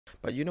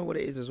But you know what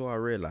it is as well, I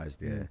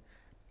realised,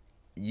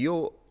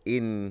 you're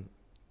in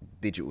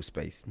digital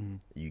space.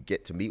 You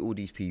get to meet all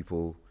these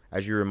people.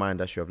 As you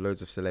remind us, you have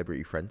loads of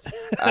celebrity friends.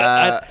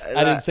 I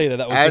didn't say that.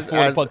 That was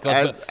before the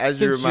podcast. But as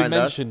since you remind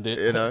us, mentioned it,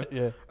 you know.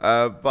 yeah.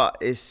 But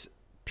it's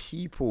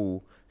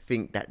people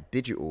think that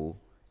digital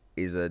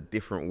is a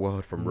different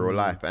world from real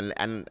life,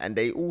 and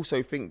they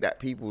also think that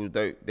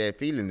their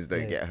feelings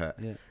don't get hurt.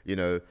 Yeah. You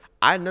know,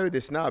 I know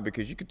this now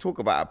because you could talk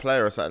about a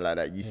player or something like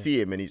that. You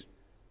see him and he's.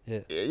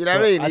 Yeah. You know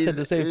what I mean? I said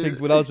the same thing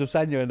when I was with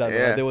Sanya and that.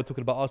 Yeah. They were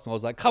talking about Arsenal. I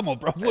was like, come on,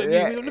 bro. Look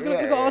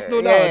at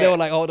Arsenal now. Yeah. And they were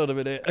like, hold on a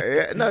minute.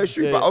 No, it's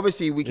true. But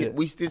obviously,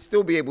 we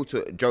still be able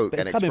to joke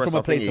But and it's coming express from a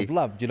our place opinion. of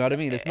love. Do you know what I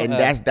mean? It's not And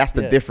that's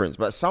the difference.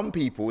 But some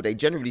people, they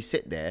generally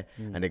sit there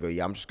and they go,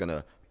 yeah, I'm just going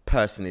to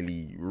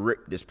personally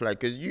rip this player.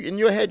 Because in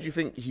your head, you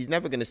think he's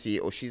never going to see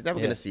it or she's never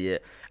going to see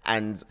it.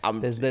 And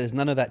there's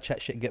none of that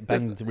chat shit get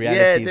banged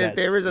reality. Yeah,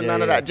 there isn't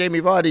none of that Jamie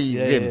Vardy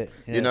vim,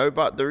 yeah. you know.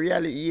 But the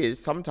reality is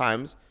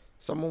sometimes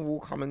someone will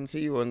come and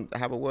see you and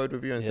have a word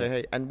with you and say,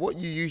 hey, and what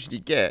you usually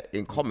get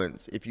in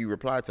comments if you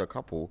reply to a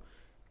couple,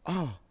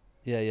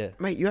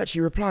 mate, you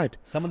actually replied.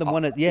 Some of them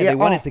wanted, they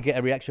wanted to get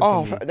a reaction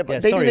from you.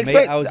 But Sorry,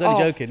 mate, I was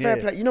only joking. Fair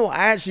play. You know what?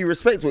 I actually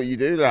respect what you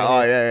do.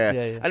 Like,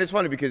 yeah. And it's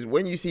funny because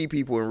when you see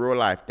people in real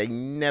life, they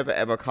never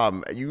ever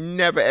come. You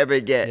never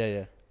ever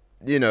get,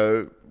 you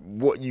know,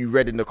 what you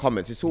read in the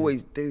comments. It's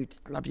always, dude,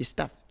 love your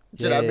stuff.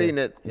 Do you know what I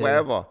mean?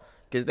 Whatever.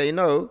 Because they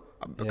know,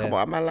 come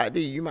on, a man like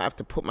you might have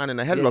to put man in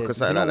a headlock or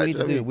something like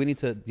that. We need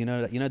to, you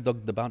know,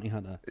 Dog the Bounty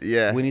Hunter.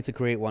 Yeah. We need to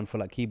create one for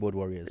like keyboard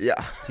warriors.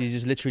 Yeah. So you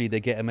just literally, they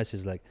get a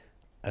message like,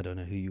 I don't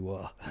know who you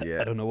are.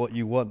 Yeah. I don't know what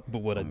you want,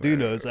 but what I do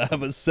know is I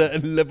have a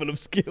certain level of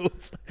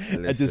skills.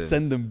 And just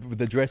send them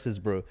with addresses,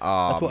 bro.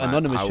 That's what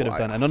Anonymous should have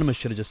done. Anonymous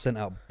should have just sent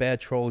out bare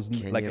trolls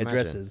like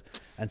addresses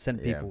and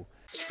sent people.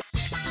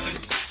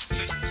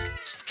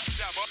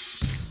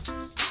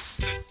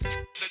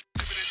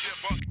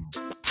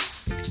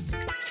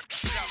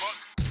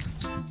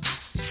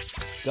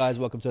 Guys,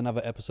 welcome to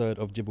another episode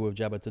of Jibber with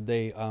Jabber.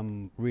 Today,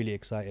 I'm really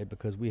excited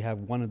because we have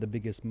one of the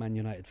biggest Man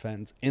United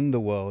fans in the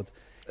world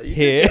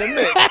here.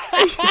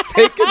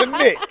 Taking the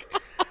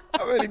mic.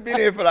 I've only been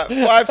here for like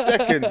 5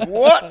 seconds.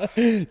 What?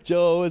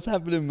 Joe, what's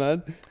happening,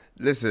 man?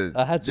 Listen,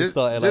 I had to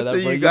start it like just that,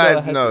 so bro. you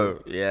guys know,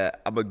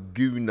 I'm a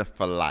gooner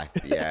for life,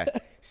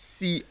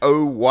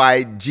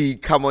 COYG,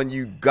 come on,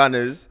 you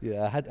gunners.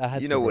 Yeah, I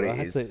had you to, know what bro. it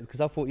is.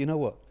 Because I thought, you know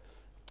what?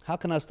 How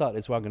can I start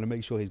this where I'm going to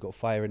make sure he's got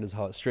fire in his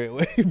heart straight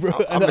away, bro?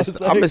 I'm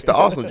Mr.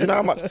 Arsenal. Do you know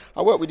how much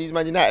I work with these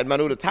Man United man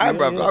all the time,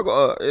 bro? I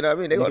got to, you know what I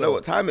mean? They got to know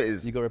what time it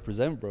is. You got to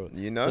represent, bro.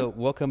 You know? So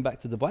welcome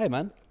back to Dubai,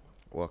 man.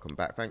 Welcome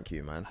back. Thank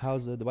you, man.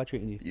 How's Dubai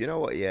treating you? You know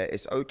what? Yeah,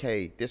 it's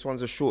okay. This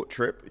one's a short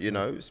trip, you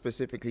know,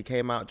 specifically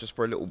came out just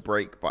for a little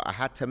break, but I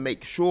had to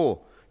make sure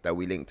that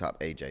we linked up,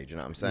 AJ. Do you know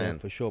what I'm saying? Yeah,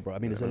 for sure, bro. I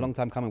mean, it's a long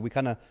time coming. We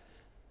kind of,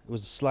 it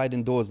was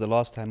sliding doors the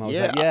last time. I was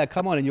like,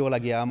 come on. And you were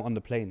like, I'm on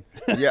the plane.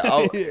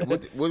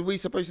 Were we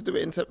supposed to do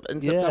it in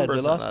September? Yeah,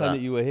 the last time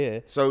that you were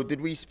here. So did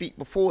we speak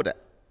before that?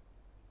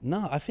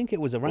 No, I think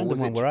it was a random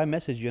one where I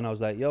messaged you and I was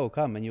like, yo,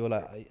 come. And you were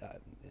like,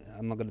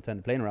 I'm not going to turn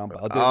the plane around, but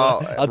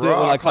I'll do it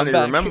when I come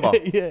back. Remember.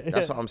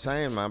 That's what I'm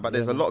saying, man. But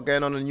there's a lot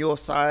going on your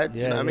side.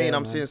 You know what I mean?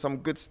 I'm seeing some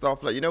good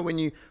stuff. Like, you know, when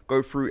you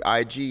go through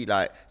IG,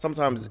 like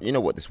sometimes, you know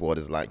what this world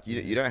is like.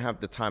 You don't have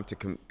the time to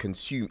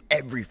consume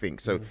everything.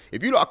 So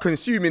if you lot are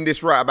consuming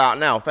this right about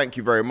now, thank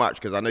you very much.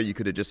 Because I know you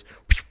could have just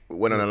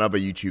went on another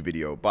YouTube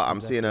video. But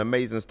I'm seeing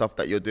amazing stuff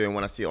that you're doing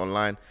when I see it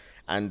online.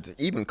 And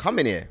even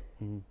coming here.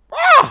 You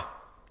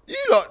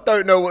lot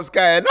don't know what's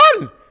going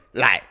on.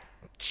 Like,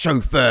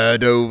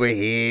 chauffeured over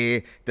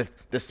here,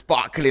 the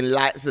sparkling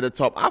lights at the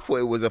top. I thought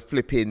it was a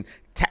flipping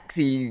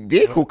taxi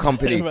vehicle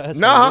company.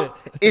 Nah,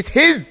 it's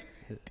his.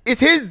 It's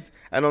his.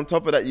 And on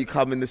top of that, you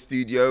come in the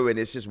studio and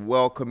it's just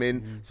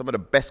welcoming. Some of the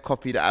best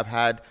coffee that I've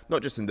had,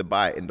 not just in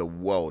Dubai, in the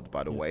world,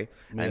 by the way.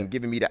 And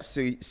giving me that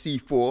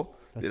C4.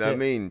 That's you know what I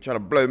mean? Trying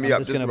to blow me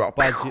up.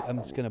 I'm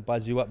just gonna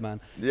buzz you up,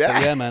 man. Yeah.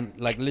 But yeah, man.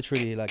 Like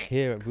literally, like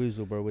here at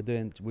VUUZLE, bro,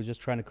 we're just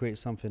trying to create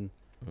something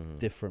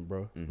different,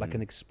 bro. Like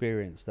an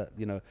experience that,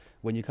 you know,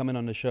 when you come in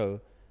on the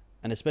show,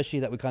 and especially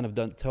that we kind of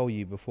don't tell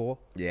you before.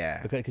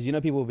 Yeah. Because you know,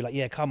 people will be like,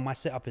 yeah, come, my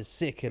setup is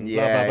sick and blah,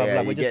 blah, blah,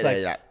 blah. We're just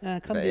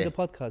like, come do the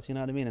podcast, you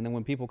know what I mean? And then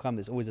when people come,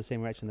 there's always the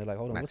same reaction. They're like,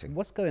 hold on,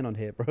 what's going on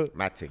here, bro?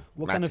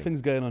 What kind of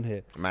things going on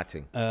here?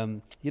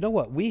 You know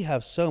what? We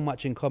have so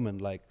much in common.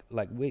 Like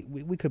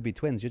we could be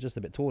twins. You're just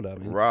a bit taller. I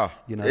mean,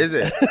 you know. Is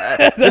it?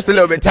 Just a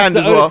little bit tanned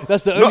as well.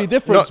 That's the only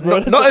difference, bro.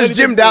 Not as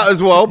gymmed out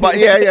as well, but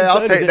yeah,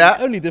 I'll take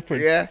that. Only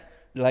difference. Yeah.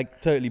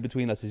 Like totally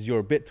between us is you're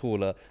a bit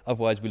taller,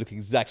 otherwise we look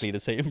exactly the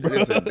same, bro.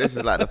 Listen, this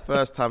is like the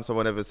first time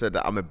someone ever said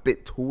that I'm a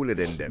bit taller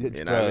than them.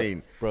 You know what I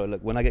mean? Bro,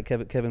 look, when I get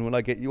Kevin, when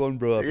I get you on,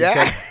 bro,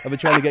 I've been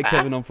trying to get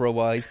Kevin on for a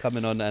while. He's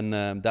coming on,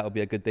 and that'll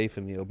be a good day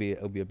for me. It'll be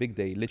a big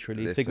day,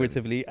 literally,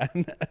 figuratively,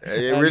 and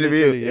it really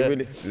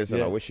will.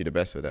 Listen, I wish you the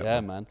best with that.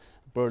 Yeah, man.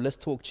 Bro, let's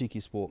talk cheeky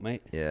sport,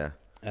 mate. Yeah.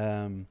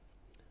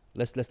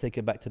 Let's take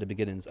it back to the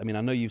beginnings. I mean,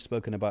 I know you've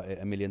spoken about it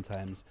a million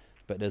times,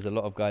 but there's a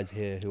lot of guys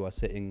here who are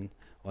sitting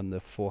on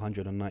the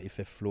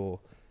 495th floor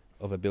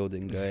of a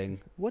building going,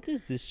 what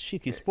is this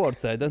cheeky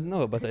sport? I don't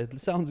know, but it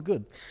sounds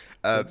good.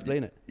 So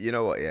explain it. You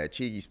know what? Yeah,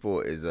 Cheeky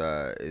Sport is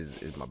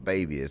my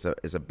baby. It's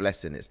a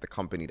blessing. It's the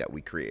company that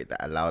we created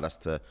that allowed us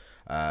to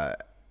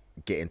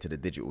get into the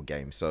digital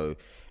game. So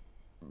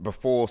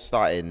before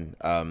starting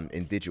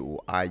in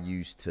digital, I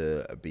used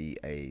to be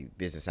a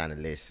business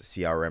analyst,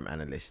 CRM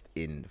analyst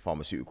in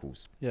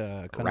pharmaceuticals.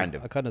 Yeah, I kind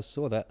of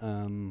saw that.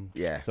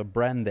 Yeah, the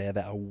brand there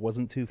that I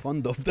wasn't too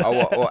fond of.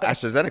 Or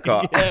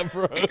AstraZeneca. Yeah,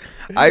 bro.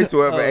 I used to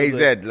work for AZ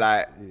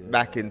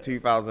back in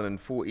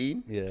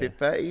 2014,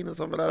 13 or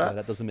something like that. Yeah,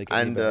 that doesn't make it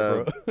any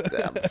better,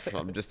 bro.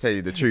 I'm just telling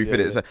you the truth,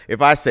 innit? So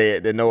if I say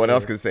it, then no one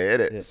else can say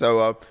it, innit? Yeah.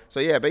 So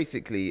yeah,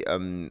 basically,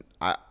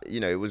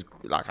 it was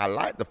like I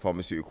liked the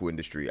pharmaceutical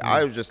industry.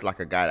 I was just like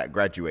a guy that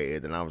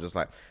graduated, and I was just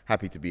like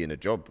happy to be in a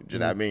job. Do you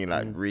know what I mean?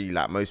 Like really,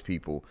 like most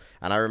people.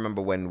 And I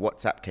remember when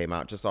WhatsApp came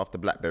out just after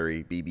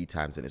BlackBerry BB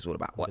times, and it's all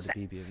about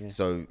WhatsApp. BB,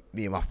 So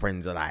me and my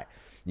friends are like,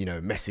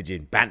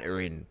 messaging,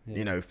 bantering,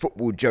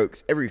 football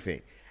jokes,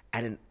 everything.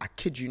 And then I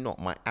kid you not,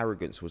 my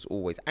arrogance was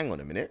always, hang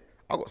on a minute,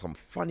 I got some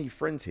funny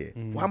friends here.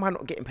 Why am I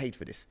not getting paid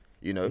for this?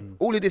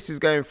 All of this is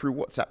going through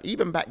WhatsApp.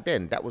 Even back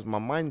then, that was my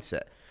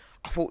mindset.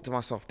 I thought to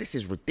myself, this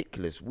is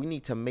ridiculous. We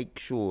need to make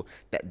sure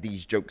that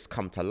these jokes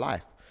come to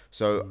life.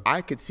 So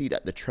I could see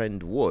that the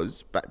trend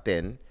was back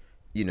then,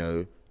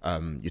 you're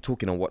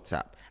talking on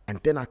WhatsApp. And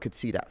then I could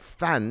see that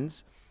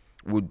fans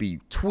would be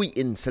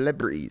tweeting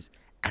celebrities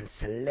and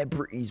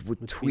celebrities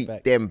would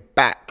tweet them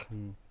back.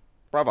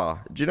 Brother,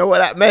 do you know what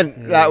that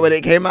meant? Like when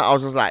it came out, I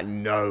was just like,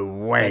 no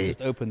way. That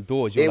just opened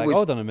doors. You're like,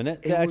 hold on a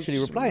minute. They're actually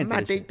replying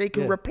to this. They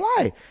can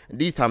reply. And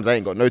these times I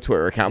ain't got no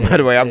Twitter account, by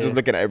the way. I'm just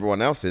looking at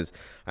everyone else's.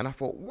 And I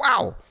thought,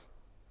 wow.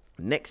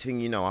 Next thing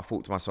you know, I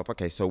thought to myself,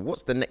 okay, so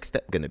what's the next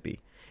step going to be?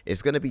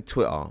 It's going to be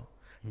Twitter.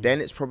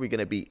 Then it's probably going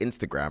to be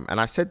Instagram. And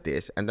I said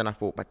this, and then I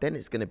thought, but then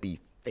it's going to be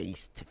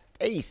face to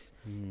face.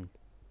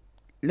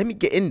 Let me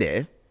get in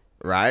there,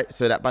 right?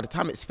 So that by the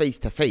time it's face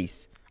to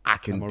face, I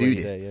can do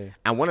this.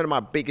 And one of my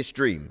biggest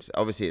dreams,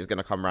 obviously it's going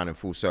to come around in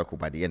full circle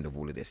by the end of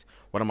all of this.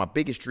 One of my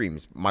biggest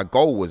dreams, my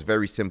goal was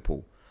very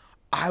simple.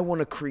 I want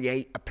to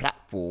create a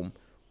platform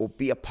or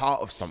be a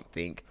part of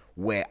something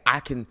where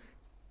I can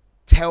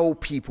tell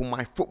people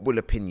my football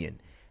opinion.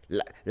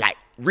 Like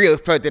Rio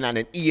Ferdinand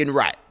and Ian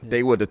Wright,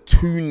 they were the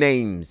two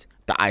names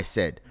that I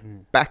said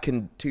back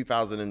in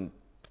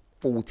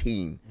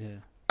 2014.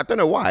 I don't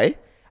know why.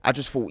 I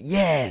just thought,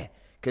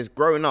 because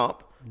growing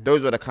up,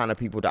 those were the kind of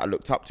people that I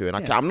looked up to. And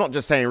I'm not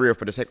just saying Rio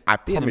for the sake. I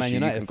promise you,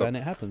 you can go. It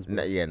happens.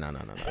 No.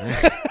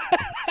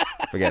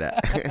 Forget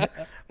that.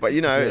 But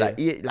like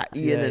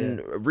Ian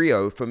and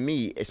Rio, for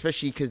me,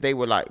 especially because they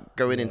were like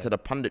going into the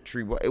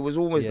punditry, but it was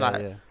almost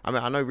I mean,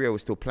 I know Rio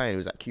was still playing. It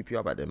was at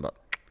QPR back then, but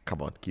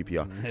come on,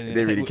 QPR. It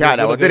didn't really count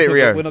that one, did it,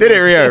 Rio? Did it,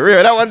 Rio?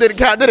 Rio, that one didn't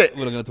count, did it?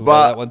 We're not going to talk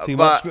about that one too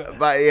much.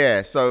 But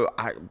yeah, so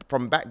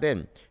from back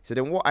then, so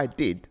then what I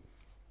did,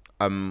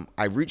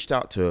 I reached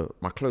out to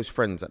my close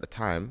friends at the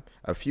time,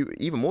 a few,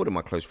 even more than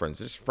my close friends,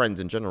 just friends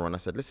in general. And I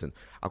said, listen,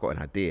 I got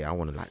an idea. I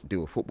want to like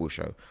do a football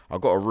show. I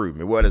got a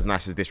room. It weren't as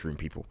nice as this room,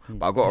 people,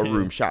 but I got a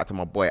room. Shout out to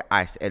my boy,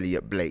 Ice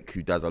Elliot Blake,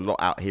 who does a lot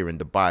out here in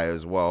Dubai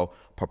as well,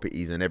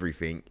 properties and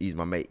everything. He's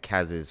my mate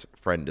Kaz's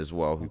friend as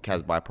well, who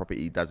Kaz buy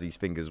property, does these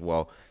things as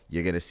well.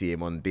 You're going to see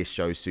him on this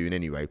show soon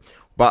anyway.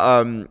 But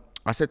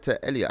I said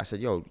to Elliot, I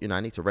said, yo,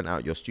 I need to rent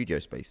out your studio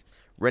space.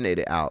 Rented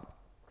it out.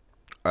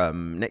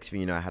 Next thing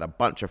you know, I had a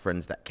bunch of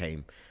friends that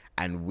came,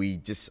 and we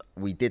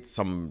did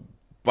some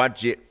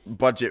budget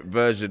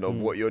version of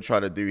what you're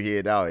trying to do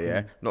here now.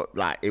 Not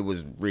like it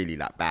was really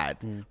like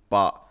bad,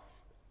 but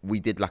we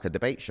did like a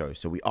debate show.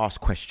 So we asked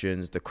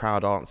questions, the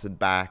crowd answered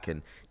back,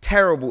 and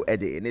terrible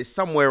editing. It's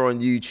somewhere on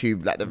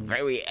YouTube, like the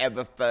very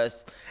ever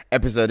first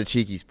episode of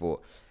Cheeky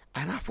Sport.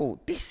 And I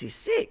thought, this is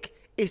sick.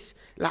 It's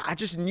like, I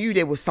just knew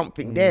there was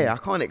something there. I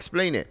can't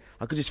explain it.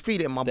 I could just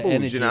feel it in my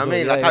balls, you know what I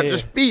mean? Like I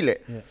just feel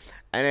it.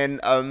 And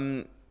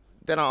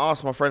then I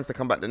asked my friends to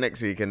come back the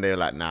next week, and they were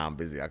like, nah, I'm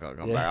busy, I can't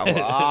come back.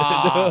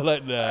 I'm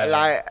like,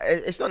 like,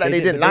 it's not that they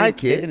didn't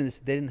like it.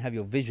 They didn't have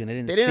your vision.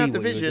 They didn't have the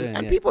vision,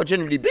 and people are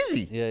generally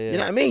busy. You know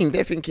what I mean?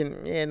 They're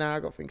thinking, I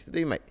got things to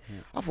do, mate.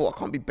 I thought, I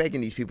can't be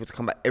begging these people to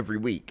come back every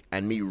week,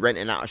 and me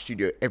renting out a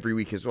studio every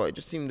week as well. It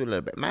just seemed a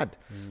little bit mad.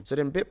 So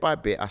then bit by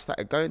bit, I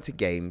started going to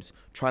games,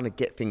 trying to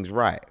get things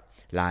right.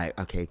 Like,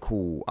 okay,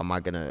 cool.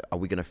 Are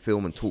we gonna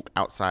film and talk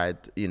outside,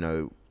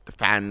 the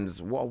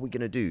fans? What are we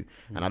gonna do?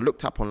 And I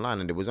looked up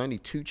online, and there was only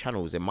 2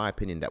 channels, in my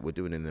opinion, that were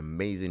doing an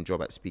amazing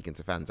job at speaking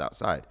to fans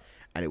outside.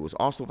 And it was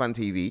Arsenal Fan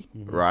TV,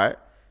 right?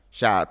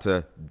 Shout out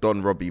to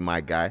Don Robbie,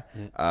 my guy.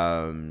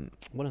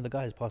 One of the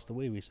guys passed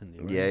away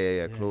recently, right?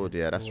 Yeah, Claude.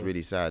 Yeah, that's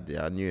really sad.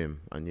 Yeah, I knew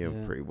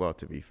him pretty well,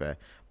 to be fair.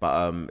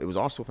 But it was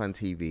Arsenal Fan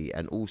TV,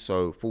 and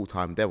also Full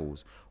Time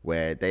Devils,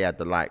 where they had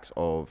the likes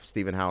of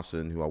Stephen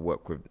Howson, who I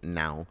work with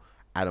now,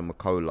 Adam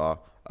McCullough,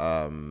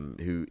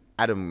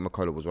 Adam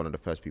McCullough was one of the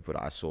first people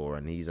that I saw,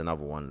 and he's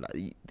another one.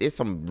 Like, there's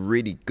some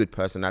really good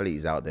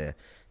personalities out there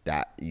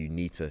that you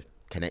need to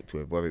connect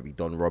with, whether it be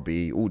Don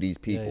Robbie, all these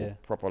people,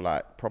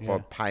 proper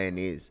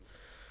pioneers.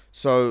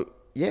 So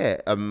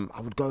yeah,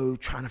 I would go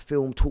trying to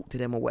film, talk to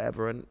them or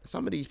whatever, and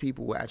some of these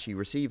people were actually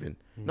receiving.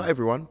 Not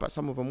everyone, but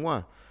some of them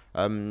were.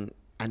 And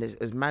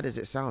as mad as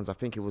it sounds, I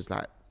think it was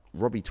like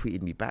Robbie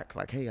tweeted me back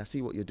like, "Hey, I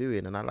see what you're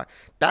doing," and I like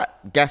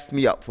that gassed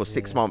me up for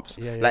 6 months.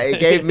 Like it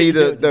gave me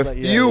the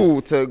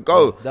fuel to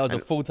go. That was a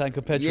full tank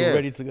of petrol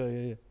ready to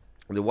go.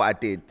 And what I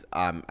did,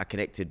 I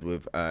connected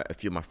with a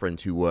few of my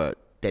friends who were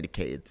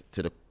dedicated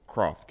to the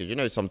craft, because you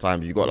know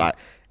sometimes you got like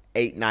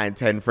 8, 9,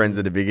 10 friends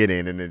at the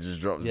beginning and it just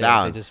drops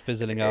down. They're just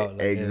fizzling out.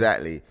 Like,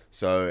 exactly.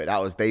 So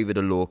that was David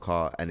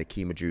Alorca and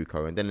Akeem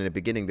Ajuko. And then in the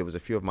beginning, there was a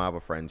few of my other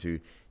friends who,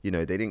 you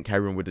know, they didn't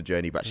carry on with the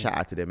journey, but shout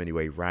out to them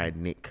anyway.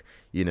 Ryan, Nick,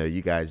 you know,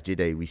 you guys,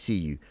 Jide, we see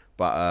you.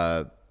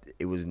 But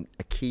it was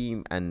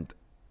Akeem and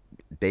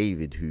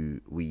David who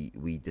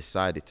we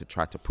decided to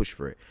try to push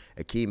for it.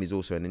 Akeem is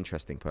also an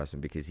interesting person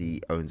because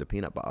he owns a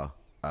peanut butter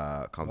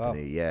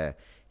company. Wow.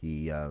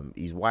 Yeah,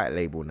 he's white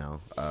label now,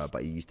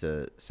 but he used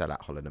to sell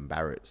at Holland and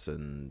Barrett's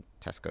and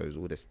Tesco's,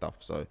 all this stuff.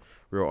 So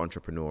real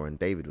entrepreneur. And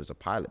David was a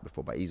pilot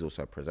before, but he's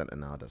also a presenter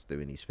now that's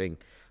doing his thing,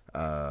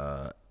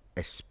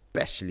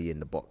 especially in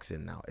the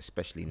boxing now,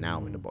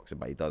 in the boxing.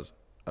 But he does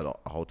a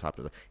whole type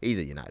of stuff. He's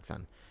a United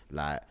fan,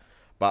 like.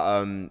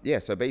 But yeah,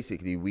 so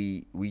basically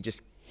we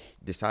just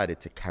decided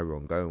to carry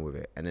on going with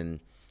it, and then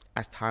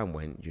as time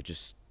went, you're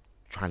just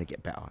trying to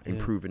get better,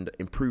 improving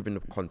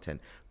the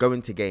content,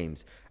 going to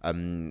games,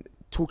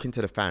 talking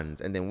to the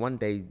fans, and then one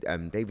day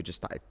David just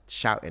started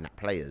shouting at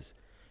players,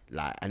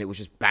 like, and it was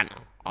just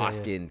banter,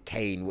 asking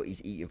Kane what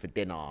he's eating for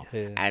dinner,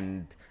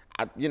 and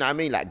you know what I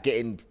mean, like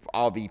getting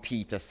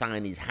RVP to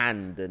sign his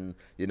hand, and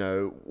you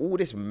know, all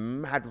this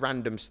mad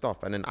random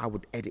stuff, and then I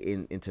would edit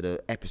into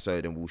the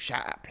episode, and we'll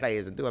shout at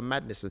players and do a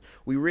madness, and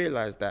we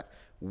realized that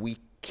we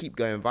keep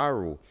going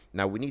viral.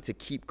 Now we need to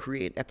keep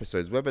creating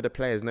episodes, whether the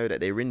players know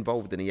that they're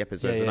involved in the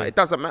episodes or not. It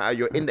doesn't matter,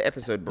 you're in the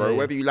episode, bro,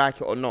 whether you like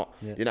it or not.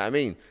 You know what I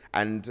mean?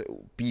 And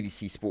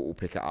BBC Sport will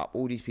pick it up,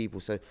 all these people.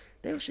 So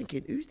they were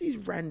thinking, who's these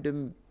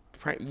random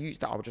youths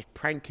that are just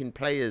pranking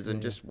players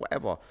and just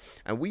whatever?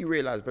 And we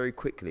realized very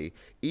quickly,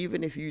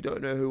 even if you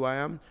don't know who I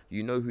am,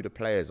 you know who the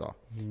players are.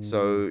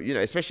 So, you know,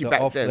 especially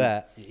back then,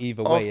 that,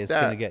 either way, it's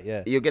gonna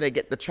get, you're gonna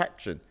get the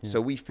traction. So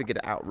we figured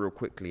it out real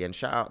quickly, and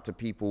shout out to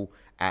people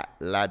at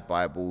Lad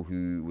Bible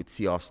who would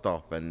see our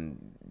stuff, and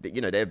you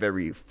know, they're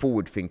very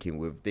forward thinking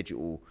with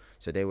digital.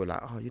 So they were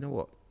like, oh, you know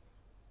what?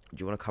 Do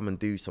you want to come and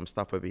do some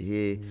stuff over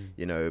here?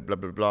 You know, blah,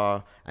 blah,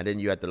 blah. And then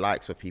you had the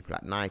likes of people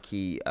at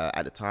Nike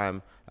at the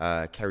time.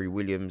 Kerry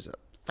Williams,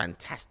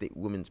 fantastic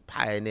women's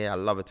pioneer. I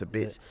love her to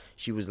bits.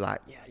 She was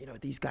like, yeah, you know,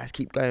 these guys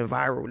keep going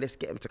viral. Let's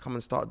get them to come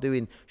and start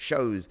doing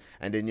shows.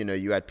 And then, you know,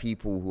 you had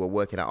people who were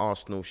working at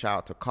Arsenal. Shout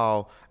out to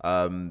Carl,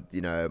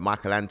 you know,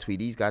 Michael Antwi,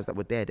 these guys that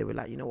were there. They were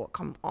like, you know what,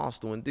 come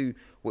Arsenal and do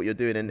what you're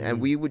doing.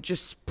 And we were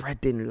just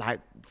spreading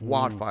like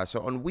wildfire. So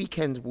on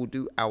weekends, we'll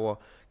do our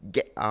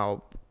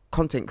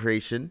content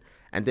creation,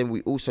 and then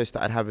we also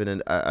started having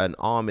an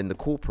arm in the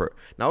corporate.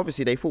 Now,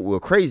 obviously, they thought we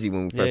were crazy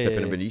when we first stepped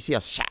in the building. You see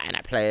us shouting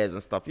at players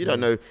and stuff. You don't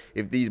know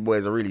if these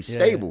boys are really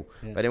stable.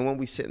 But then when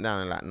we sit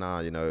down and like, nah,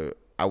 you know,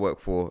 I work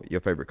for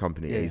your favorite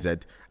company, AZ.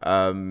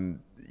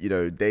 You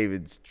know,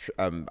 David's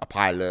a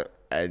pilot,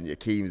 and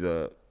Akeem's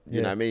a,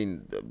 you know what I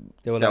mean?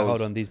 They were like,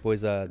 hold on, these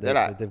boys are,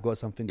 they've got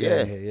something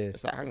going here.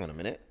 It's like, hang on a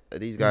minute.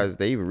 These guys,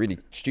 they're either really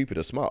stupid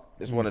or smart.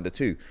 It's one of the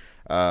two.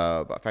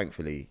 But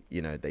thankfully,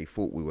 you know, they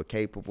thought we were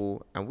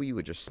capable, and we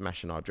were just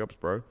smashing our jobs,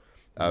 bro.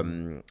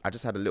 I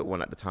just had a little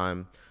one at the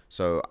time,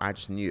 so I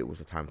just knew it was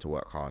the time to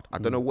work hard. I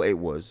don't know what it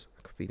was.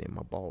 I could feel it in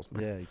my balls,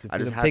 man. Yeah, you could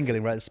feel them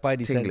tingling, right? The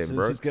spidey senses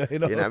bro. is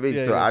going on. You know what I mean?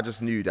 So I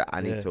just knew that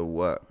I need to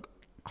work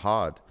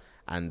hard.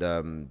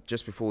 And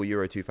just before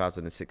Euro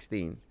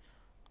 2016,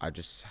 I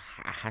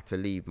had to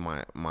leave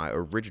my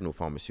original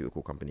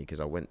pharmaceutical company, because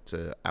I went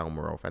to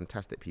Almirall,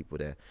 fantastic people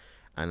there,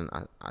 and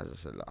I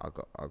just said, I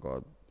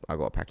got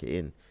to pack it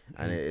in.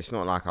 And it's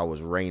not like I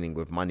was reigning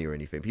with money or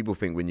anything. People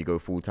think when you go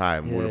full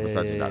time, all of a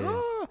sudden, like,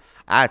 oh,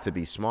 I had to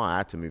be smart. I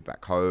had to move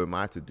back home.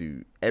 I had to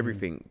do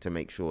everything to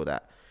make sure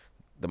that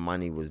the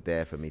money was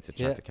there for me to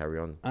try to carry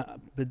on.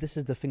 But this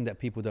is the thing that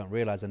people don't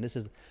realize, and this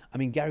is, I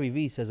mean, Gary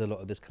Vee says a lot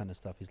of this kind of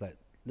stuff. He's like,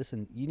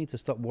 listen, you need to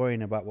stop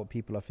worrying about what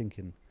people are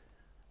thinking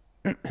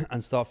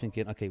and start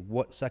thinking, okay,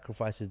 what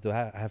sacrifices do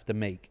I have to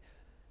make?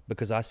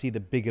 Because I see the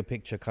bigger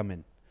picture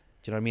coming.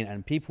 Do you know what I mean?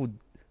 And people,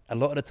 a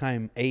lot of the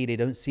time, they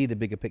don't see the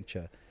bigger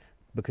picture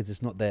because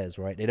it's not theirs,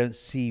 right? They don't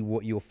see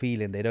what you're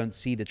feeling. They don't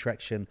see the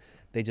traction.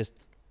 They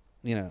just,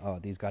 you know, oh,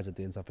 these guys are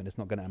doing something. It's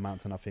not going to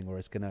amount to nothing, or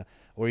it's going to,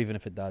 or even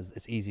if it does,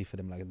 it's easy for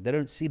them. Like, they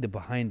don't see the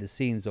behind the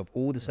scenes of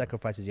all the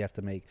sacrifices you have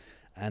to make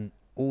and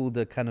all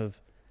the kind of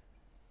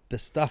the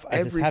stuff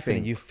as it's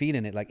happening. You're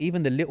feeling it. Like,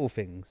 even the little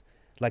things,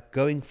 like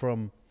going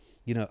from,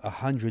 you know,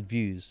 100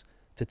 views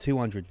to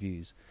 200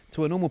 views.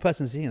 To a normal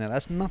person seeing that,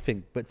 that's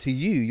nothing. But to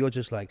you, you're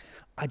just like,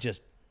 I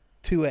just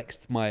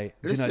 2x'd my,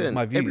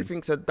 my views.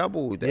 Everything's a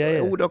double.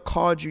 All the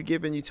cards you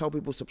give and you tell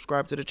people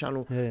subscribe to the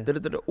channel,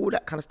 all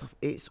that kind of stuff.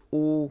 It's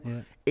all,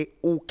 it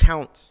all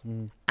counts.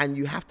 and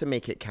you have to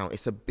make it count.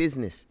 It's a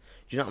business.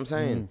 Do you know what I'm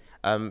saying?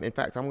 In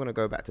fact, I'm going to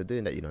go back to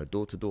doing that, you know,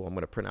 door to door. I'm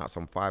going to print out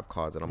some 5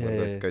 cards and I'm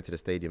going to go to the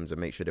stadiums and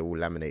make sure they're all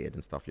laminated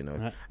and stuff, you know.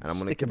 And I'm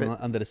going to stick them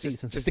under the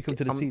seats and stick them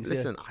to the seats.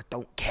 Listen, I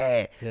don't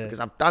care because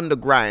I've done the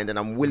grind and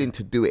I'm willing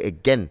to do it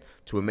again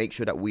to make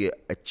sure that we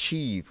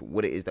achieve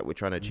what it is that we're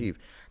trying to achieve.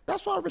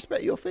 That's why I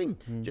respect your thing.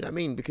 Do you know what I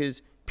mean?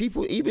 Because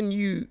people, even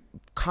you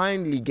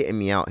kindly getting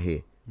me out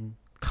here,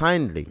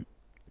 kindly,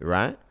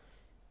 right?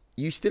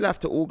 You still have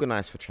to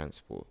organize for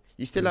transport.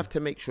 You still have to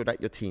make sure that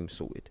your team's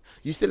sorted.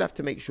 You still have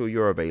to make sure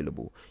you're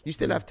available. You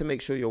still have to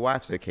make sure your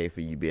wife's okay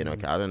for you being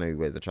okay. I don't know who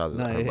wears the trousers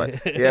at home,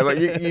 but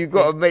you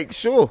got to make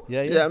sure.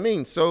 You know what I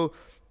mean? So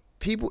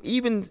people,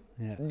 even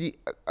the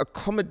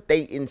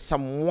accommodating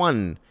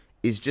someone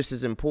is just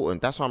as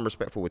important. That's why I'm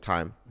respectful with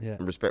time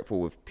and respectful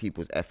with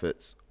people's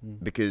efforts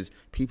because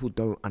people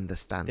don't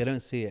understand. They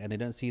don't see it, and they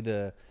don't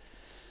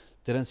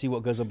see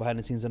what goes on behind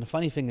the scenes. And the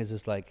funny thing is,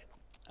 it's like,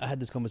 I had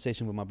this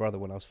conversation with my brother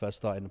when I was first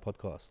starting the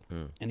podcast,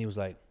 and he was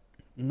like,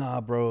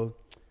 nah, bro,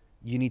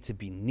 you need to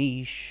be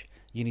niche.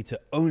 You need to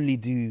only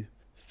do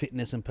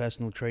fitness and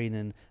personal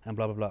training and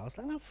blah, blah, blah. I was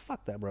like, no,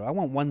 fuck that, bro. I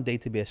want one day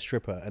to be a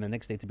stripper and the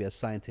next day to be a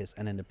scientist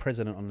and then the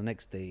president on the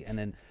next day. And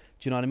then, do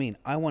you know what I mean?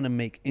 I want to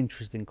make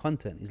interesting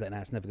content. He's like, nah,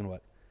 it's never going to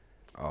work.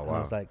 Oh, and wow. I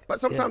was like, but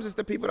sometimes it's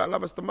the people that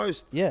love us the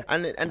most. Yeah.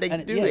 And they do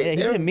it. He They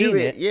didn't don't mean do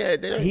it. Yeah,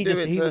 they don't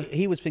do it.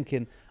 He was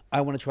thinking, I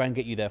want to try and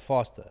get you there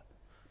faster.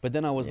 But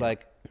then I was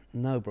like,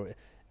 no, bro.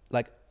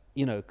 Like,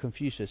 you know,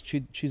 Confucius,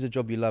 choose a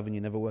job you love and you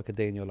never work a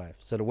day in your life.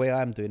 So the way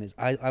I'm doing is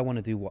I want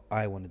to do what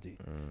I want to do.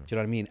 Do you know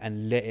what I mean?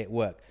 And let it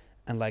work.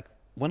 And like,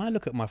 when I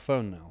look at my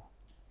phone now,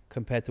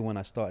 compared to when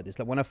I started, it's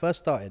like when I first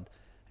started,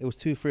 it was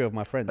 2-3 of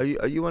my friends.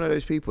 Are you one of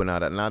those people now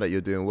that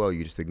you're doing well,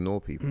 you just ignore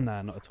people?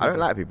 Nah, not at all. I don't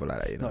like people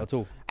like that, you know? Not at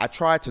all. I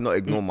try to not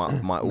ignore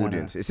my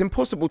audience. It's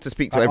impossible to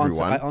speak to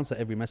everyone. I answer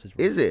every message,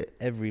 bro. Is it?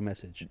 Every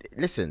message.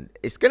 Listen,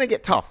 it's going to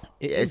get tough.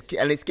 And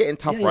it's getting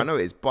tougher, I know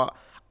it is, but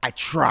I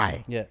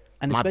try. Yeah.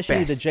 And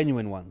especially the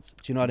genuine ones.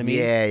 Do you know what I mean?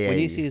 Yeah. When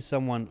you see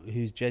someone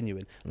who's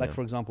genuine, like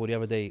for example, the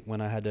other day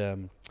when I had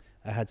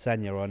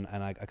Sanya on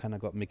and I kind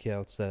of got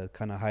Mikhail to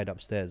kind of hide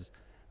upstairs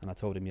and I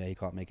told him, he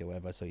can't make it,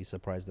 whatever. So he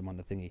surprised him on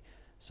the thingy.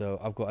 So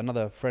I've got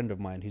another friend of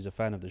mine who's a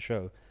fan of the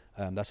show.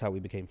 That's how we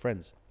became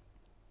friends.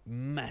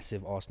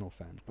 Massive Arsenal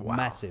fan. Wow.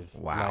 Massive.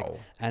 Wow. Like,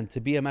 and to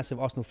be a massive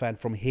Arsenal fan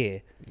from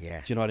here, do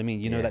you know what I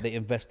mean? You know that they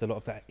invest a lot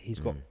of that. He's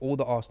got all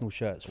the Arsenal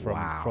shirts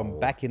from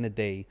back in the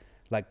day,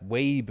 like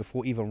way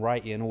before even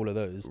Righty and all of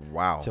those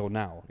till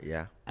now.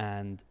 Yeah.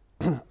 And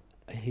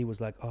he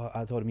was like, oh,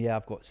 I told him,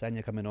 I've got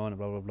Sanya coming on and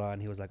blah, blah, blah.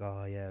 And he was like,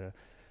 oh, yeah,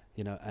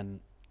 you know, and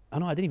I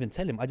know I didn't even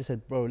tell him. I just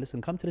said, bro,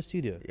 listen, come to the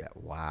studio. Yeah,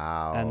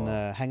 wow.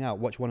 And hang out,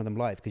 watch one of them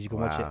live because you can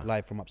watch it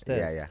live from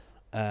upstairs.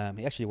 Yeah.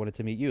 He actually wanted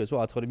to meet you as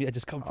well. I told him,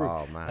 just come through.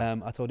 Oh,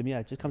 man. I told him,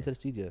 just come to the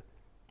studio.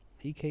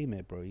 He came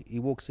here, bro. He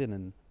walks in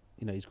and,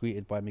 you know, he's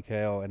greeted by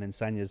Mikhail and then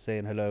Sanya's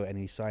saying hello and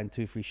he signed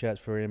 2-3 shirts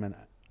for him. And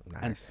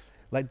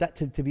like that,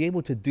 to be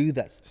able to do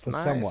that for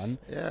someone,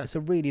 it's a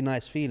really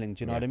nice feeling.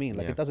 Do you know what I mean?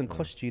 Like it doesn't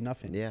cost you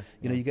nothing. You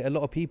know, you get a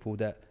lot of people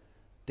that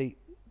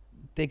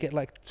they get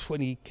like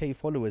 20k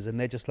followers and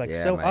they're just like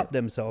up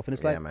themselves and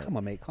it's like, come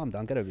on, mate, calm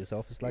down, get over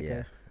yourself. It's like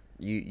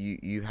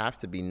you have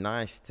to be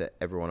nice to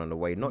everyone on the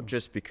way, not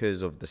just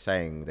because of the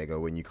saying they go,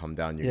 when you come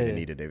down, you're gonna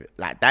need it.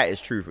 Like that is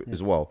true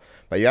as well,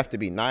 but you have to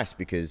be nice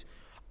because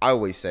I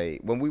always say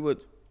when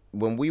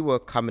we were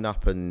coming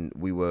up and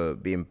we were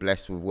being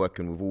blessed with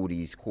working with all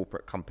these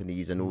corporate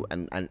companies and all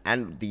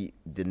and the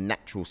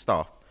natural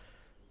stuff,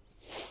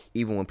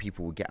 even when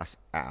people would get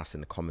at us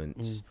in the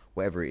comments,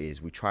 whatever it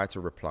is, we try to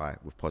reply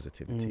with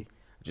positivity.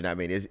 Do you know what I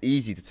mean? It's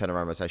easy to turn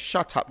around and say,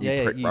 shut up,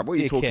 you prick, bro. What are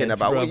you talking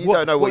about? Bro. You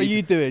don't know what are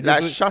you doing?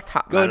 Like, shut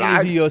up, man. Go and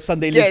interview your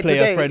Sunday League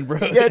player friend, bro.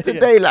 Yeah,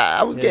 today, like,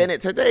 I was getting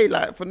it today,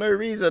 like, for no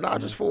reason. I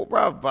just thought,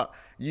 bro, but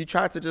you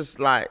try to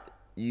just, like,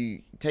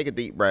 you take a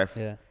deep breath.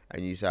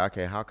 And you say,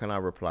 okay, how can I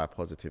reply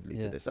positively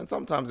to this? And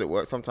sometimes it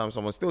works. Sometimes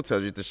someone still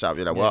tells you to shut up.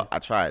 You're like, well, I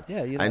tried.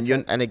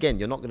 And again,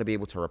 you're not going to be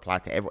able to reply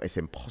to everyone. It's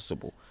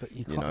impossible. But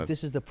you can't.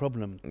 This is the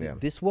problem.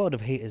 This world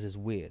of haters is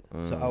weird.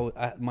 So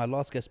my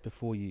last guest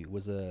before you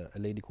was a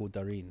lady called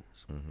Doreen,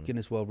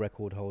 Guinness World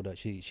Record holder.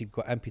 She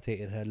got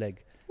amputated her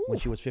leg. When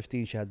she was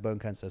 15, she had bone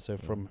cancer. So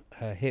from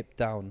her hip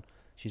down,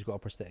 she's got a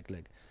prosthetic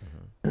leg.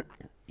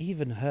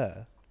 Even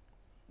her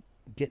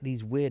get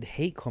these weird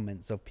hate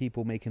comments of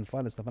people making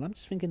fun and stuff. And I'm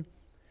just thinking,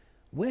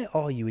 where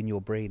are you in your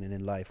brain and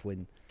in life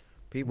when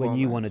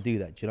you want to do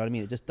that? Do you know what I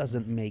mean? It just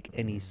doesn't make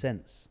any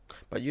sense.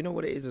 But you know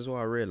what it is as well,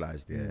 I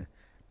realised,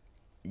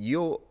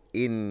 you're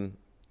in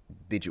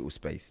digital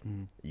space.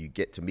 You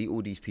get to meet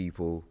all these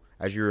people.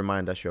 As you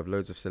remind us, you have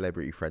loads of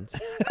celebrity friends.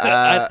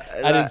 I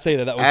didn't say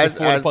that. That was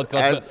before the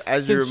podcast.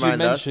 As you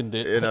remind us, mentioned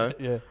it, you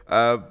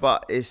know.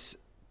 But it's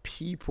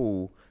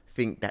people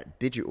think that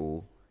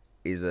digital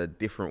is a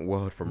different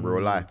world from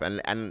real life,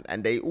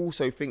 and they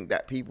also think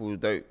that people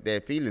their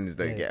feelings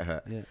don't get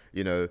hurt.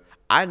 You know,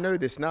 I know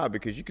this now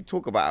because you could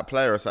talk about a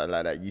player or something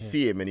like that. You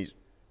see him and he's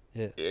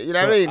Yeah. You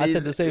know what I mean? I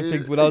said the same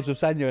thing when I was with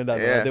Sanya and that.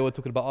 Yeah. They were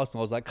talking about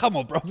Arsenal. I was like, come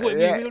on, bro. Look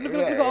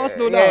at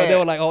Arsenal now. Yeah. They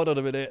were like, hold on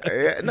a minute.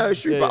 Yeah, no,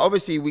 it's true. But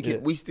obviously,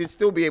 we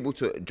still be able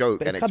to joke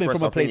But and it's coming express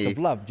from a our place opinion. of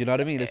love. Do you know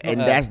what I mean? It's not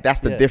And that's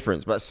the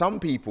difference. But some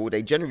people,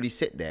 they generally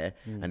sit there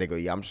and they go,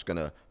 yeah, I'm just going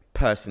to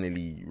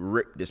personally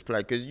rip this player.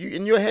 Because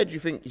in your head, you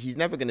think he's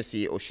never going to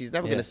see it or she's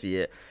never going to see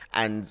it.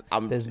 And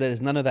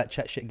there's none of that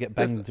chat shit get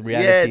banged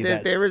reality.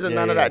 Yeah, there isn't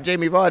none of that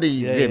Jamie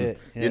Vardy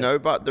you know.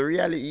 But the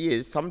reality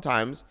is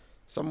sometimes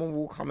someone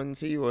will come and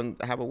see you and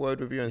have a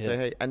word with you and say,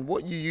 hey, and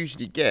what you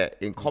usually get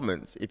in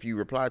comments if you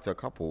reply to a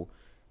couple,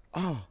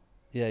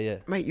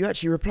 mate, you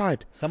actually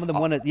replied. Some of them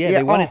wanted,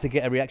 they wanted to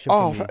get a reaction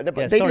from you.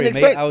 But they sorry, didn't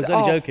expect, mate, I was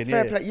only joking.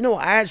 Fair play. You know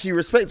what? I actually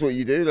respect what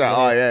you do.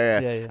 Like,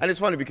 yeah. And it's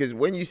funny because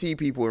when you see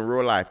people in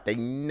real life, they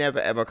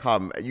never ever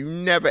come. You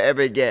never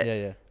ever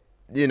get,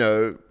 you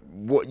know,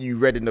 what you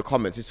read in the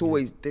comments. It's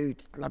always,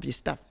 dude, love your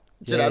stuff.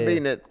 Do you know what I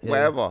mean?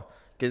 Whatever.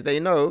 Because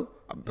they know,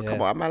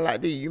 come on, a man like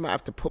this, you might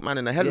have to put man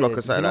in a headlock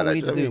or something like that. We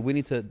need to do. We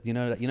need to, you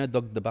know,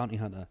 Dog the Bounty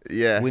Hunter.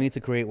 Yeah. We need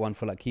to create one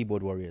for like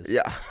keyboard warriors.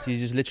 Yeah. So you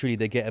just literally,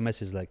 they get a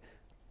message like,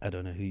 I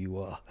don't know who you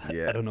are.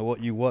 Yeah. I don't know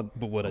what you want,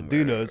 but what I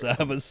do know is I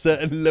have a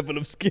certain level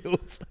of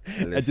skills.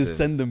 And just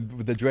send them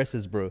with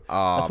addresses, bro.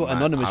 That's what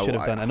Anonymous should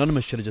have done.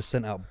 Anonymous should have just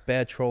sent out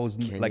bare trolls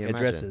like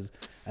addresses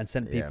and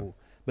sent people.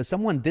 But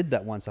someone did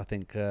that once, I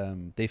think.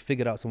 They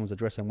figured out someone's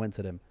address and went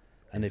to them.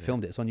 And they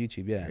filmed it. It's on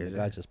YouTube, And the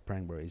guy just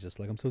pranked, bro. He's just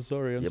like, I'm so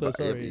sorry. I'm so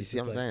sorry. You see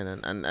what I'm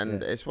saying?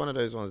 And it's one of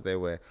those ones there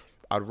where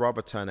I'd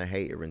rather turn a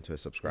hater into a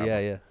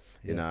subscriber.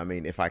 You know what I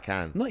mean? If I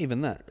can. Not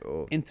even that.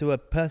 Into a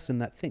person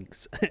that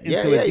thinks.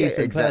 Into a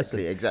decent person.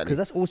 Exactly. Because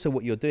that's also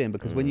what you're doing.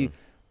 Because when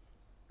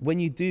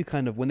you do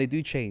when they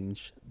do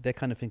change, they're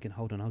kind of thinking,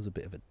 hold on, I was a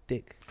bit of a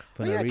dick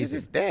for no reason. Because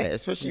it's there.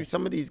 Especially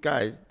some of these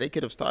guys, they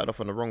could have started off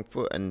on the wrong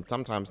foot. And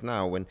sometimes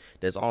now when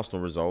there's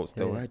Arsenal results,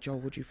 they'll hey, Joel,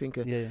 what do you think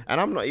of? And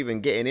I'm not even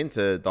getting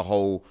into the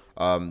whole,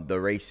 the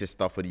racist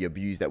stuff or the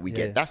abuse that we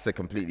get. That's a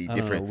completely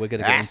different. We're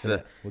going to get into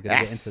that. We're going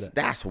to get into that.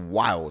 That's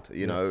wild.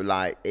 You know,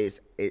 like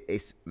it's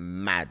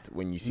mad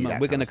when you see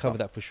that. We're going to cover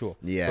that for sure.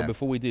 Yeah. But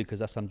before we do, because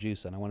that's some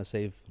juice and I want to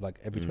save like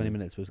every 20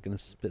 minutes, we're going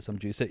to spit some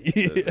juice at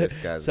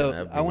you.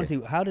 So I want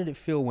to, how did it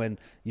feel when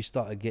you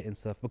started getting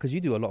stuff? Because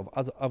you do a lot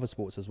of other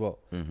sports as well.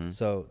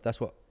 So that's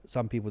what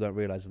some people don't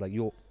realize is like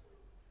you're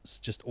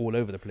just all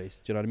over the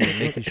place. Do you know what I mean?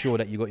 Making sure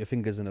that you got your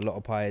fingers in a lot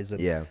of pies.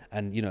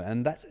 And you know,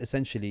 and that's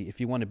essentially, if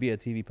you want to be a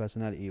TV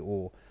personality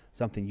or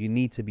something, you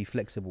need to be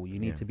flexible. You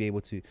need to be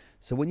able to.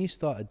 So when you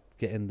started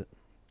getting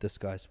the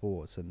Sky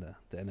Sports and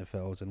the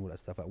NFLs and all that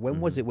stuff, like,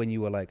 when was it when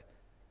you were like,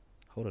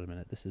 hold on a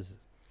minute, this is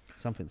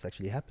something's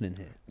actually happening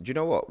here? Do you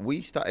know what?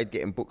 We started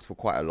getting booked for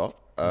quite a lot,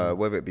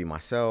 whether it be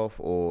myself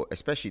or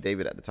especially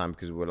David at the time,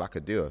 because we were like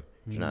a duo.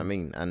 Do you know what I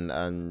mean?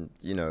 And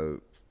you know,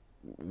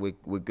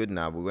 we're good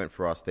now. We went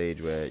through our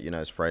stage where, you know,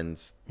 as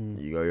friends,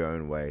 you go your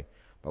own way.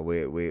 But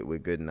we're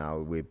good now.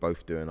 We're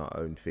both doing our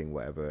own thing,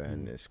 whatever,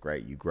 and it's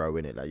great. You grow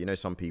in it. Like, you know,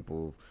 some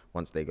people,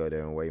 once they go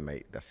their own way,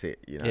 mate, that's it.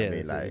 You know what I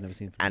mean?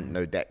 Like, and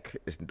no deck,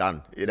 it's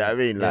done. You know what I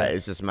mean? Like,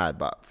 it's just mad.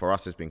 But for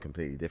us, it's been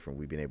completely different.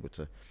 We've been able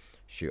to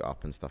shoot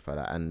up and stuff like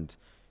that. And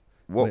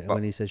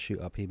when he says shoot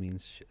up, he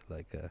means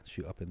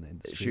shoot up in the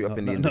industry. Shoot up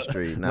in the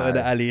industry. Not in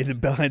the alley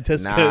behind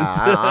Tesco's.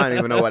 I don't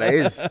even know what that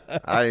is.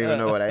 I don't even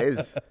know what that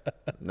is.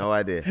 No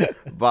idea.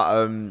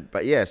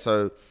 But yeah,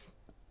 so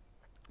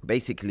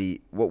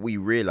basically what we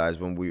realized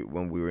when we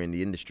were in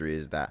the industry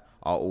is that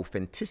our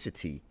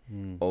authenticity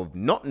of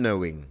not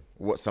knowing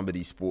what some of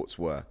these sports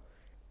were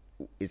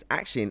is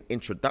actually an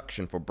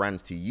introduction for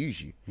brands to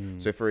use you.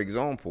 So for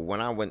example,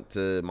 when I went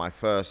to my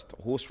first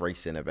horse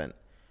racing event,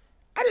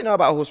 I didn't know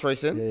about horse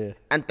racing.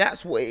 And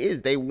that's what it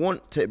is. They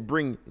want to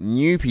bring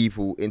new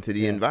people into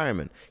the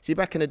environment. See,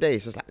 back in the day,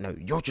 it's just like, no,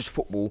 you're just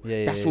football.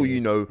 That's all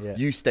you know.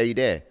 You stay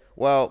there.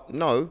 Well,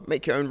 no,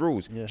 make your own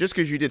rules. Just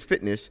because you did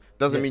fitness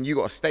doesn't mean you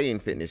got to stay in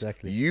fitness.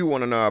 You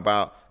want to know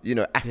about, you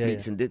know,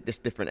 athletes in this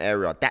different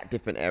area, that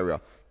different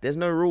area. There's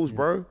no rules,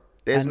 bro.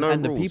 There's no rules.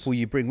 And the people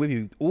you bring with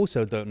you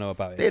also don't know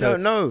about it. They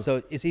don't know.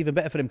 So it's even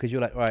better for them because you're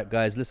like, all right,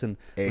 guys, listen,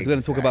 we're going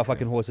to talk about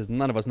fucking horses.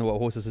 None of us know what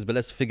horses is, but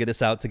let's figure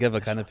this out together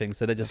kind of thing.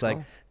 So they're just like,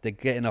 they're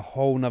getting a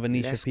whole nother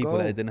niche of people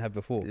that they didn't have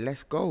before.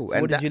 Let's go.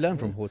 So what did you learn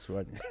from horse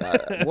riding?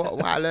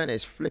 What I learned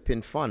is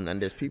flipping fun, and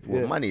there's people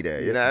with money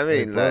there. You know what I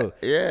mean? Bro.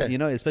 So, you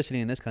know, especially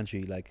in this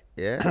country, like,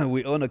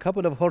 we own a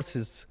couple of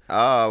horses.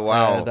 Oh,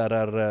 wow. That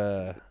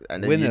are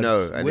and then winners. You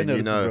know. And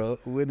winners, then you know.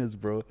 Bro. Winners,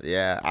 bro.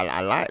 Yeah,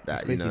 I like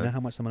that. You know how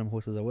much some of them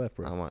horses are worth,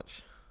 bro? How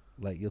much?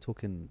 Like, you're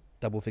talking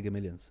double figure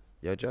millions.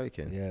 You're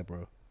joking? Yeah,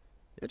 bro.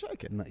 You're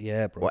joking? No,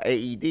 yeah, bro. What,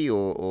 AED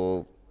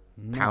or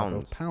pounds? No,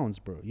 bro, pounds,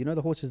 bro. You know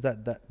the horses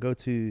that go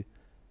to,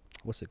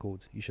 what's it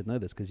called? You should know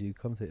this because you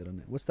commentated on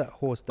it. What's that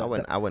horse?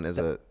 I went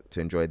to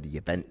enjoy the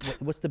event.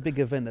 What's the big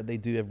event that they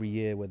do every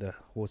year where the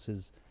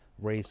horses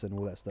race and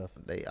all that stuff?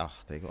 They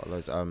got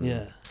loads.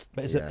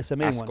 But it's a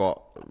main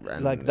Ascot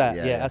one. Like that,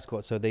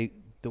 Ascot. So the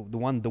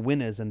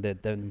winners and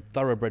the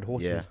thoroughbred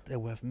horses, they're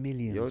worth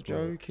millions. You're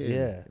bro. joking?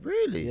 Yeah.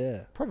 Really?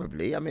 Yeah.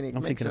 Probably. I mean, it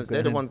makes sense.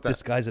 They're the ones that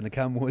disguising a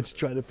camel and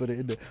trying to put it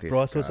in there.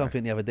 Bro, I saw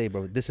something the other day,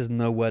 bro. This is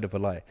no word of a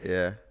lie.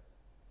 Yeah.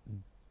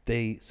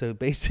 So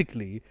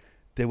basically,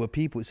 there were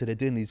people. So they're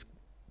doing these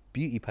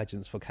beauty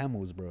pageants for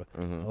camels, bro.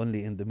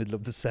 Only in the middle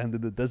of the sand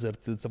in the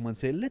desert. Did someone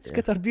say, "Let's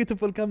get our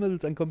beautiful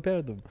camels and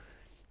compare them"?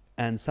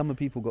 And some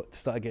people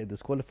started getting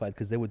disqualified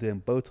because they were doing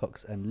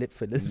Botox and lip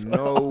fillers.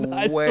 No way.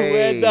 I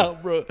swear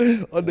down, bro,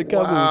 on the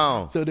camel.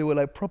 Wow. So they were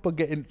like proper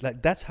getting,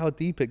 like, that's how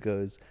deep it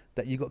goes,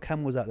 that you got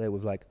camels out there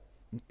with like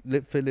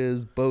lip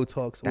fillers,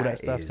 Botox, all that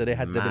stuff. So they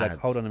had to be like,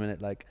 hold on a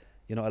minute, like,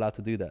 you're not allowed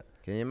to do that.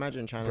 Can you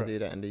imagine trying to do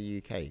that in the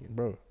UK?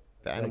 Bro.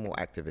 The animal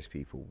activist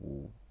people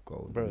will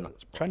go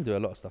nuts. Bro. Trying to do a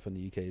lot of stuff in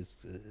the UK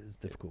is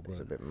difficult, bro. It's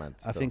a bit mad.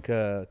 I think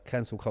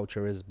cancel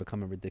culture is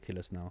becoming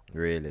ridiculous now.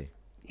 Really?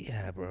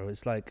 Yeah, bro.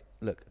 It's like,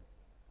 look,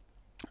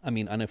 I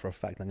mean, I know for a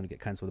fact I'm going to get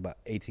cancelled about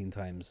 18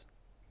 times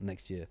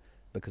next year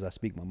because I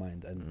speak my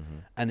mind.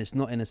 And it's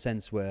not in a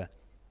sense where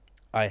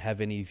I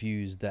have any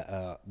views that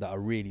are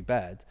really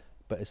bad,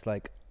 but it's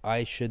like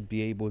I should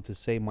be able to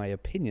say my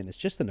opinion. It's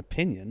just an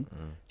opinion. Do you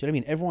know what I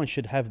mean? Everyone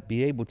should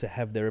be able to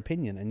have their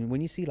opinion. And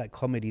when you see like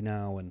comedy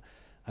now and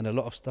a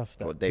lot of stuff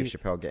that... What, Dave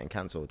Chappelle getting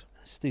cancelled?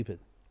 Stupid.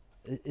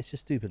 It's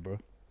just stupid, bro.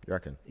 You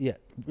reckon? Yeah,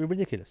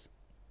 ridiculous.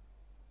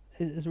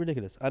 It's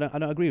ridiculous. I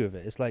don't agree with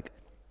it. It's like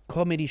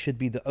comedy should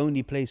be the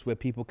only place where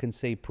people can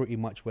say pretty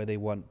much where they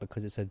want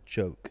because it's a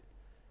joke.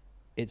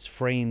 It's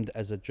framed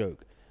as a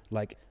joke.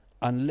 Like,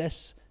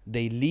 unless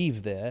they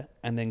leave there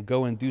and then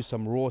go and do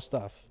some raw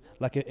stuff.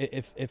 Like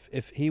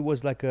if he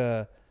was like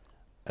a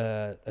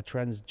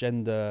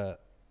transgender,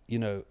 you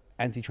know,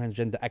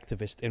 anti-transgender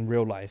activist in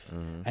real life,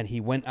 and he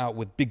went out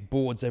with big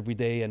boards every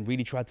day and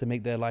really tried to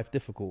make their life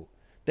difficult,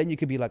 then you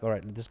could be like, all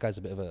right, this guy's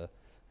a bit of a,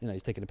 you know,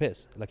 he's taking a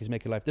piss, like he's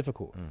making life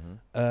difficult.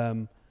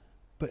 But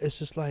it's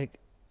just like,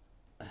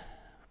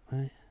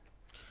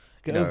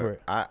 get over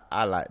it.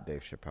 I like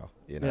Dave Chappelle.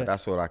 You know,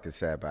 that's all I can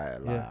say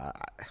about it. Like,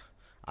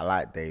 I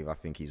like Dave. I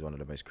think he's one of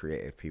the most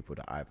creative people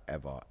that I've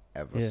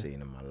ever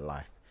seen in my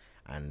life.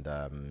 And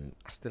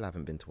I still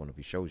haven't been to one of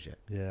his shows yet.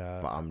 Yeah.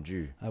 But I'm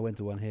due. I went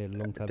to one here a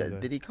long time ago.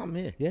 Did he come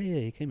here? Yeah,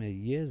 he came here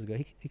years ago.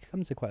 He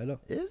comes here quite a lot.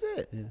 Is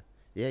it? Yeah.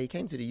 Yeah, he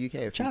came to the UK a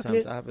few Chocolate.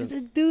 times. I haven't. It's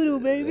a doodle,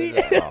 baby.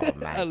 Oh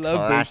man, I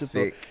love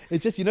classic.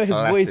 It's just, you know, his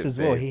voice as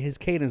well. His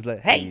cadence, like,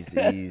 hey.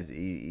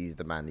 He's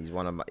the man.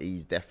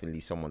 He's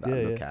definitely someone that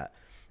I look at.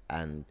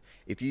 And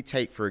if you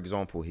take, for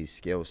example, his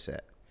skill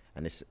set,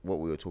 and it's what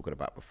we were talking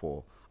about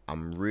before,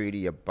 I'm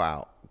really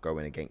about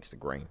going against the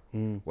grain.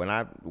 When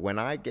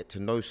I get to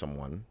know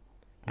someone,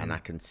 and I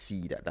can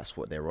see that that's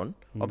what they're on.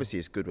 Obviously,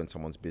 it's good when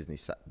someone's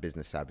business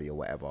savvy or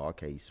whatever.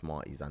 Okay, he's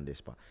smart, he's done this.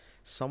 But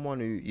someone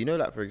who, you know,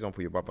 like, for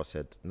example, your brother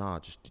said, nah,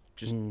 just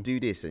do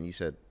this. And you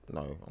said,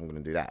 no, I'm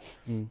going to do that.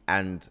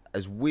 And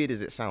as weird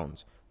as it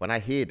sounds, when I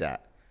hear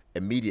that,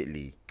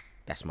 immediately,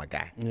 that's my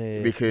guy.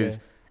 Because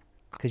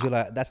you're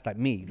like, that's like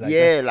me. Like,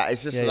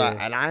 it's just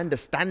and I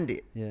understand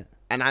it. Yeah.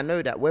 And I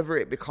know that whether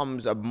it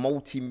becomes a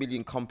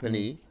multi-million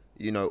company,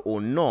 you know,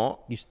 or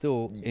not, you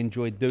still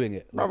enjoy doing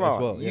it, like, brother, as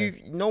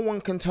well. No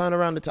one can turn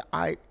around and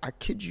I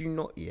kid you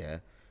not,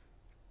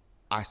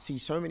 I see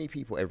so many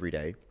people every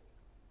day,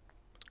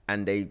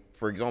 and they,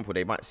 for example,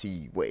 they might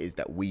see what it is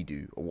that we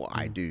do or what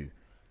I do,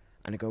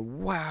 and they go,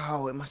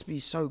 wow, it must be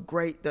so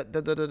great that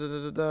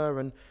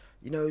and,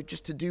 you know,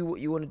 just to do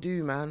what you want to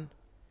do, man.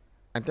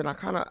 And then I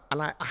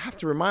have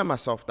to remind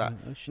myself that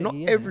not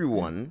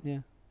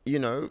everyone. You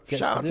know,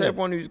 shout out to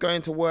everyone who's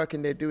going to work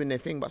and they're doing their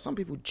thing, but some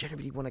people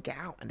generally want to get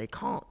out and they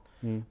can't.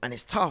 And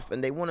it's tough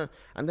and they want to,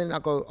 and then I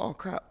go, oh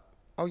crap,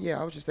 oh yeah,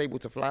 I was just able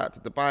to fly out to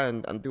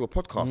Dubai and do a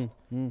podcast.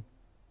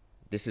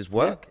 This is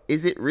work?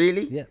 Is it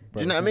really? Yeah,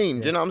 do you know what I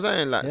mean? Do you know what I'm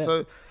saying? Like,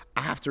 so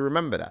I have to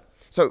remember that.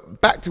 So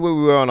back to where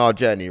we were on our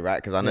journey, right?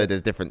 Because I know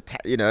there's different,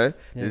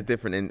 there's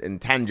different in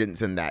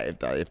tangents in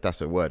that, if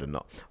that's a word or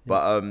not.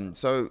 But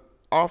so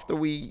after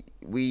we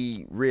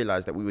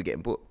realized that we were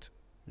getting booked,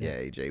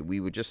 AJ, we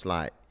were just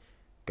like,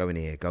 going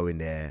here, going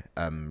there.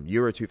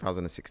 Euro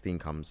 2016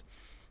 comes,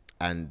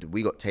 and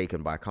we got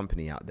taken by a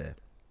company out there.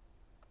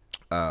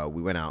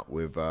 We went out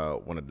with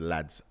one of the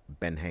lads,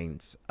 Ben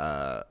Haynes.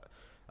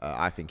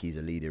 I think he's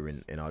a leader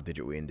in our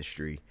digital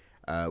industry.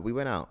 We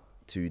went out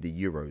to the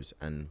Euros,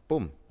 and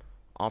boom.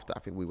 After, I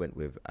think we went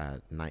with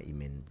 90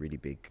 Min, really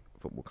big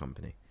football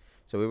company.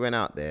 So we went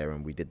out there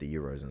and we did the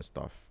Euros and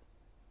stuff,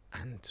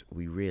 and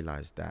we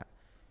realized that,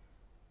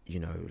 you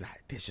know,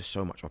 like, there's just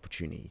so much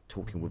opportunity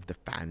talking with the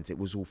fans. It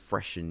was all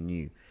fresh and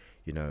new,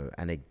 you know.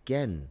 And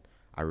again,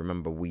 I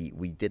remember we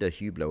did a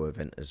Hublot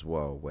event as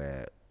well,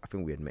 where I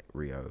think we had met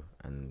Rio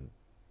and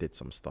did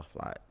some stuff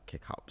like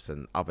kick-ups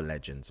and other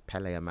legends.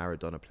 Pele and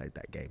Maradona played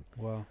that game.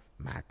 Wow.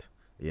 Mad,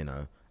 you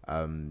know.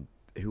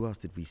 Who else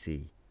did we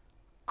see?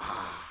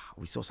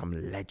 We saw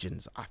some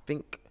legends. I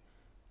don't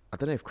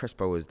know if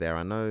Crespo was there.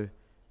 I know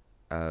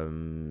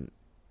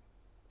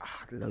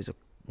loads of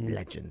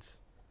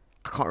legends.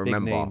 I can't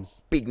remember.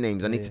 Big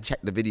names. I need to check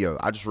the video.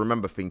 I just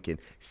remember thinking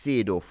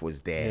Seedorf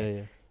was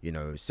there. You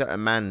know,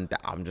 certain man that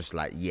I'm just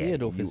like,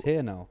 Seedorf is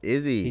here now.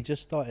 Is he? He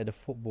just started a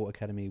football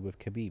academy with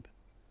Khabib.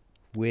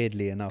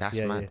 Weirdly enough. That's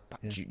mad.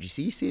 But do you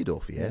see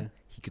Seedorf,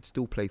 He could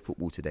still play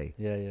football today.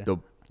 Yeah.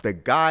 The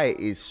guy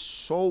is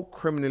so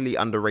criminally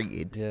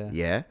underrated.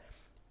 Yeah.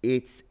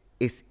 it's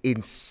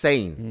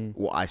insane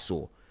what I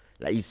saw.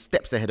 Like, he's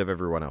steps ahead of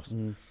everyone else.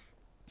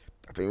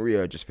 I think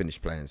Rio just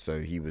finished playing,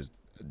 so he was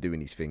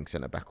doing his thing,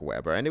 centre back or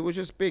whatever, and it was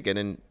just big. And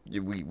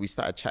then we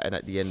started chatting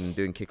at the end and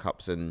doing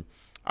kick-ups, and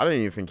I don't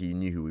even think he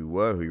knew who we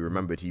were, who he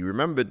remembered. He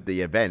remembered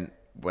the event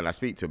when I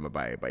speak to him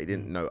about it, but he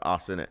didn't know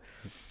us, innit?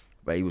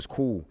 But he was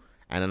cool.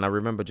 And then I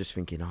remember just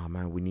thinking, oh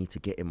man, we need to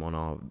get him on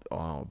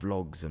our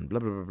vlogs and blah,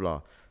 blah, blah,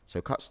 blah.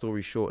 So cut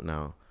story short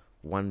now,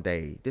 one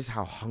day, this is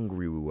how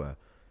hungry we were.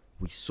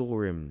 We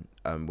saw him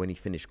when he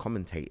finished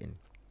commentating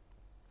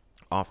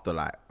after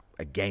like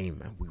a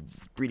game, and we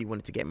really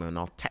wanted to get him, and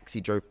our taxi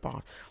drove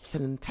past. I was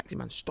telling the taxi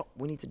man, stop,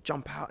 we need to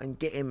jump out and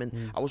get him.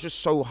 And I was just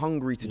so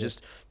hungry to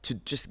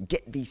just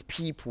get these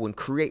people and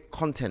create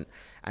content,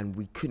 and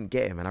we couldn't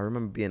get him. And I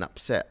remember being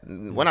upset.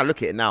 When I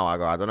look at it now, I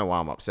go, I don't know why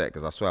I'm upset,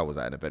 because I swear I was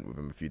at an event with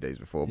him a few days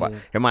before, but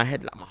in my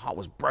head, like, my heart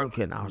was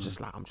broken. I was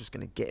just like, I'm just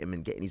gonna get him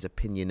and getting his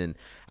opinion, and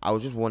I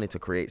was just wanting to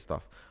create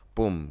stuff.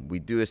 Boom, we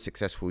do a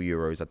successful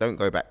Euros. I don't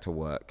go back to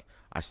work.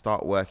 I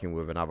start working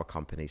with another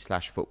company,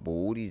 /football,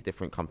 all these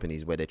different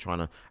companies where they're trying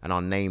to, and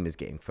our name is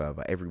getting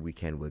further. Every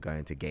weekend we're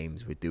going to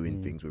games, we're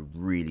doing things, we're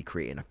really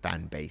creating a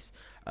fan base,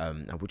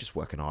 and we're just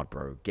working hard,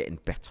 bro, getting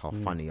better,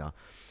 funnier.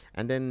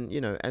 And then,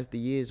 you know, as the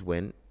years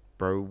went,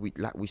 bro,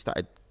 we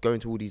started going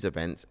to all these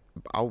events.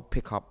 I'll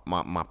pick up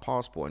my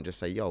passport and just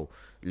say, yo,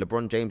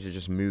 LeBron James has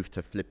just moved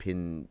to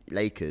flipping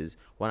Lakers.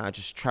 Why don't I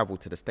just travel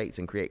to the States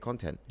and create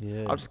content?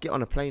 I'll just get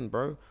on a plane,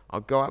 bro.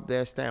 I'll go up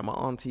there, stay at my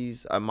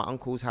auntie's, my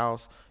uncle's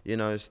house, you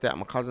know, stay at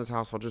my cousin's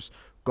house. I'll just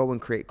go and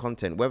create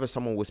content. Whether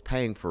someone was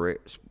paying for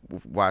it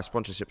via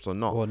sponsorships or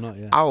not,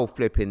 I'll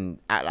flip and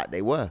act like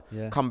they were.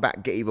 Come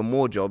back, get even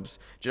more jobs.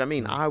 Do you know what I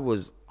mean? I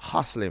was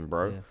hustling,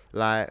 bro.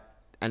 Like,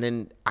 and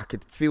then I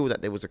could feel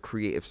that there was a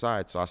creative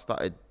side. So I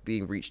started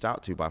being reached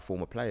out to by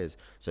former players.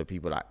 So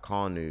people like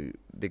Kanu,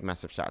 big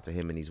massive shout out to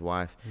him and his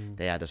wife.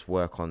 They had us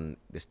work on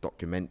this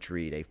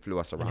documentary. They flew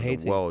us around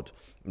the world.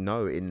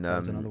 No,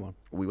 another one.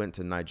 We went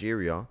to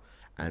Nigeria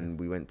and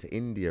we went to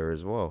India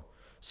as well.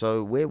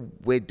 So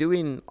we're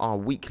doing our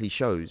weekly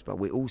shows, but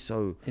we're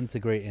also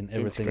integrating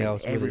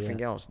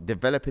everything else,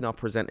 developing our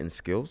presenting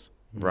skills,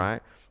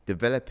 right?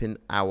 Developing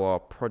our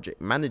project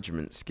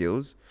management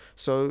skills.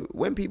 So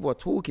when people are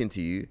talking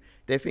to you,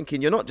 they're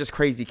thinking you're not just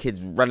crazy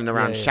kids running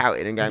around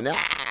shouting and going,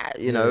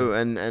 you know,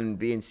 and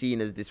being seen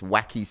as this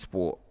wacky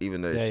sport,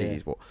 even though it's shitty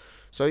sport.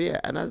 So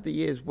and as the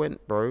years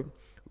went, bro,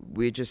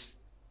 we're just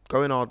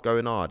going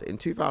hard. In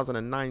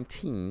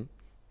 2019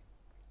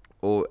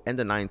 or end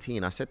of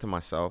 19, I said to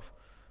myself,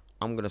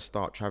 I'm going to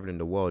start traveling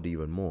the world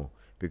even more,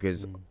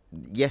 because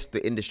yes,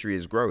 the industry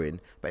is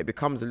growing, but it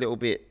becomes a little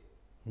bit,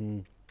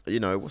 you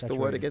know, what's the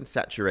word again?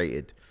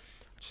 Saturated.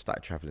 I just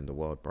started traveling the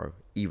world, bro,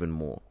 even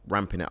more,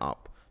 ramping it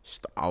up.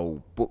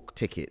 I'll book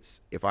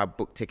tickets. If I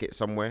book tickets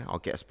somewhere, I'll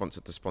get a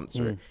sponsor to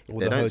sponsor it. If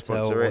they don't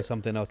sponsor it, or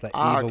something else, like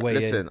either way.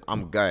 Listen,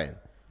 I'm going.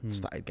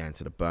 Started going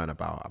to the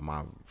Burnabout.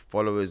 My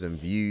followers and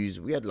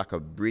views. We had like a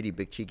really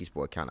big Cheeky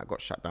Sport account that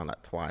got shut down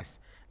like twice.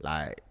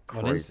 Like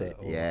crazy.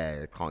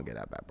 Yeah, can't get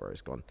that back, bro.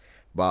 It's gone.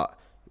 But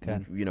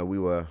you know, we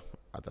were,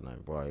 I don't know,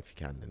 boy, if you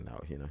can, then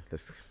now, you know,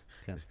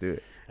 let's do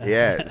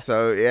it.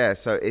 So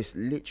it's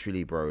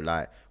literally, bro,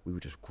 like we were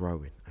just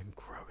growing and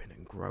growing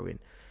and growing.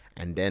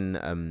 And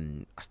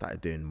then I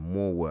started doing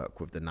more work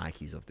with the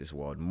Nikes of this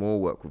world, more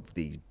work with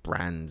these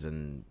brands,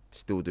 and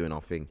still doing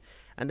our thing.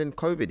 And then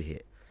COVID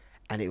hit,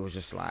 and it was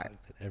just like,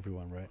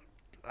 everyone, right?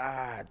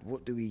 Lad,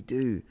 what do we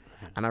do?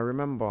 And I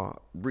remember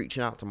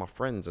reaching out to my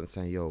friends and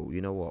saying, yo,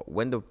 you know what?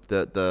 When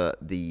the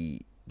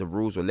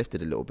rules were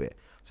lifted a little bit,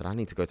 I said, I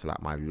need to go to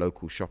like my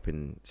local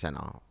shopping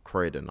centre,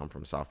 Croydon. I'm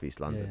from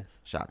Southeast London.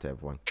 Shout out to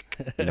everyone.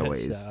 You know what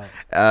it is.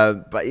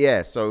 But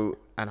yeah, so,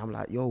 and I'm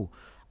like, yo,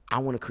 I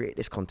want to create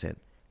this content.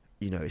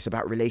 You know, it's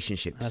about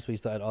relationships. And that's what you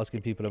started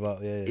asking people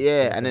about.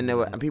 And then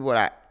and people were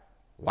like,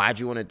 why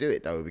do you want to do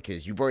it though?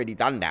 Because you've already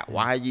done that.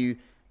 Why are you?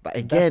 But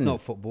again, that's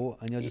not football,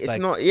 and you're just it's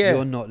like, not,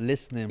 you're not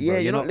listening, bro.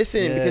 You're not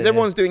listening, because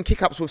everyone's doing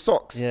kick-ups with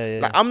socks.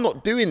 Like, I'm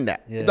not doing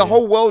that. The The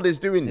whole world is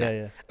doing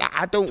that. Like,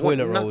 I don't toilet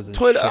want rolls and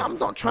toilet. shit. I'm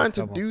not trying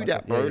to do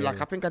that, bro.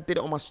 Like, I think I did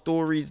it on my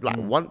stories like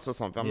once or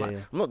something. I'm like,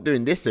 I'm not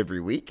doing this every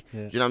week. Do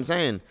you know what I'm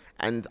saying?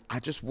 And I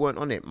just weren't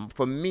on it.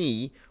 For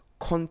me,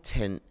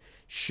 content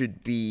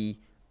should be,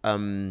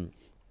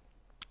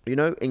 you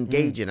know,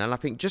 engaging. And I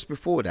think just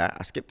before that,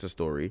 I skipped a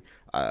story.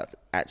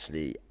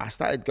 Actually, I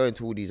started going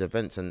to all these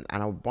events, and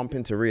I would bump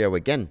into Rio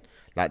again.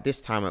 Like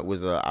this time it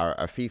was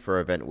a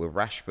FIFA event with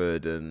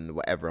Rashford and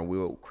whatever, and we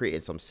were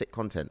creating some sick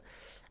content.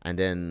 And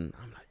then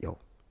I'm like, yo,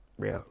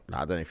 Rio,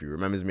 like, I don't know if he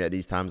remembers me at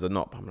these times or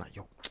not, but I'm like,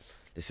 yo,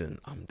 listen,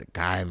 I'm the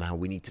guy, man.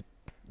 We need to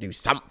do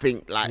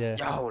something like,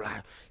 yo,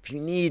 like if you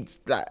need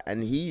that.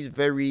 And he's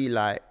very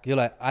like, you're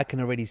like, I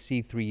can already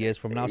see 3 years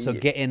from now. So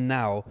get in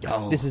now.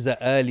 Yo. This is an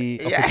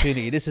early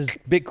opportunity. This is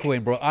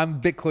Bitcoin, bro. I'm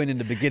Bitcoin in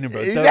the beginning,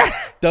 bro.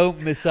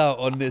 Don't miss out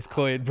on this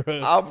coin,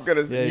 bro. I'm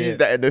going to use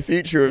that in the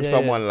future with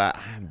someone like,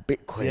 I'm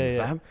Bitcoin,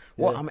 fam.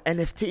 What? I'm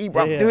NFT,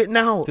 bro. Do it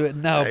now. Do it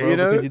now, bro.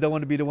 Because you don't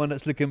want to be the one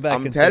that's looking back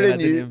and telling saying, I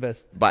didn't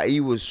invest. But he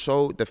was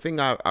so, the thing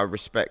I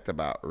respect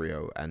about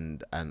Rio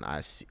and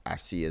I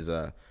see as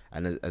a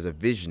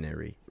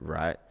visionary,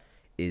 right,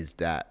 is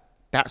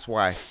that's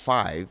why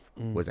 5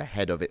 was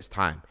ahead of its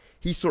time.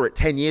 He saw it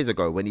 10 years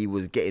ago when he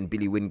was getting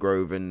Billy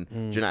Wingrove and, do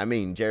you know what I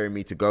mean,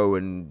 Jeremy to go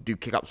and do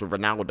kick-ups with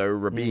Ronaldo,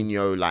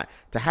 Robinho, like,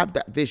 to have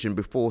that vision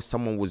before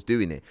someone was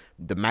doing it.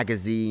 The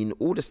magazine,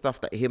 all the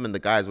stuff that him and the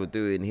guys were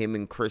doing, him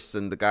and Chris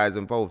and the guys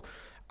involved,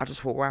 I just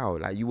thought, wow,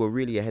 like, you were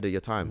really ahead of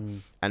your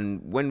time. And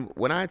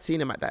when I had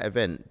seen him at that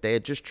event, they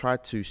had just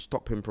tried to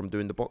stop him from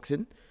doing the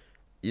boxing.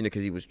 You know,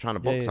 because he was trying to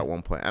box at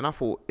one point. And I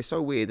thought, it's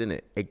so weird, isn't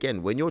it?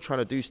 Again, when you're trying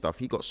to do stuff,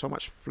 he got so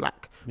much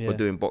flack for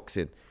doing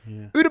boxing.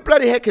 Who the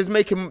bloody heck is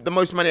making the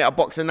most money out of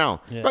boxing now?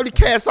 Bloody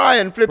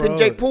KSI and flipping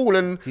Jake Paul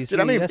and, do you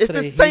know what I mean? It's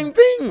the same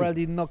thing.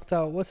 Bradley knocked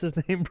out, what's his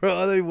name, bro?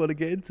 I don't even want to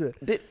get into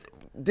it.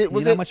 Was you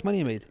know how much money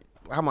he made?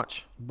 How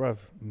much? Bruv,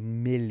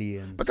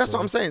 millions. But that's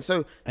what I'm saying.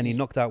 So, and he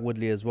knocked out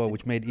Woodley as well,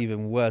 which made it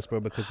even worse, bro,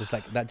 because it's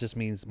like, that just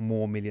means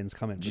more millions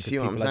coming. Do you see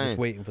what I'm saying? People are just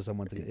waiting for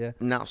someone to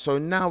get, Now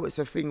it's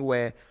a thing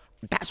where,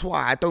 that's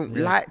why I don't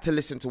like to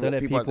listen to what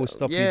people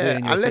stop you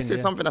doing your unless thing,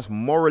 it's something that's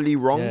morally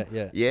wrong.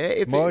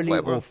 If morally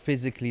or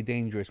physically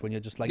dangerous, when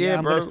you're just like,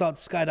 I'm going to start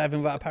skydiving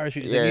without a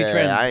parachute. It's a new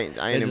trend.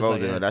 I ain't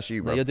involved in it. That's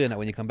you, bro. No, you're doing that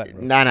when you come back,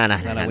 bro. Nah, when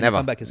never. you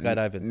come back, you're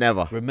skydiving.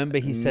 Never. Remember,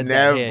 he said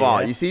never.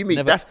 That You see me?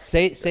 Never.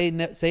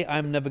 Say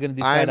I'm never going to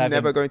do skydiving. I'm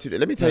never going to do it.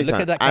 Let me tell you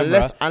something.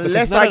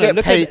 Unless I get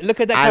paid. Look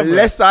at that camera.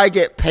 Unless I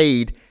get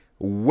paid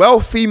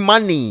wealthy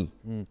money,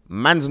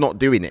 man's not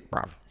doing it,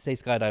 bruv. Say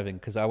skydiving,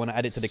 because I want to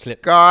add it to the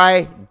clip.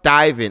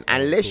 Skydiving,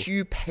 unless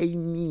you pay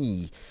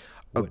me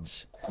a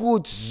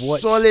good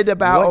solid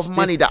amount of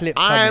money that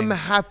I'm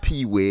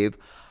happy with,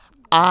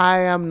 I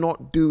am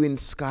not doing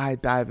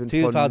skydiving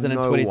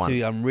 2022, for no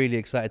one. I'm really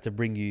excited to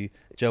bring you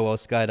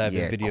Joel's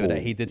skydiving video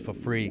that he did for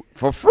free.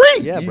 For free?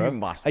 Yeah,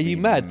 bro. Are you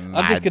mad?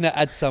 I'm just gonna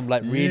add some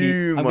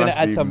really. I'm gonna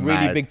add some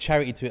really big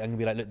charity to it and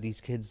be like, look,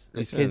 these kids,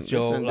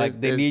 Joel, like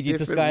they need you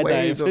to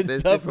skydive.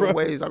 There's different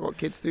ways. I got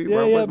kids too,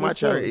 bro. What's my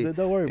charity?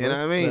 Don't worry, bro. You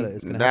know what I mean?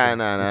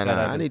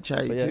 Nah. I need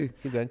charity too.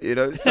 Keep going. You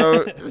know,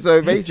 so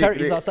basically,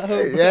 charity's outside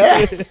home.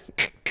 Yeah.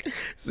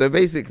 So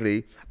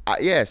basically,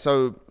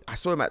 so I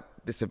saw him at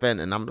this event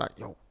and I'm like,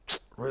 yo,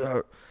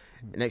 Rio.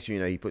 Next thing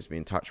you know, he puts me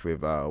in touch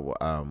with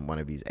one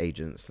of his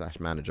agents /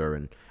 manager,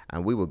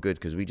 and we were good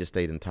because we just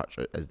stayed in touch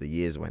as the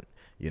years went,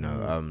 you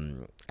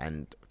know.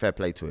 And fair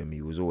play to him,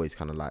 he was always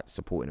kind of like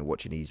supporting and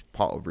watching. He's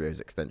part of Rio's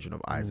extension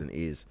of eyes and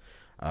ears.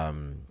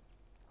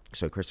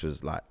 So Chris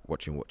was like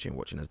watching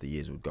as the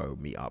years would go,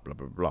 meet up, blah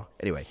blah blah.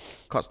 Anyway,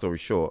 cut story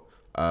short,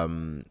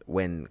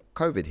 when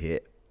COVID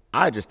hit,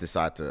 I just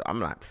decided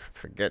I'm like,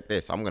 forget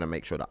this. I'm going to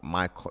make sure that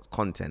my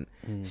content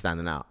is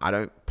standing out. I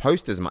don't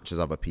post as much as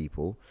other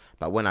people,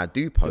 but when I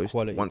do post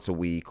once a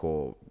week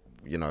or,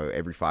 you know,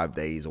 every 5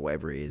 days or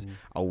whatever it is,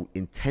 I'll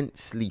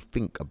intensely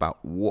think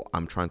about what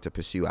I'm trying to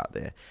pursue out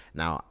there.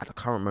 Now, at the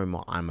current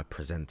moment, I'm a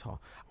presenter.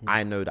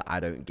 I know that I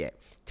don't get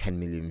 10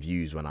 million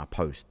views when I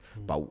post,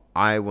 but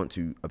I want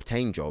to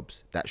obtain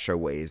jobs that show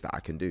what it is that I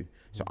can do.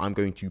 So I'm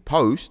going to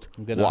post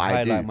what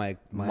I do,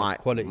 my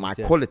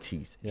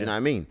qualities. Do you know what I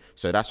mean?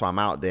 So that's why I'm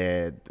out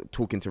there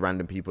talking to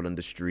random people on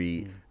the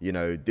street, you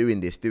know, doing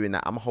this, doing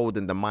that. I'm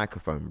holding the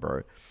microphone,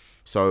 bro.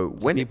 So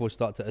when people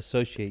start to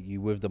associate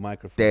you with the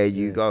microphone, there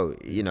you go.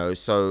 You know,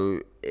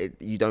 so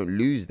you don't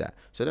lose that.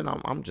 So then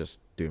I'm just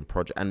doing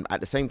project, and at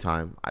the same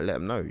time, I let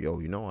them know, yo,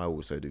 you know, I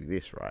also do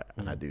this right,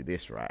 and I do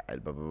this right,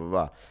 and blah blah blah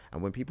blah.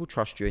 And when people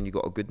trust you and you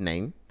got a good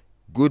name,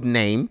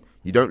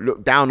 you don't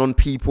look down on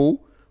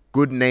people.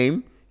 Good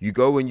name, you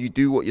go and you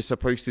do what you're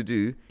supposed to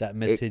do. That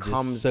message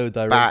is so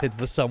directed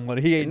for someone.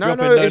 He ain't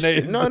dropping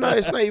names. No,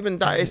 it's not even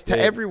that. It's to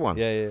everyone.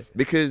 Yeah.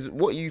 Because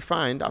what you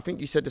find, I think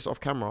you said this off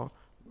camera,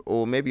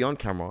 or maybe on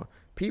camera,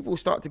 people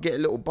start to get a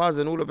little buzz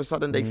and all of a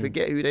sudden they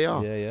forget who they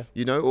are. Yeah.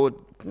 You know, or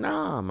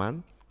nah,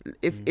 man.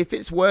 If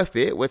it's worth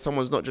it, where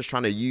someone's not just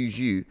trying to use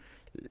you,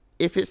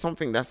 if it's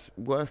something that's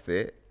worth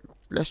it,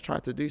 let's try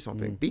to do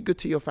something. Be good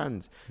to your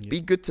fans.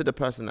 Be good to the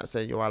person that's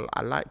saying, yo,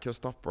 I like your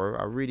stuff, bro.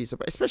 I really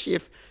support. Especially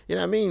if, you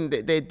know what I mean,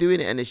 they're doing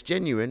it and it's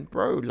genuine,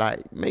 bro.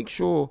 Like, make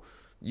sure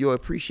you're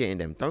appreciating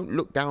them. Don't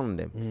look down on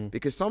them.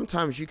 Because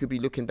sometimes you could be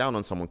looking down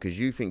on someone because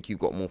you think you've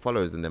got more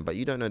followers than them, but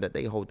you don't know that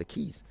they hold the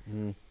keys.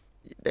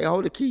 They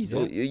hold the keys.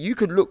 Yeah. You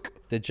could look.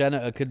 The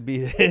janitor could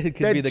be the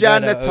janitor. Guy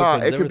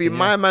that it could be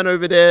my man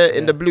over there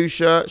in the blue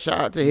shirt. Shout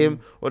out to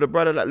him. Or the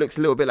brother that looks a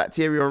little bit like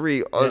Thierry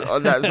Henry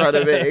on that side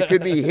of it. It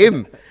could be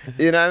him.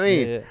 You know what I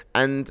mean? Yeah.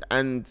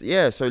 And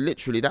yeah, so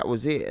literally that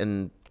was it.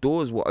 And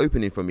doors were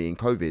opening for me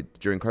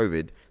during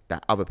COVID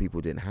that other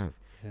people didn't have.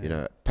 Yeah. You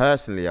know,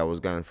 personally, I was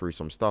going through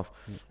some stuff.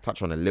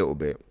 Touch on a little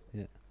bit.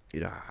 Yeah. you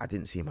know, I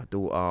didn't see my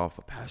daughter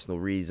for personal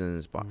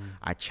reasons, but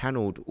I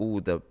channeled all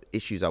the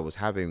issues I was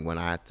having when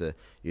I had to,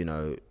 you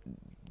know,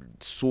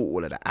 sort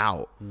all of that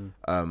out.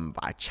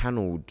 But I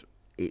channeled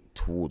it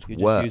towards You're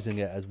work. just using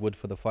it as wood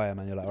for the fire,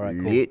 man. You're like, all right,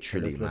 cool.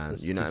 Literally, So man.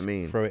 You know what I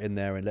mean? Throw it in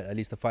there and at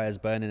least the fire's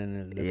burning.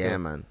 And let's yeah, go.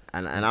 man.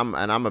 And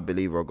I'm a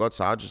believer of God,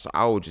 so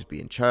I will just be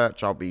in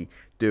church. I'll be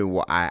doing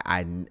what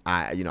I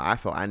you know, I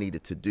felt I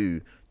needed to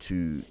do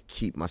to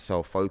keep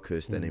myself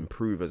focused and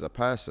improve as a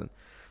person.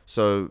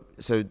 So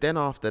then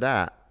after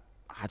that,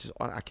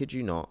 I kid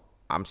you not,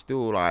 I'm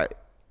still like,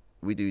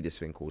 we do this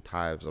thing called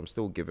tithes. I'm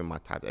still giving my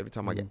tithes. Every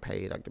time I get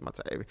paid, I give my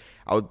tithes.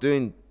 I was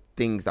doing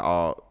things that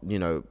are, you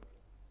know,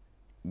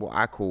 what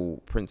I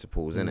call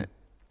principles, innit?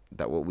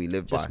 That what we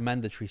live by. Just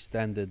mandatory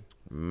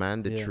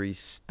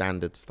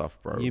standard stuff,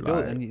 bro. You like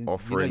build and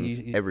offerings,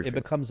 everything. It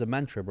becomes a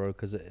mantra, bro,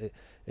 because it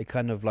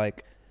kind of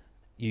like,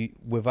 you,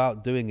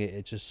 without doing it,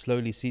 it just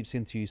slowly seeps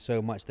into you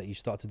so much that you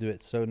start to do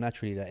it so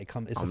naturally that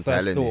it's a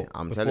first thought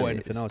before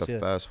anything else. It's the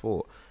first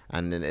thought.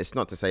 And then it's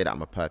not to say that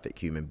I'm a perfect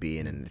human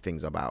being and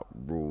things about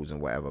rules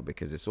and whatever,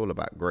 because it's all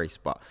about grace.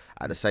 But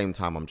at the same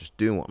time, I'm just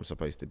doing what I'm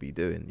supposed to be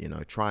doing, you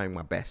know, trying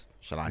my best,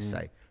 shall I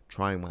say.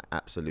 Trying my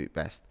absolute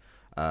best.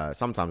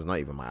 Sometimes not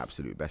even my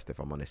absolute best, if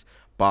I'm honest.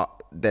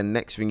 But then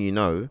next thing you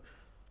know,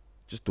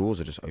 just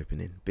doors are just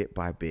opening bit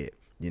by bit.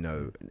 You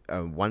know,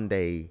 one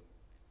day,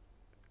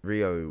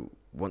 Rio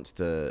wants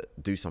to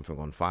do something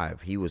on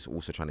 5. He was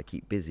also trying to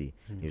keep busy.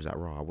 He was like,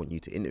 "Raw, I want you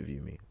to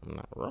interview me." I'm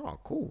like, "Raw,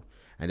 cool."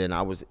 And then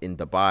I was in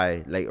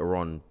Dubai later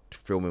on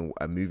filming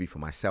a movie for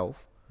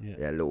myself.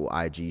 A little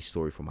IG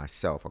story for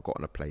myself. I got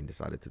on a plane,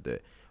 decided to do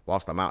it.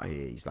 Whilst I'm out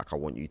here, he's like, "I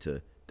want you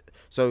to."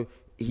 So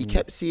he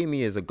kept seeing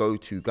me as a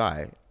go-to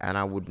guy, and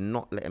I would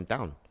not let him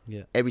down.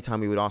 Every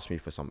time he would ask me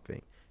for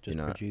something, just, you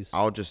know, produce.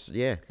 I'll just,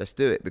 let's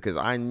do it, because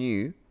I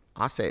knew,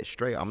 I say it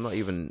straight, I'm not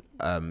even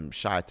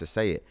shy to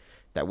say it,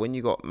 that when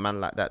you got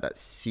man like that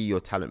see your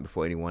talent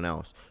before anyone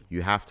else,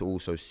 you have to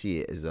also see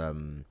it as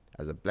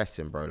a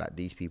blessing, bro. Like,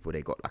 these people,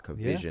 they got like a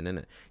vision,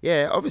 innit?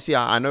 Yeah, obviously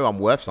I know I'm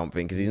worth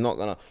something, because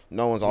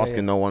no one's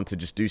asking no one to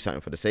just do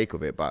something for the sake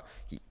of it, but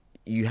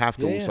you have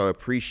to also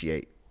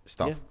appreciate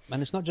stuff.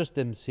 And it's not just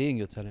them seeing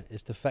your talent,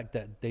 it's the fact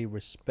that they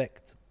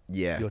respect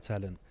your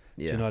talent.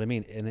 Do you know what I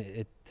mean? And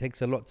it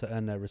takes a lot to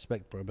earn their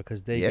respect, bro,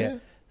 because they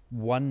get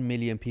 1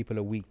 million people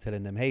a week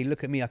telling them, "Hey,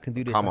 look at me, I can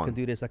do this, I can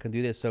do this, I can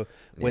do this." So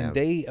when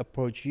they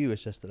approach you,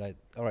 it's just like,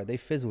 all right, they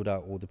fizzled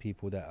out all the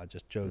people that are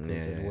just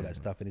jokers and all that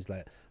stuff, and it's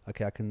like,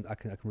 okay, I can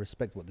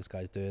respect what this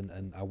guy's doing,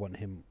 and I want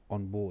him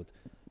on board.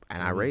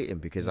 And I rate him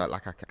because,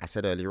 like I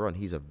said earlier on,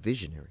 he's a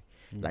visionary.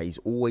 Like, he's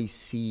always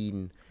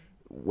seen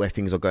where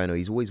things are going, or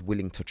he's always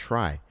willing to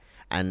try.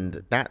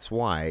 And that's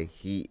why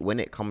when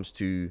it comes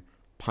to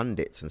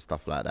pundits and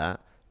stuff like that,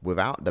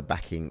 without the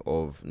backing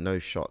of, no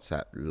shots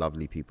at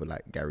lovely people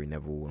like Gary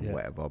Neville and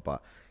whatever,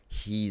 but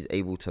he's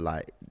able to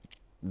like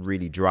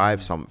really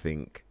drive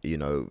something, you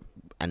know,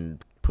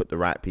 and put the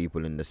right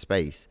people in the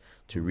space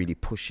to really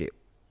push it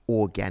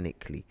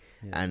organically.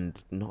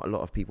 And not a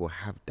lot of people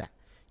have that.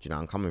 Do you know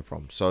where I'm coming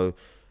from? So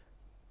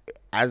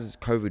as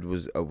COVID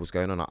was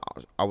going on,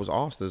 I was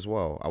asked as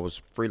well. I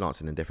was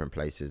freelancing in different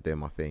places doing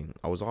my thing.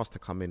 I was asked to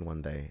come in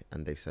one day,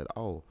 and they said,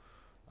 "Oh,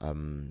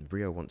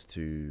 Rio wants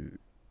to,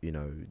 you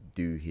know,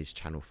 do his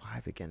Channel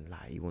 5 again.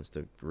 Like, he wants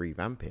to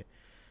revamp it."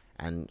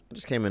 And I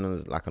just came in on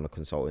a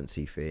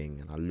consultancy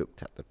thing, and I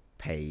looked at the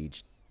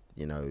page,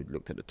 you know,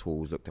 looked at the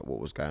tools, looked at what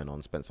was going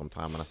on, spent some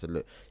time, and I said,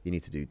 "Look, you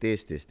need to do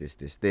this.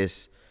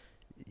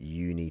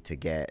 You need to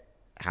get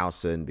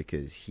Howson,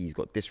 because he's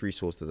got this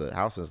resource to the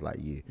Howson's like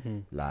you."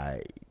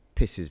 Like,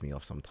 pisses me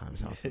off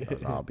sometimes, Howson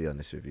does, I'll be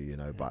honest with you, you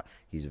know, but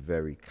he's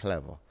very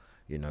clever,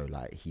 you know,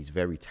 like, he's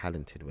very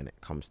talented when it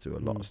comes to a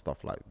lot of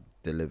stuff, like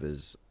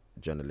delivers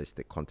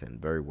journalistic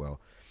content very well.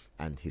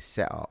 And his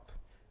setup,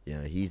 you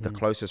know, he's the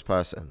closest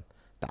person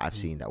that I've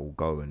seen that will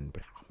go and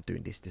be like, "I'm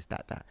doing this,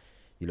 that."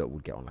 You lot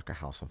would get on like a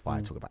house on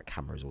fire, talk about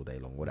cameras all day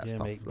long, all that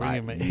stuff. Mate,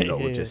 like, you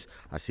lot would just,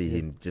 I see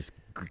him just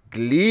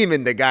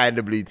gleaming, the guy in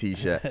the blue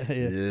t-shirt,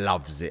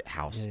 loves it,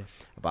 house.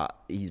 But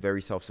he's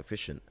very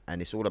self-sufficient,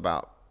 and it's all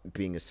about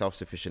being as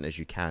self-sufficient as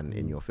you can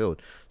in your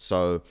field.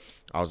 So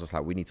I was just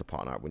like, we need to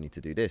partner up, we need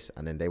to do this.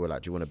 And then they were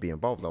like, "Do you want to be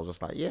involved?" And I was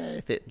just like, "Yeah,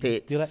 if it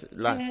fits."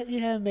 Like,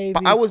 yeah, maybe.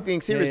 But I was being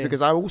serious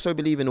because I also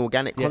believe in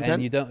organic content.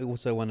 And you don't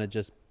also want to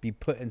just be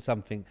put in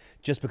something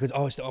just because,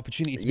 it's the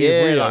opportunity to be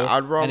a Rio,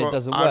 like, and it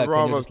doesn't work. I'd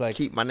rather just like,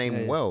 keep my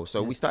name well.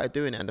 So we started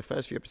doing it, and the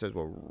first few episodes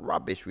were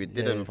rubbish. We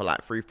did them for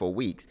like 3-4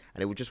 weeks,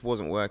 and it just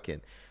wasn't working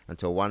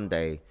until one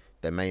day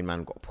the main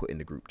man got put in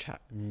the group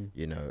chat,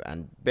 you know.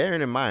 And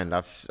bearing in mind,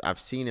 I've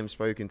seen him,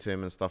 spoken to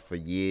him and stuff for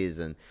years,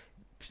 and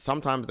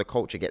sometimes the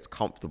culture gets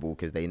comfortable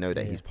because they know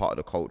that he's part of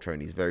the culture,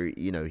 and he's very,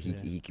 you know,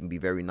 he can be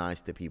very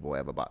nice to people,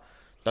 whatever. But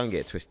don't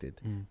get it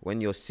twisted. When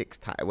you're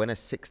when a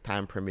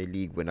 6-time Premier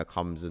League winner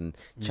comes and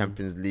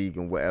Champions League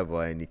and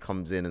whatever, and he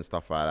comes in and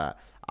stuff like that,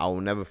 I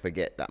will never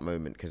forget that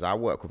moment, because I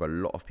work with a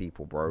lot of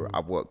people, bro.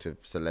 I've worked with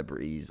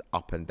celebrities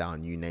up and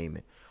down, you name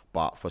it.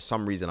 But for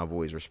some reason, I've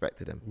always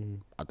respected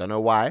him. I don't know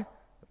why,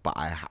 but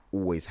I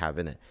always have,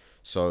 innit?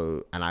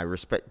 So, and I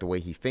respect the way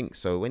he thinks.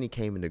 So when he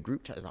came in the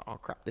group chat, he's like, oh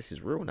crap, this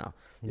is real now,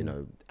 you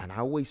know. And I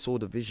always saw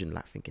the vision,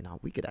 like thinking, oh,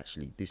 we could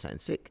actually do something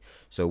sick.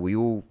 So we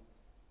all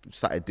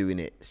started doing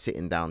it,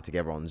 sitting down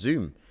together on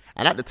Zoom.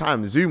 And at the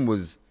time, Zoom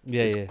was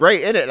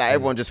great, innit? Like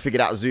everyone just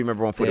figured out Zoom.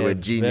 Everyone thought they were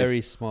genius.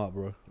 Very smart,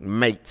 bro.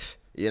 Mate,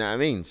 you know what I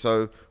mean?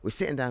 So we're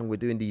sitting down, we're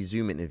doing these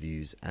Zoom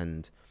interviews,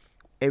 and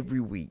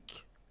every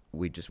week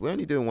we're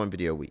only doing one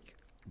video a week,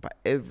 but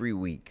every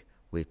week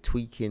we're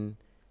tweaking,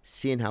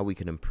 seeing how we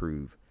can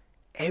improve.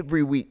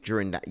 Every week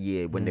during that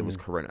year when there was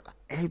Corona,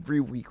 every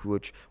week we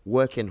were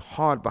working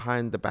hard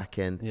behind the back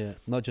end. Yeah,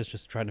 not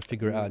just trying to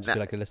figure it out and just be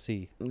like, let's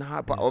see.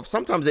 Nah, but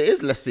sometimes it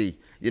is, let's see,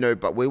 you know,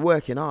 but we're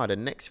working hard.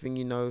 And next thing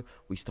you know,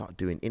 we start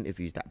doing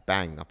interviews that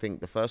bang. I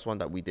think the first one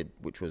that we did,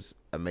 which was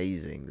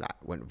amazing,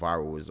 like went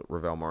viral, was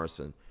Ravel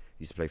Morrison,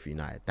 who used to play for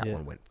United. That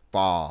one went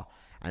far.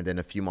 And then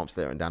a few months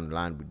later and down the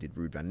line, we did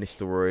Ruud van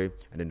Nistelrooy.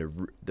 And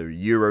then the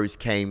Euros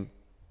came.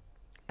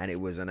 And it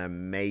was an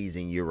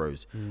amazing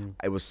Euros.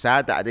 It was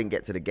sad that I didn't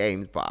get to the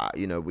games, but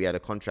you know, we had a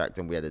contract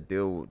and we had a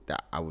deal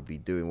that I would be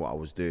doing what I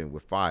was doing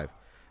with 5.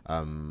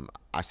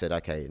 I said,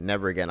 okay,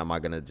 never again am I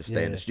gonna just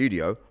stay in the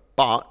studio.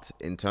 But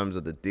in terms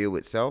of the deal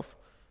itself,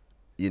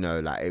 you know,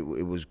 like it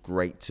was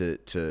great to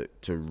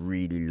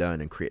really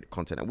learn and create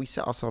content. And we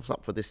set ourselves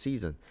up for this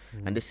season.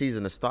 And this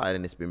season has started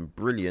and it's been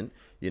brilliant.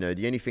 You know,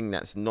 the only thing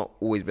that's not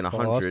always been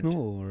 100.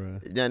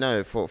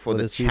 No, for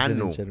the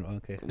channel.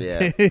 Okay.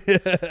 Yeah,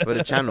 for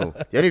the channel.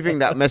 The only thing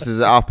that messes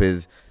it up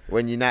is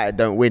when United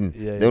don't win.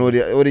 Then all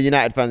the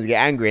United fans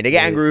get angry, and they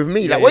get angry with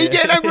me. Like, what are you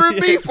getting angry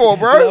with me for,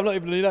 bro? No, I'm not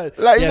even United.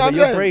 Like, but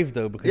you're brave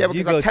though, because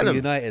you go to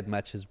United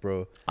matches,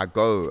 bro. I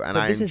go and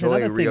I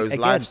enjoy Rio's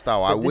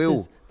lifestyle. I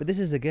will. But this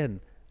is again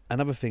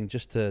another thing,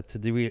 just to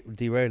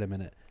derail a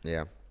minute.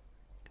 Yeah.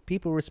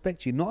 People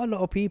respect you. Not a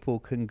lot of people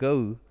can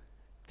go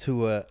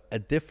to a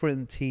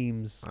different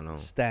team's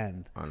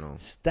stand.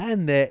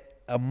 Stand there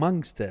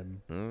amongst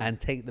them and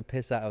take the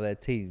piss out of their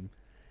team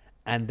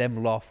and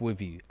them laugh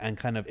with you and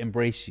kind of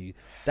embrace you.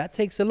 That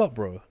takes a lot,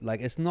 bro.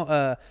 Like it's not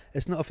a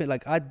thing.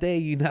 Like I dare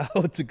you now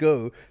to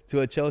go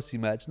to a Chelsea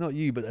match, not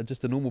you, but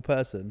just a normal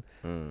person,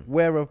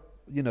 wear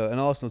an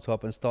Arsenal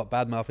top and start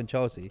bad mouthing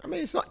Chelsea. I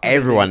mean, it's not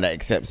everyone that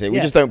accepts it.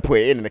 We just don't put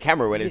it in the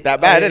camera when it's that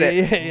bad,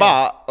 is it?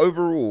 But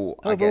overall,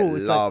 I get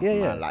love,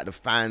 man. Like the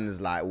fans,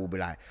 like will be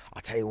like,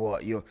 I'll tell you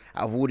what, you're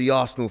out of all the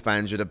Arsenal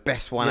fans, you're the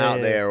best one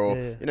out there, or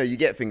you know, you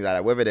get things like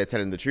that. Whether they're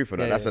telling the truth or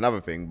not, that's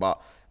another thing.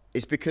 But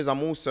it's because I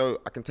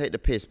can take the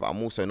piss, but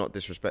I'm also not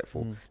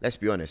disrespectful. Let's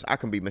be honest. I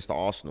can be Mr.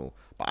 Arsenal,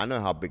 but I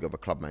know how big of a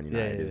club Man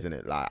United is, isn't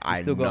it? Like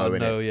I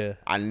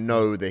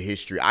know the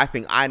history. I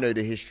think I know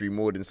the history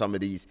more than some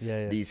of these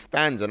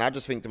fans. And I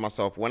just think to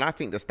myself, when I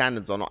think the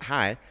standards are not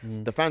high,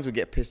 the fans will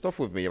get pissed off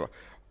with me.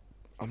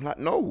 I'm like,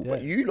 no,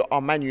 but you lot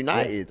are Man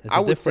United. I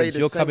would say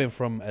you're coming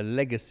from a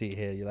legacy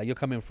here. You're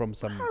coming from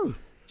some. Do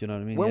you know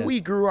what I mean? When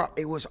we grew up,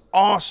 it was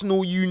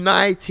Arsenal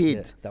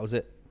United. That was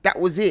it. That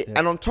was it.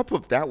 And on top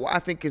of that, what I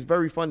think is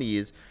very funny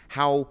is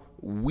how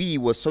we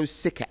were so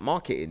sick at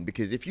marketing.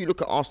 Because if you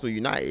look at Arsenal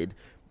United,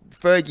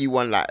 Fergie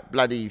won like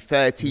bloody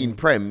 13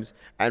 Prems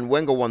and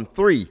Wenger won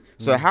 3.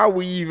 So how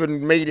we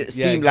even made it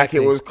seem like it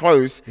was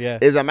close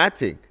is a mad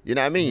thing. You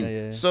know what I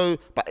mean? So,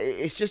 but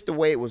it's just the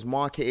way it was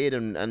marketed,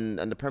 and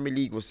the Premier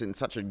League was in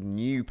such a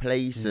new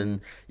place, and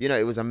you know,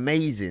 it was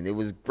amazing. It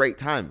was great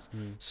times.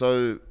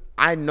 So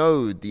I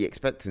know the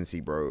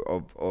expectancy, bro,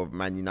 of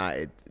Man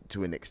United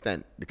to an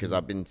extent, because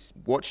I've been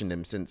watching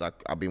them since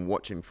I've been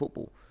watching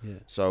football.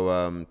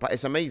 So but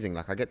it's amazing.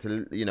 Like I get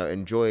to, you know,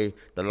 enjoy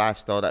the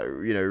lifestyle that,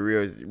 you know,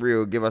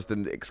 Rio give us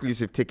the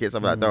exclusive tickets.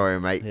 I'm like, don't worry,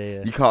 mate,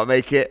 you can't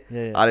make it,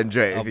 I'll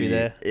enjoy it. I'll be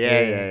there.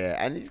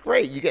 And it's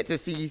great. You get to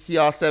see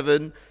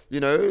CR7,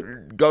 you know,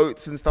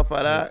 goats and stuff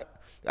like that.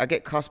 I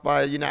get cussed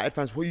by United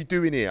fans. What are you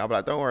doing here? I'm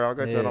like, don't worry, I'll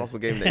go to an Arsenal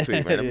game next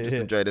week, man. I'm just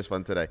enjoy this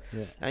one today.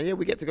 And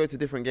we get to go to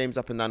different games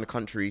up and down the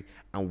country,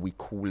 and we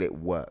call it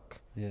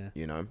work.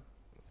 You know.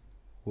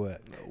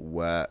 Work,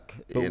 but,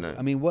 you know.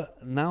 I mean,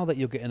 now that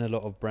you're getting a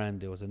lot of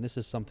brand deals, and this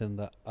is something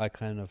that I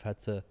kind of had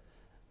to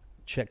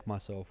check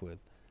myself with,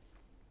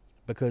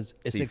 because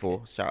it's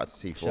C4. Shout out to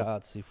C4. Shout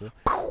out to C4.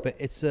 But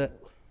it's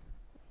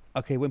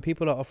okay, when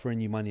people are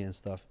offering you money and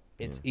stuff,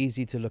 it's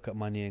easy to look at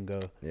money and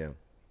go,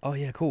 oh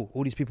yeah, cool.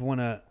 All these people want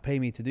to pay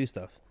me to do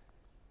stuff.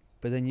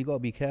 But then you got to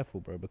be careful,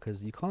 bro,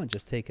 because you can't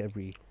just take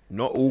every.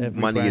 Not all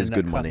money is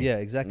good money. Yeah,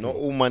 exactly. Not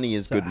all money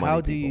is good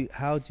money.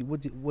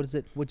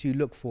 What do you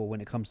look for when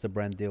it comes to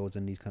brand deals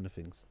and these kind of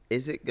things?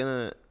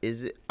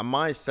 Am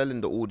I selling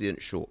the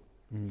audience short?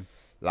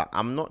 Like,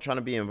 I'm not trying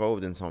to be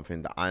involved in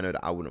something that I know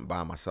that I wouldn't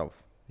buy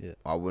myself.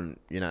 I wouldn't,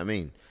 you know what I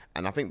mean?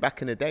 And I think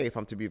back in the day, if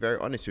I'm to be very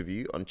honest with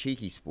you, on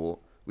Cheeky Sport,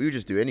 we would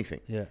just do anything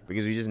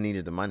because we just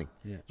needed the money.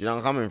 Do you know where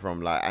I'm coming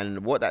from? Like,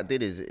 and what that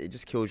did is it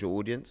just kills your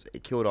audience.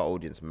 It killed our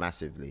audience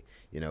massively.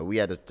 You know, we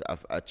had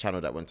a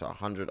channel that went to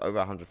over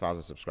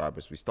 100,000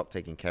 subscribers. We stopped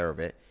taking care of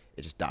it.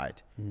 It just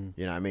died.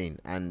 You know what I mean?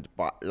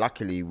 But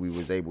luckily we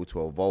was able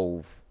to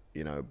evolve,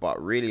 you know,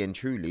 but really and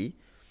truly,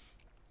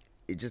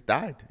 it just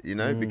died, you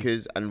know,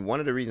 because, and one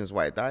of the reasons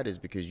why it died is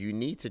because you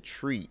need to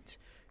treat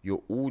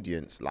your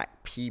audience like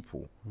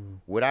people?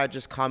 Would I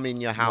just come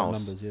in your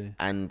house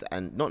numbers,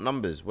 and not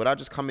numbers? Would I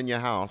just come in your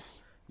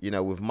house, you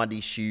know, with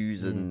muddy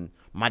shoes and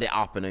mud it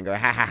up and then go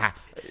ha ha ha,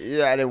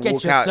 yeah, and then Get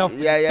walk yourself out,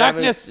 yeah,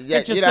 darkness, I mean, yeah,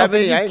 get you know what I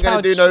mean? yourself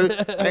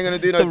I ain't gonna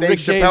do no Dave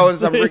Chappelle and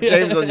some Rick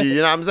James on you. You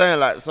know what I'm saying?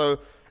 Like, so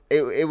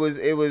it was.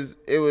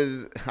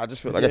 I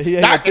just feel like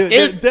darkness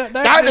is. You know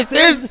what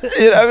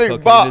I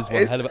mean? But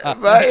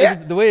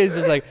the way it's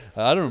just like,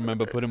 I don't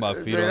remember putting my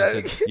feet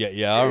on.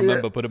 Yeah, I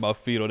remember putting my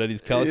feet on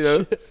Eddie's couch. You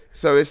know?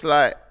 So it's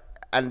like,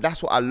 and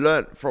that's what I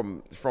learned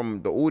from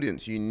the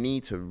audience. You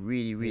need to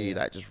really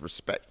like just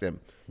respect them.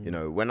 You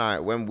know,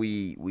 when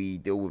we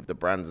deal with the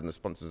brands and the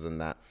sponsors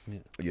and that,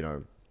 you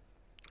know,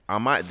 I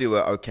might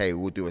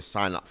we'll do a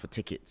sign up for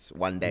tickets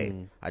one day.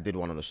 I did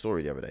one on a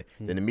story the other day.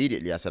 Then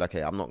immediately I said,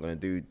 okay, I'm not going to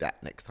do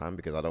that next time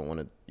because I don't want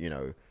to, you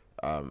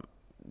know,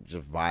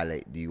 just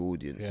violate the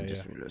audience and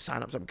just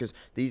sign up something, because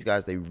these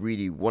guys, they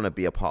really want to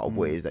be a part of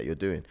what it is that you're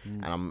doing.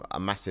 And I'm a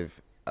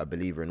massive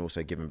believer in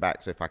also giving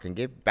back. So if I can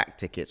give back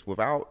tickets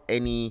without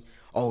any,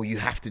 oh, you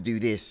have to do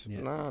this.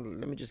 Nah,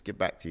 let me just give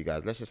back to you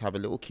guys. Let's just have a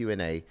little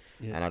Q&A,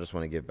 and I just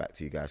want to give back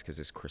to you guys because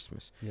it's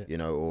Christmas, you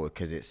know, or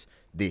because it's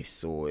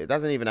this, or it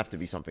doesn't even have to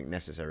be something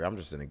necessary. I'm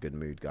just in a good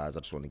mood, guys. I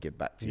just want to give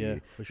back to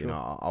you. For sure. You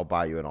know, I'll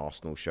buy you an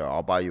Arsenal shirt.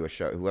 I'll buy you a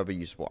shirt. Whoever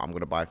you support, I'm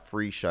going to buy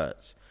 3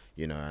 shirts.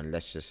 You know, and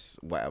let's just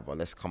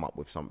let's come up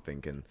with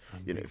something, and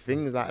you know,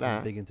 things like that.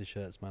 I'm big into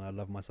shirts, man. I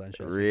love my signed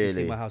shirts. Really? You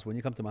see my house, when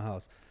you come to my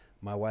house,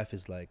 my wife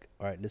is like,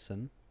 all right,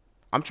 listen,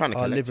 I'm trying to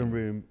our living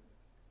room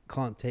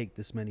can't take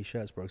this many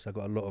shirts, bro, because I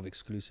got a lot of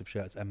exclusive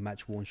shirts and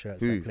match worn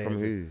shirts.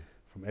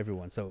 From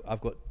everyone. So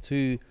I've got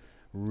 2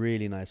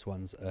 really nice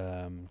ones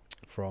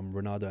from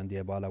Ronaldo and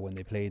Dybala when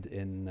they played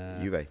in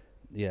Juve.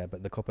 Yeah,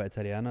 but the Coppa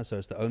Italiana. So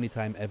it's the only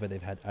time ever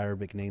they've had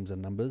Arabic names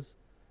and numbers.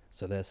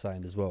 So they're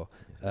signed as well.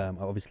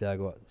 Obviously, I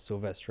got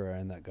Silvestre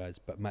and that guys,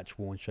 but match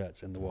worn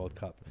shirts in the World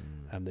Cup.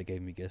 They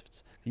gave me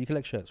gifts. You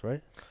collect shirts,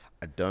 right?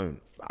 I don't.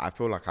 I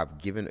feel like I've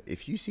given.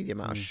 If you see the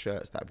amount of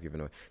shirts that I've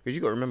given away, because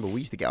you got to remember, we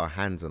used to get our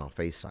hands and our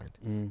face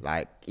signed.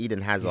 Like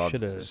Eden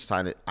Hazard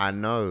signed it. I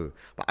know,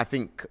 but I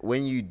think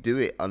when you do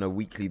it on a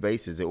weekly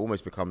basis, it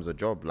almost becomes a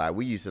job. Like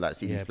we used to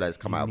see these players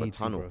come out of a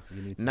tunnel.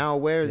 Now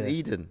where is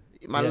Eden?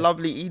 My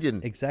lovely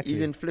Eden. Exactly.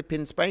 He's in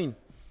flipping Spain,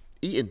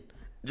 eating.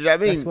 Do you know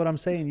what I mean? That's what I'm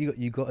saying.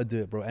 You got to do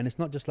it, bro. And it's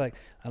not just like,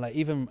 and like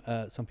even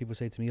some people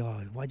say to me,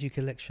 "Oh, why do you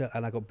collect shirts?"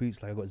 And I got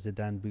boots, like I got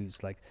Zidane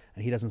boots, like,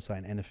 and he doesn't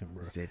sign anything,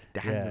 bro.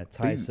 Zidane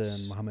Tyson,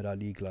 boots. Muhammad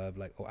Ali glove,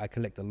 like I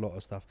collect a lot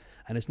of stuff.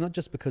 And it's not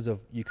just because of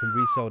you can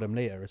resell them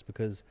later. It's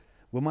because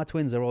when my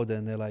twins are older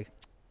and they're like,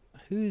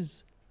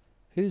 "Who's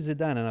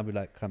Zidane?" And I'll be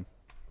like, "Come,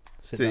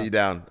 sit you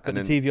down." Put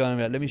the TV on and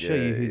be like, let me show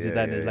you who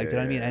Zidane is. Like, do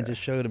you know what I mean? And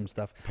just show them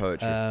stuff.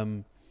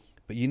 Poetry.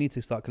 But you need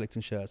to start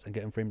collecting shirts and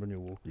get them framed on your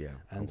wall. Yeah.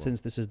 And since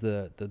this is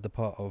the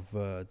part of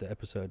the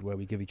episode where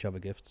we give each other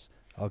gifts,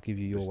 I'll give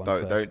you your one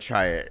first. first. Don't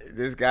try it.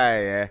 This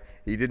guy,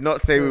 he did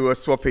not say we were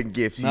swapping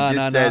gifts. He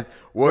just said,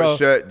 "What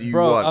shirt do you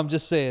want?" I'm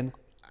just saying.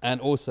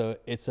 And also,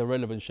 it's a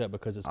relevant shirt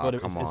because it's got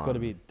to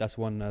be. That's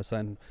one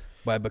signed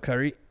by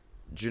Bakary.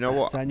 Do you know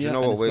what? Sanya, do you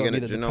know what we're gonna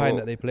do? Do you know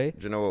what they play?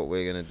 Do you know what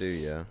we're gonna do?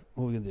 Yeah.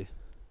 What are we gonna do?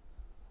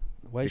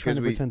 Why are you trying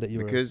to pretend that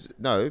you're...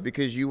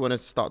 Because you want to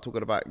start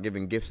talking about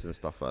giving gifts and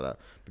stuff like that.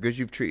 Because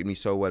you've treated me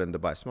so well in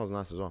Dubai. It smells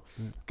nice as well.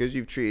 Because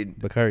you've treated...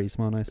 Bakary,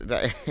 smell nice.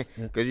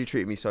 Because you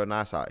treated me so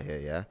nice out here,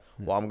 yeah?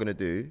 What I'm going to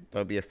do,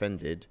 don't be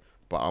offended,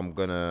 but I'm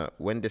going to,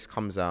 when this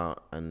comes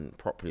out and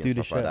properly and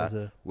stuff like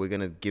that, we're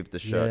going to give the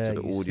shirt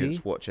to the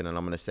audience watching, and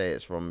I'm going to say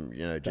it's from,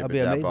 you know,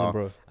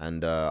 Jibber.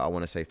 And I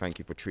want to say thank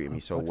you for treating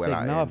me so well out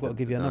here. Now I've got to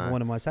give you another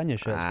one of my Sanya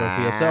shirts, bro,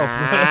 for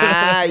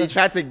yourself. You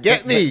tried to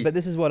get me. But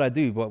this is what I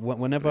do. But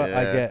whenever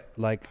I get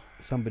like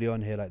somebody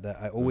on here like that,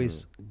 I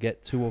always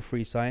get 2 or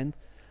 3 signed,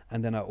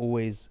 and then I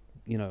always,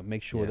 you know,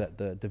 make sure that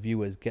the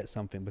viewers get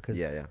something, because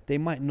they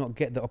might not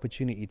get the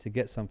opportunity to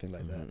get something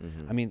like that.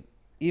 I mean,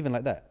 even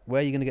like that,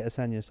 where are you going to get a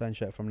Sanya signed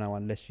shirt from now,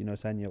 unless you know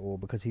Sanya, or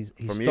because he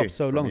stopped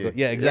so long ago?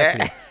 Yeah,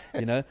 exactly.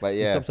 You know, but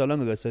he stopped so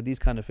long ago. So these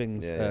kind of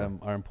things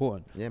are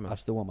important. Yeah, man. I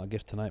still want my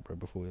gift tonight, bro.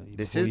 Before you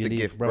leave,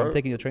 gift, bro. I'm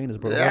taking your trainers,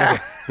 bro. Yeah.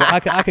 I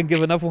can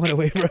give another one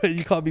away, bro.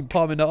 You can't be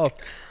palming that off.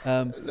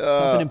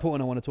 Something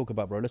important I want to talk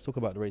about, bro. Let's talk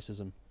about the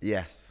racism.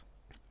 Yes.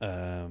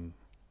 I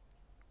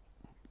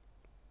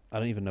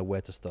don't even know where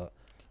to start.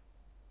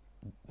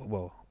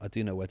 Well, I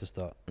do know where to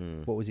start.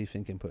 What was he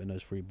thinking, putting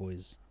those 3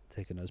 boys,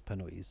 taking those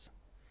penalties?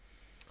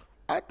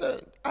 I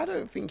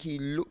don't think he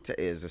looked at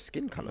it as a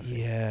skin colour thing.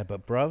 Yeah,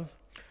 but bruv,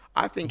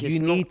 I think you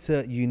need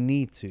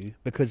to,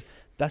 because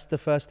that's the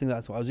first thing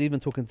I was even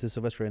talking to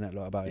Silvestre and that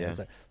lot about it. I was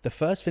like, the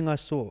first thing I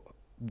thought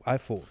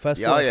that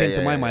came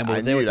to my mind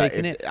was they were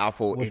taking it. I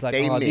thought was like,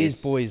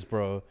 these boys,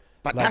 bro.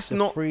 But like that's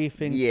not free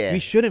thing. Yeah, we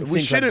shouldn't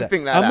think like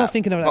that. I'm not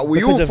thinking of that. But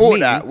we all thought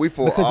that. We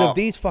thought because of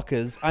these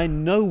fuckers. I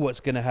know what's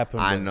gonna happen.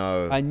 Bro. I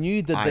know. I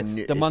knew that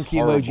the monkey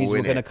emojis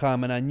were gonna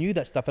come, and I knew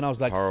that stuff. And I was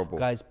like,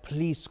 guys,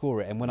 please score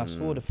it. And when I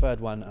saw the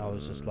 3rd one, I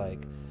was just like,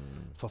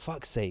 for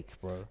fuck's sake,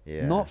 bro.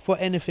 Yeah. Not for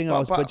anything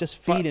else, but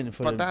just feeding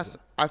for them. But that's,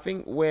 I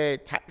think where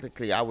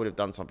tactically I would have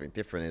done something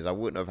different is I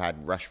wouldn't have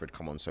had Rashford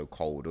come on so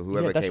cold, or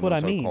whoever came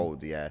on so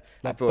cold. Yeah.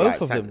 Like, I feel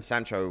like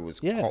Sancho was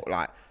cold.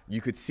 Like,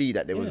 you could see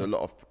that there was a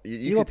lot of...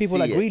 You got people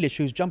like Grealish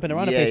who's jumping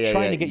around the place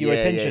trying to get your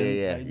attention.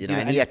 Yeah. You know,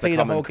 and he had to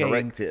come and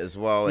correct it as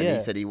well. And he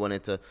said he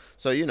wanted to...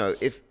 So, you know,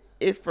 if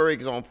for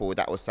example,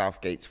 that was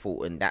Southgate's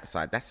fault on that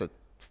side, that's a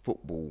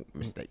football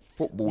mistake.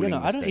 Footballing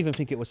mistake. I don't even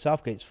think it was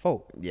Southgate's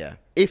fault. Yeah.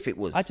 If it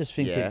was. I just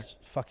think it's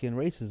fucking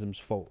racism's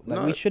fault.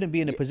 Like, we shouldn't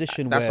be in a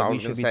position where we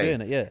should be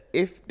doing it. Yeah.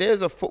 If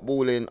there's a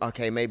footballing,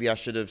 okay, maybe I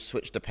should have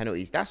switched the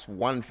penalties. That's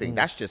one thing.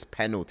 That's just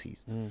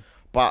penalties.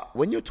 But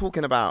when you're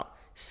talking about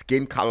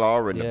skin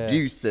color and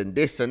abuse and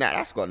this and that,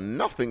 that's got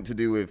nothing to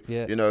do with,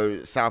 you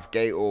know,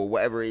 Southgate or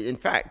whatever. In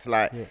fact,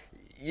 like,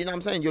 you know what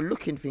I'm saying? You're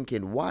looking,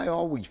 thinking, why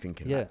are we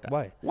thinking like that?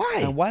 Why? Why?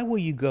 And why will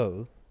you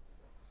go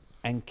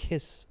and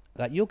kiss...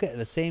 Like, you'll get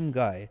the same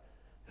guy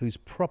who's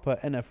proper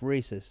NF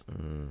racist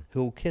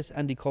who'll kiss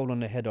Andy Cole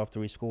on the head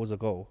after he scores a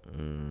goal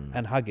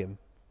and hug him.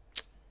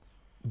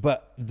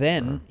 But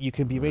then you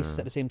can be racist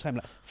at the same time.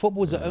 Like,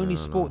 football's the only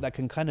sport that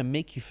can kind of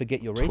make you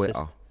forget you're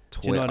racist.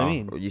 Do you know what I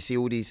mean? You see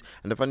all these,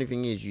 and the funny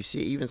thing is, you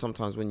see even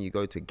sometimes when you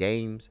go to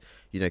games,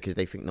 you know, because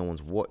they think no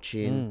one's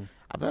watching.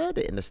 I've heard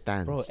it in the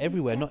stands, bro,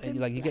 everywhere. Not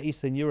like you get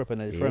Eastern Europe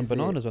and they're throwing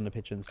bananas on the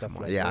pitch and stuff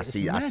like that. Yeah, I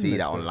see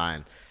that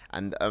online,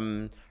 and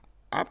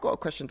I've got a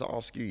question to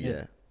ask you.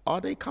 Yeah. Are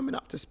they coming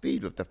up to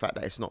speed with the fact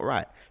that it's not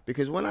right?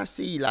 Because when I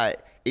see like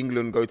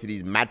England go to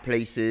these mad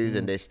places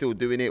and they're still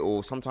doing it,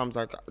 or sometimes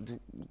like,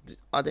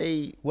 are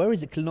they? Where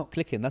is it not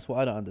clicking? That's what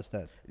I don't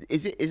understand.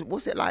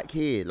 What's it like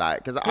here?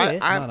 Like, because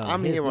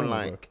I'm here on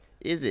like, bro.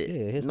 Is it?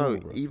 Yeah, no,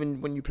 even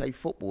when you play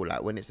football,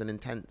 like when it's an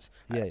intense,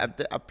 have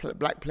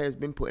black players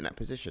been put in that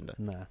position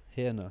though? Nah,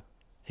 here no.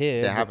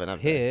 Here they haven't.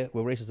 Here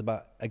we're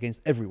racist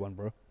against everyone,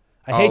 bro.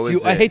 I hate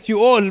you. I hate you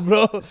all,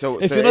 bro. So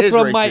if you're not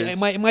from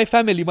my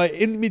family,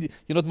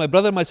 you're not my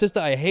brother, my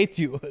sister, I hate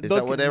you. Is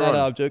that what they're on?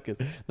 No, I'm joking.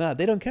 Nah,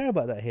 they don't care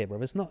about that here, bro.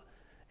 It's not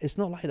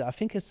like that. I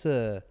think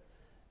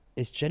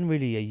it's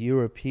generally a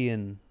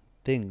European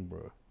thing,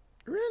 bro.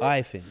 Really?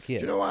 I think, yeah.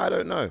 Do you know why? I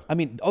don't know. I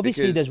mean,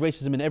 obviously there's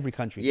racism in every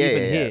country.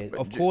 Even here,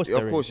 of course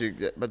there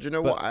is. But you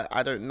know what?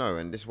 I don't know,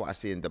 and this is what I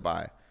see in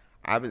Dubai.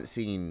 I haven't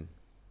seen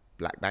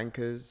black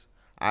bankers.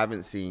 I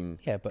haven't seen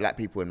black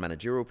people in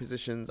managerial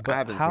positions. I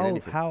haven't seen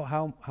anything.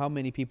 How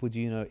many people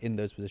do you know in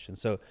those positions?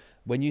 So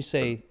when you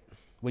say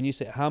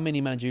how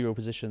many managerial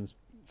positions,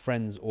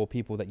 friends or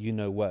people that you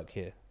know work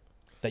here,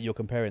 that you're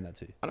comparing that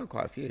to? I know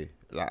quite a few,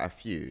 like a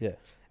few. Yeah.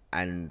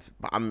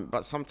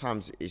 But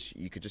sometimes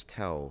you could just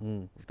tell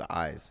with the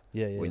eyes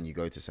when you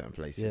go to certain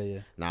places. Yeah.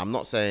 Now I'm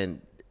not saying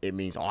it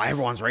means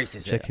everyone's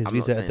racist. Check his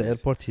visa at the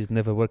airport. He's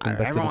never working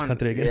back to this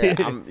country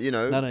again.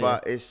 Yeah,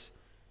 but it's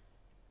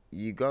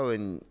you go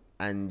and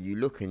you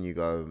look and you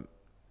go,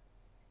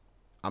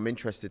 I'm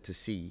interested to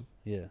see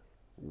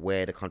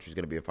where the country's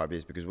going to be in 5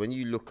 years. Because when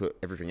you look at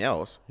everything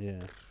else,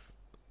 they're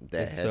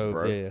ahead,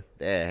 bro.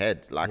 They're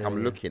ahead. Like,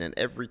 I'm looking, and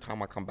every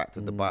time I come back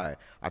to Dubai,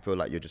 I feel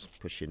like you're just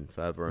pushing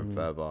further and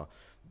further.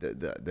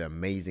 The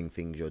amazing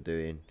things you're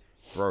doing.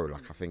 Bro,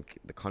 like, I think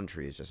the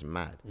country is just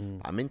mad.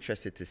 I'm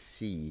interested to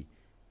see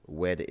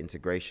where the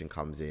integration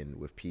comes in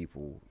with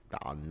people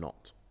that are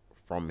not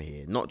from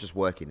here. Not just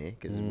working here,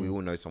 because we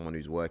all know someone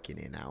who's working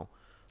here now.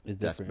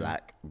 That's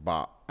black,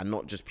 and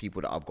not just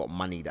people that have got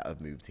money that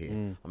have moved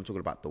here. I'm talking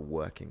about the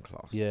working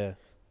class. Yeah,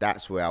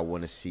 that's where I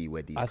want to see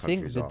where these countries are. I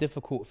think the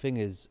difficult thing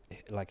is,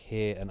 like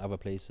here and other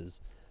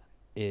places,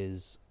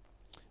 is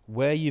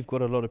where you've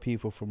got a lot of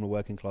people from the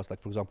working class,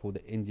 like for example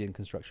the Indian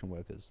construction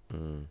workers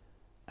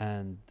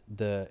and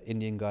the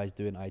Indian guys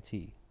doing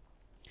IT.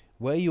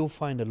 Where you'll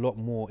find a lot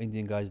more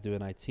Indian guys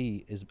doing IT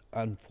is,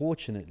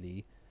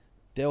 unfortunately,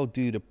 they'll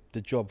do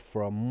the job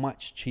for a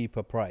much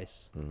cheaper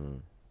price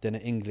than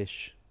an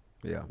English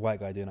white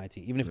guy doing IT,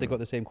 even if they got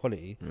the same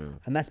quality.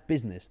 And that's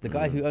business. The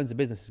guy who owns a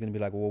business is going to be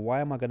like, well, why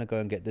am I going to go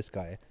and get this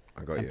guy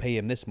and pay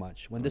him this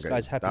much when this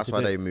guy's happy to do it? That's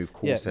why they move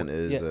call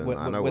centers.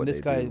 When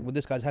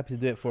this guy's happy to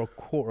do it for a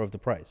quarter of the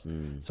price.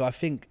 So I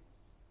think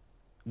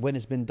when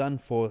it's been done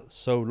for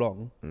so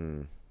long,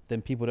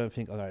 then people don't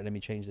think, all right, let me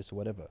change this or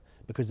whatever.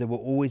 Because there will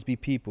always be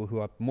people who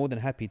are more than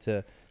happy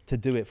to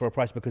do it for a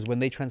price, because when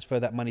they transfer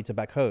that money to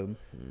back home,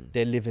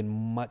 they're living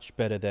much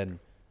better than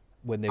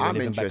when they were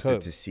living back home. I'm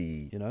interested to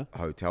see,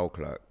 hotel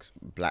clerks,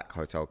 black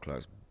hotel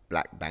clerks,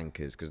 black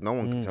bankers, because no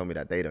one can tell me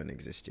that they don't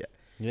exist yet.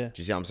 Yeah. Do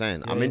you see what I'm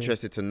saying? I'm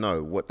interested to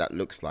know what that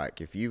looks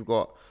like. If you've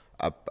got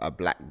a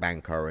black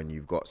banker and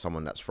you've got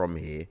someone that's from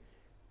here,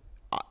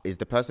 is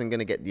the person going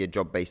to get the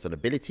job based on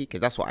ability? Because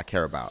that's what I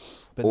care about.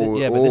 But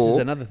this is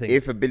another thing.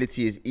 If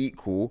ability is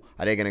equal,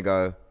 are they going to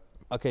go,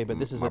 okay, but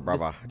this is my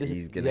brother,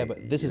 he's going to... Yeah,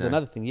 but this is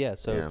another thing,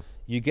 So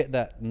you get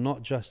that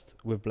not just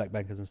with black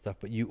bankers and stuff,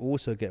 but you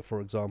also get, for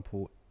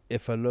example,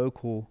 if a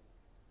local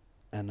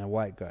and a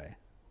white guy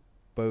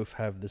both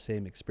have the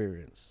same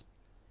experience,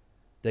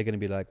 they're going to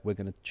be like, we're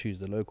going to choose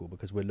the local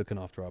because we're looking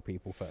after our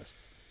people first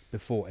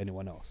before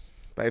anyone else.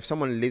 But if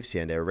someone lives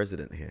here and they're a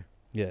resident here,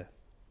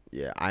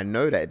 Yeah, I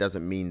know that it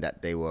doesn't mean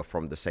that they were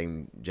from the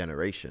same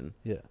generation.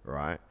 Yeah.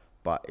 Right.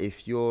 But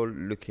if you're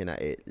looking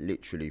at it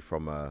literally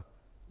from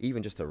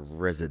even just a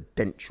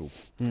residential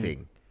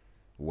thing,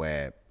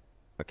 where,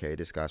 okay,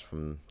 this guy's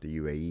from the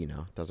UAE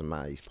now. Doesn't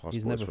matter. His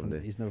passport's from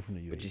there. He's never from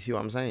the UAE. But you see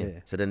what I'm saying? Yeah.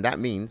 So then that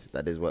means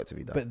that there's work to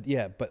be done. But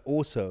yeah, but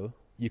also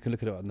you can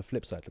look at it on the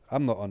flip side. Look,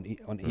 I'm not on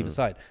either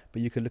side,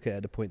 but you can look at it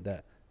at the point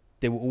that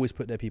they will always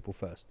put their people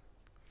first,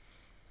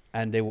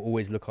 and they will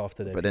always look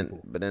after their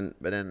people. But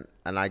then,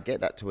 and I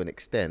get that to an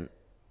extent,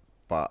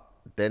 but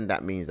then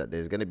that means that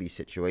there's going to be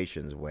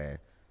situations where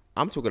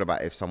I'm talking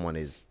about if someone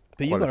is.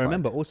 But you got to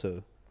remember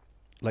also,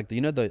 like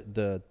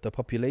the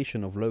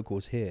population of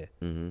locals here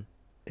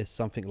is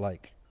something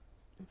like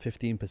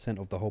 15%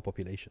 of the whole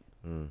population.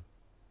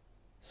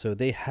 So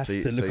they have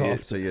to look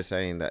after. So you're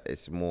saying that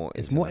it's more.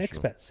 It's more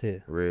expats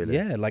here. Really?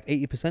 Yeah, like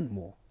 80%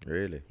 more.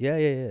 Really?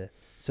 Yeah.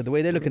 So the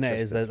way they're looking at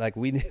it is that like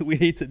we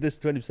need to, this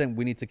 20%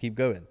 we need to keep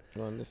going.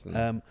 Well,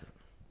 listen.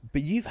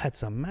 But you've had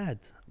some mad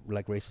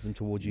like racism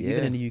towards you,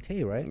 even in the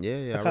UK, right?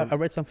 Yeah. Like I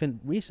read something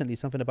recently,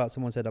 something about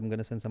someone said, I'm going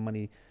to send some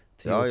money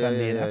to your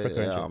family in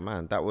Africa. Yeah, oh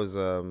man, that was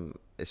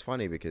it's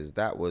funny because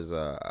that was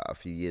a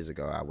few years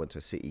ago. I went to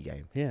a City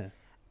game. Yeah.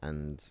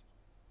 And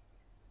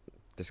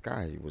this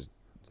guy was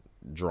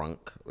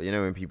drunk. You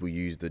know when people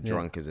use the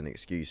drunk as an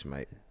excuse,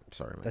 mate.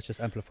 Sorry, mate. That's just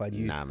amplified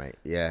you. Nah, mate.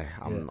 Yeah,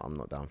 I'm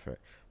not down for it.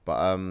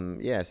 But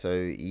yeah. So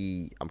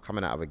I'm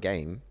coming out of a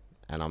game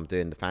and I'm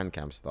doing the fan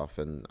cam stuff,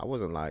 and I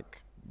wasn't like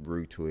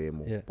rude to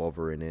him or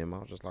bothering him. I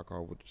was just like,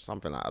 oh,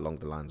 something like along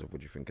the lines of,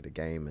 what do you think of the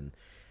game?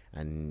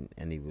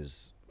 And he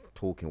was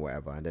talking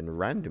whatever, and then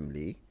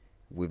randomly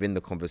within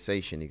the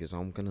conversation he goes,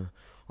 I'm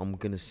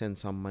gonna send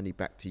some money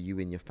back to you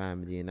and your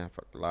family in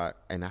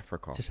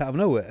Africa. Just out of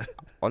nowhere.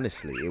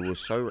 Honestly, it was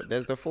so.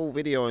 There's the full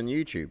video on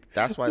YouTube.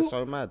 That's why it's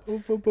so mad.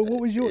 But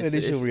what was your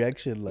initial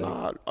reaction like?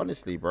 Nah,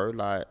 honestly, bro,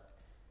 like.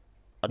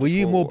 Were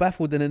you more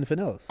baffled than anything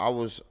else? I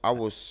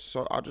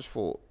just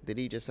thought, did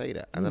he just say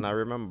that? And then I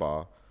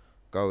remember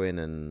going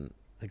and.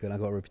 Again, I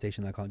got a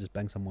reputation. I can't just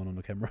bang someone on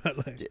the camera.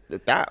 Like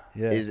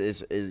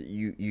is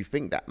you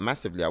think that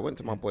massively. I went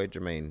to my boy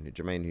Jermaine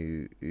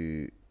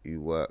who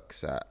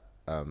works at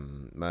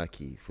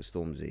Murky for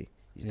Stormzy.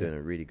 He's doing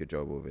a really good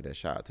job over there.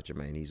 Shout out to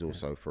Jermaine. He's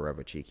also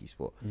forever cheeky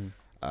sport.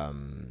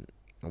 And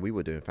we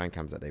were doing fan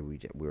cams that day. We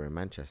were in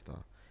Manchester.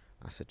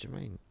 I said,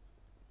 Jermaine,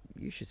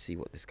 you should see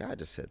what this guy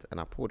just said.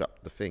 And I pulled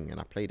up the thing and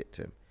I played it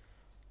to him.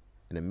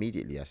 And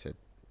immediately I said,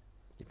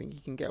 you think he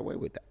can get away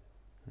with that?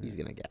 He's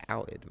going to get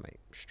outed, mate,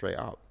 straight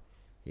up.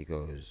 He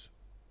goes,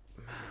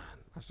 man.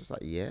 I was just like,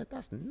 yeah,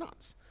 that's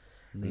nuts.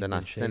 And then I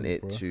sent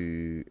it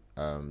to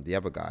the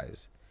other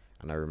guys.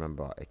 And I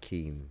remember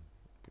Akeem,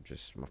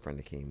 my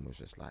friend Akeem was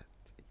just like,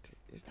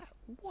 is that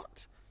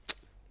what?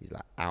 He's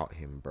like, out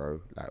him,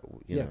 bro. Like,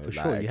 you know, for like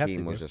sure.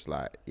 Akeem was just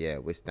like, yeah,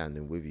 we're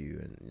standing with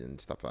you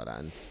and stuff like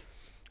that.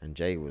 And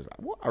Jay was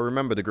like, what? I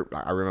remember the group,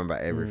 like, I remember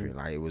everything.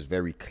 Like, it was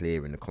very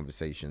clear in the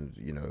conversations,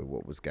 you know,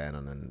 what was going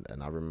on.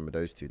 And I remember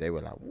those two, they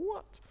were like,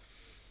 what?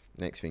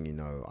 Next thing you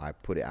know, I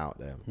put it out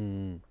there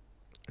and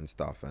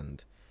stuff.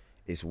 And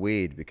it's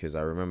weird because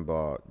I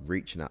remember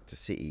reaching out to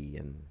City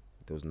and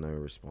there was no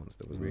response.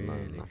 There was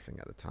nothing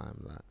at the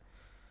time. Like,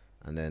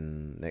 and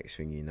then next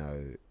thing you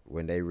know,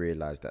 when they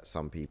realized that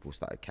some people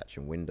started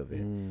catching wind of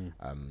it,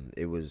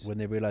 it was... When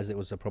they realized it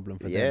was a problem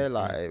for them. Yeah,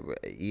 like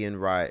Ian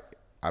Wright...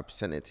 I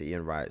sent it to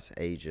Ian Wright's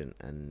agent,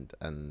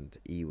 and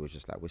he was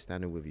just like, "We're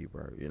standing with you,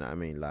 bro." You know what I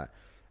mean? Like,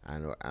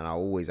 and I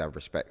always have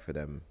respect for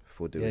them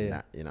for doing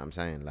that. You know what I'm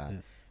saying?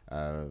 Like,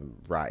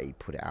 Wright, he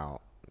put it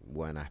out,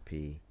 weren't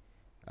happy.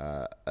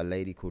 A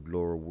lady called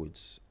Laura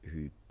Woods,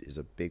 who is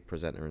a big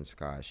presenter in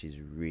Sky. She's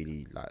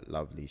really like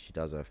lovely. She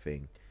does her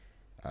thing.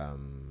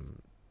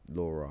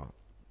 Laura,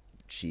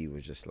 she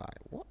was just like,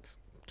 "What?"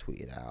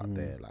 Tweeted out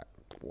there like,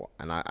 "What?"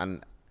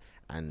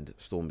 And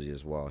Stormzy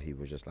as well, he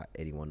was just like,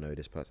 anyone know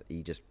this person?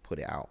 He just put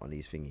it out on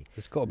his thingy.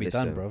 It's got to be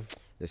done, bro.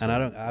 And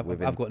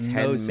I've got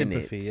no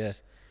sympathy,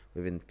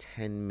 Within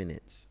 10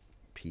 minutes,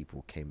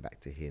 people came back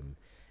to him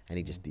and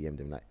he just DM'd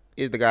him like,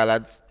 here's the guy,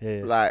 lads.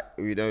 Like,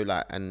 you know,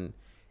 like, and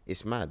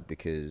it's mad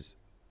because,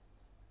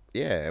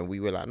 and we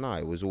were like, no,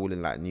 it was all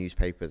in like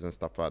newspapers and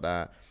stuff like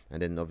that. And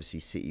then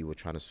obviously City were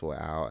trying to sort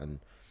it out. And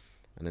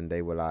then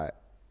they were like,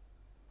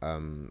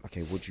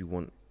 okay, what do you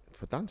want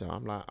for Dante?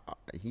 I'm like,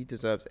 he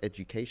deserves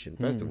education.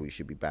 First of all, he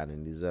should be banned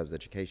and he deserves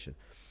education.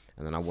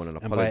 And then I want an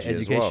apology as well.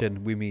 And by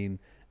education, we mean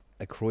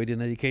a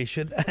Croydon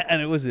education.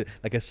 And it was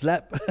like a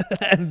slap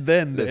and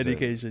then the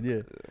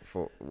education,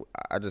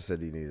 I just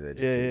said he needs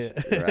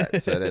education. Yeah.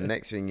 Right? So the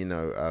next thing you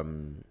know,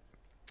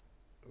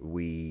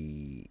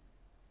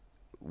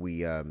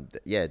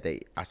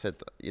 I said,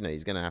 you know,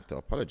 he's going to have to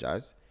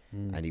apologize.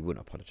 And he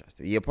wouldn't apologize.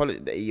 He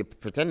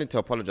pretended to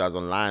apologize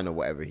online or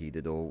whatever he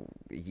did, or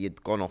he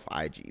had gone off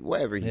IG,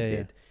 whatever he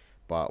did.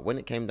 But when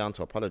it came down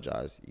to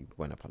apologize, he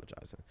went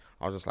apologizing.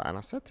 I was just like, and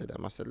I said to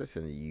them, I said,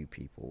 listen, you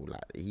people,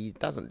 like, he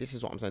doesn't, this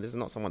is what I'm saying, this is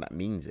not someone that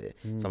means it,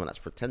 someone that's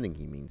pretending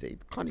he means it. He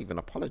can't even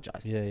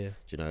apologize. You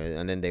know,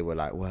 and then they were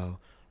like, well,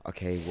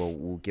 okay, well,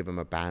 we'll give them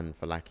a ban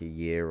for like a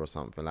year or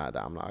something like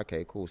that. I'm like,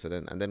 okay, cool. So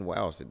then, and then what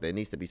else? There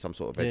needs to be some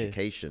sort of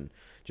education.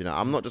 Do you know?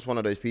 I'm not just one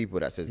of those people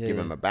that says give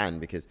them a ban,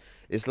 because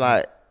it's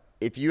like,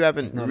 if you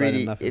haven't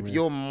really, if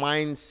your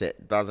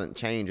mindset doesn't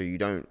change, or you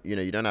don't, you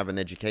know, you don't have an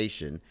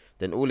education,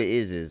 then all it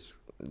is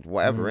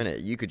whatever in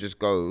it. You could just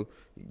go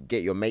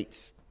get your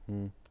mate's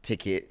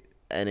ticket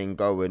and then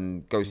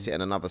go sit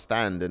in another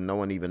stand and no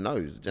one even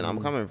knows. Do you know where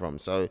I'm coming from?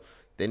 So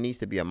there needs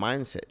to be a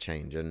mindset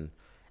change, and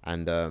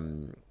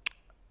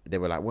they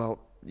were like, well,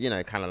 you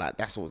know, kind of like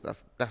that's all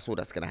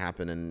that's gonna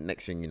happen, and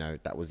next thing you know,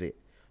 that was it.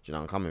 Do you know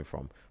where I'm coming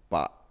from?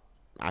 But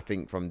I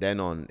think from then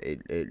on,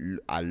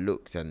 I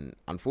looked, and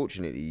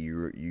unfortunately,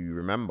 you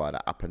remember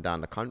that up and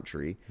down the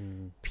country,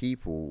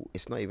 people,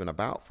 it's not even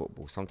about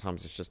football.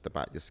 Sometimes it's just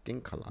about your skin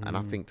color. And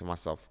I think to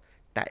myself,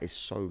 that is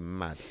so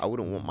mad. I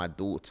wouldn't want my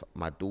daughter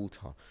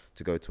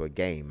to go to a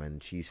game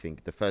and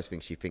the first thing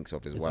she thinks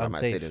of is, well, I'm at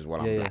stadium is,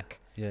 well, I'm black,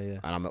 and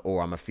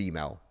I'm a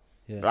female.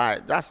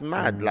 Like, that's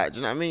mad. Like, do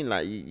you know what I mean?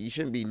 Like, you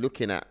shouldn't be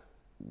looking at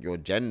your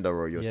gender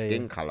or your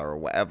skin color or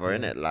whatever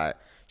in it. Like,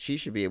 she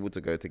should be able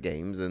to go to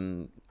games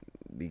and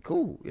be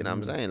cool. You know what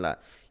I'm saying? Like,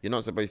 you're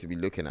not supposed to be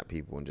looking at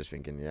people and just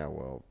thinking, yeah,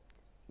 well,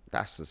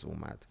 that's just all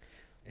mad.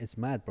 It's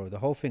mad, bro. The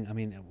whole thing. I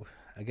mean,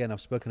 again,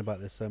 I've spoken about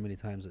this so many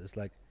times. It's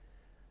like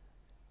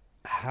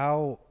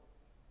how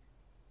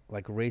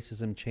like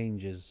racism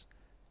changes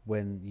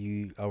when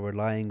you are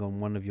relying on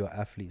one of your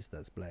athletes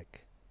that's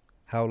black.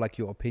 How like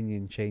your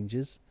opinion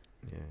changes.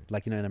 Yeah.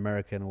 Like, you know, in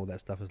America and all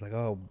that stuff, it's like,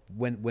 oh,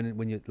 when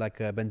you like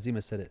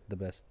Benzema said it the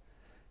best.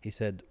 He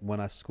said, when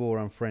I score,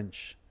 I'm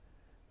French.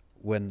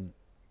 When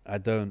I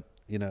don't,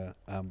 you know,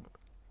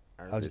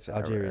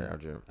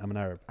 Algerian. I'm an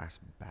Arab. That's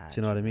bad. Do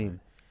you know what I mean?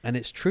 And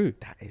it's true.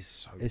 That is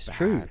so bad. It's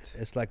true.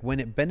 It's like when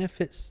it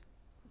benefits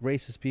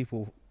racist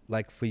people,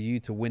 like for you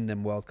to win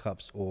them World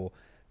Cups or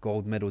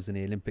gold medals in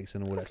the Olympics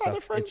and all that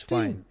stuff, it's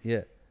fine.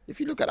 Yeah. If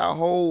you look at our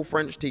whole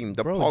French team,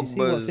 the Pogbas, you see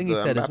what thing he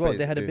said as well?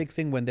 They had a dude. big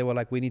thing when they were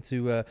like, we need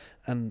to,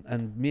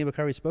 and me and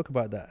Bakary spoke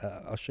about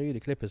that. I'll show you the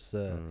clip. It's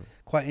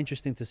quite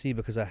interesting to see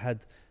because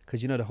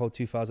you know the whole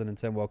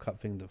 2010 World Cup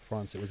thing,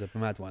 France, it was a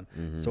mad one.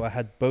 So I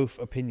had both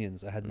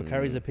opinions. I had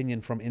Bakary's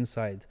opinion from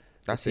inside.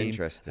 That's the team,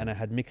 interesting. And I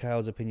had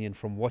Mikhail's opinion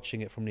from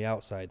watching it from the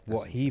outside,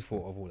 what he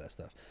thought of all that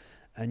stuff.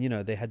 And, you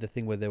know, they had the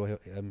thing where they were,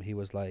 he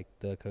was like,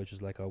 the coach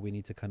was like, oh, we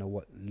need to kind of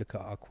look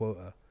at our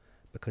quota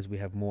because we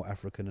have more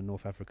African and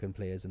North African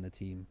players in the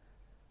team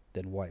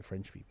than white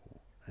French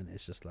people. And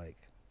it's just like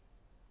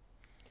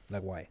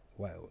why?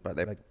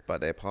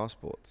 But their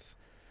passports,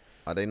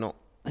 are they not?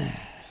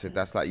 So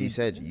that's like you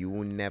said, you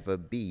will never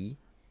be.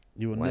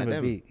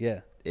 Yeah.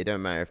 It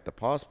don't matter if the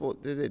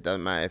passport did it. It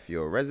don't matter if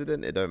you're a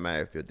resident. It don't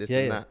matter if you're this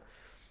and that.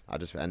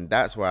 And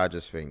that's why I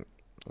just think,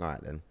 all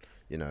right then,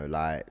 you know,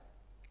 like,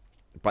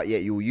 but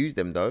yet you'll use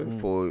them though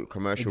for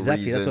commercial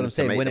reasons, that's what I'm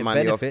saying. To make the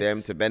money off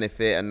them, to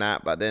benefit and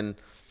that. But then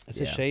it's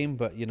a shame,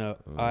 but you know,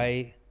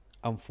 I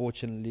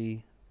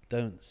unfortunately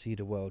don't see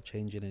the world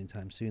changing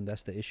anytime soon.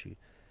 That's the issue.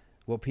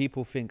 What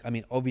people think, I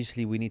mean,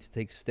 obviously we need to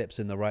take steps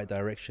in the right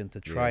direction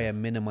to try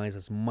and minimize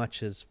as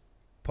much as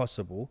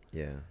possible.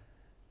 Yeah.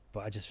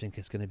 But I just think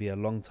it's going to be a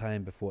long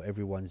time before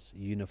everyone's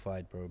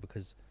unified, bro,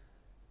 because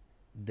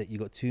that you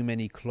got too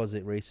many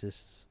closet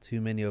racists,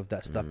 too many of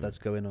that stuff that's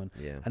going on.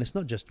 Yeah. And it's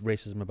not just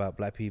racism about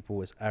black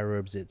people, it's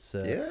Arabs, it's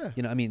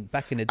you know, I mean,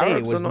 back in the day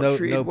Arabs it was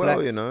no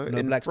blacks, you know,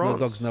 no blacks, France. no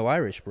dogs, no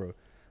Irish, bro.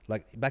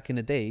 Like back in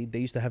the day, they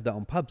used to have that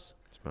on pubs.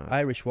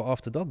 Irish were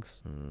after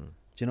dogs. Do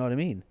you know what I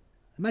mean?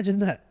 Imagine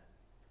that.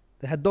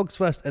 They had dogs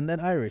first and then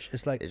Irish.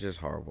 It's like, it's just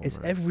horrible. It's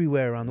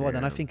everywhere around the world.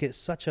 And I think it's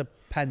such a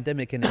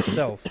pandemic in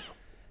itself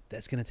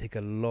that's going to take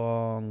a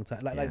long time.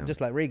 Like just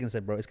like Reagan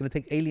said, bro, it's going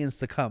to take aliens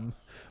to come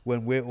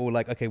when we're all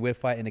like, okay, we're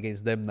fighting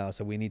against them now,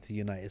 so we need to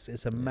unite.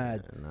 It's a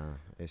mad. No,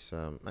 it's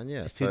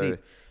it's too deep.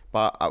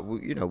 But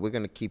you know, we're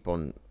going to keep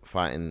on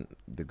fighting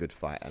the good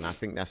fight, and I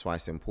think that's why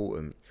it's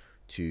important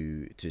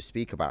to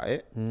speak about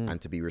it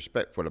and to be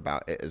respectful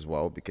about it as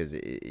well, because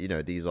you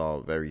know, these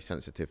are very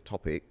sensitive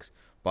topics,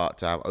 but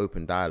to have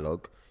open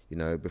dialogue. You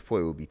know, before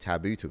it would be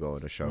taboo to go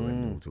on a show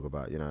and we'll talk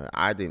about, you know,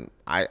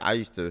 I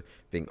used to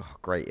think, oh,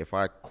 great, if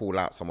I call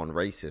out someone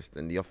racist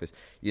in the office,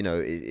 you know,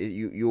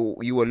 you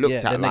were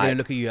looked at like,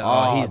 look at you,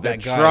 he's the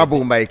guy.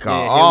 Troublemaker,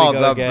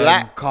 the again.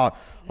 Black card.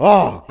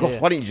 Oh, God,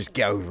 why don't you just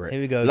get over it?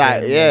 Here we go.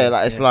 Like, again.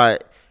 It's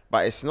like,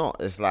 but it's not.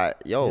 It's like,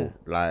 yo,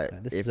 like,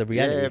 this is a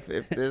reality.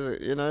 If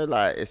there's, you know,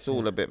 like, it's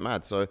all a bit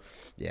mad. So,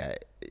 yeah,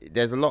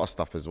 there's a lot of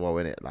stuff as well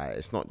in it. Like,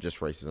 it's not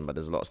just racism, but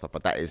there's a lot of stuff.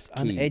 But that is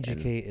key.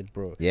 Uneducated,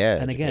 bro.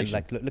 Yeah. And again,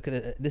 like, look at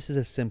it. This is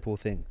a simple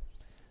thing.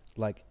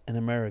 Like, in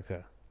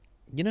America,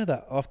 you know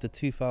that after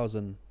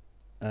 2000,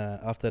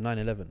 after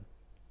 9/11,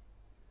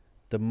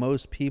 the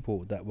most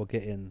people that were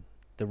getting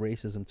the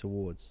racism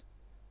towards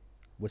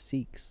were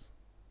Sikhs.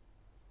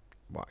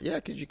 Well, yeah,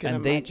 because you can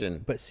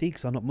imagine. But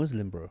Sikhs are not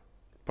Muslim, bro.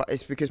 But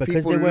it's because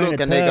people look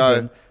and they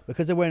go,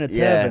 because they're wearing a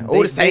turban,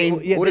 all the same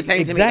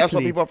to me. That's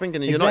what people are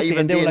thinking. You're not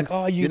even. And they were like,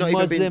 "Oh, you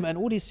Muslim," and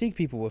all these Sikh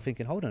people were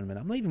thinking, "Hold on a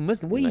minute, I'm not even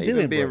Muslim. What are you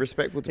doing, being bro?"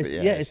 respectful to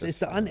it. It's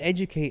the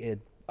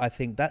uneducated I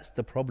think that's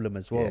the problem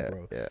as well,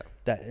 bro. Yeah.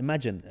 That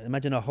imagine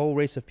a whole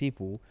race of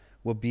people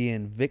were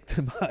being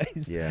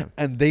victimized,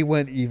 and they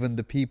weren't even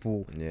the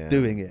people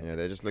doing it. Yeah,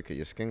 they just look at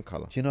your skin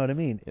color. Do you know what I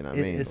mean? You know what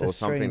I mean? Or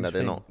something that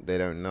they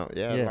don't know.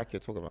 Yeah, like you're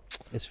talking about.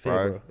 It's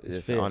fair, bro.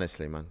 It's fair.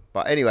 Honestly, man.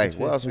 But anyway,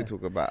 what else we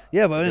talk about?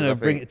 Yeah, but you know,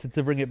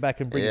 bring it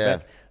back.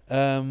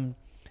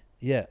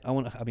 Yeah,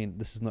 I mean,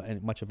 this is not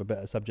much of a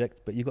better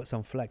subject, but you got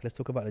some flack. Let's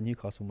talk about the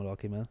Newcastle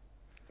malarkey, man.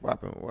 What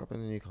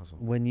happened in Newcastle?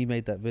 When you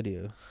made that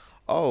video.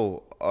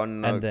 Oh,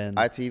 on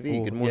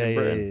ITV, Good Morning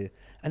Britain.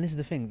 And this is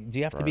the thing. Do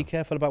you have to be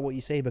careful about what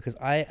you say? Because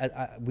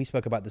we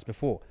spoke about this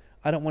before.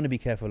 I don't want to be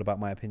careful about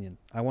my opinion.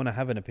 I want to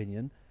have an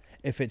opinion.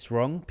 If it's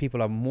wrong,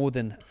 people are more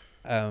than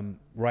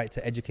right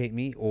to educate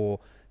me or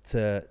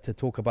to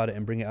talk about it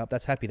and bring it up.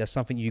 That's happy. That's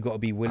something you got to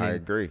be willing. I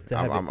agree.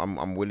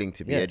 I'm willing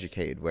to be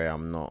educated where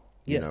I'm not.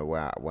 You know,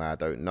 where I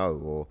don't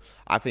know. Or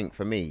I think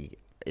for me,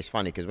 it's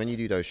funny because when you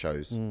do those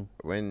shows,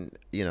 when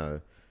you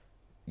know,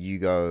 you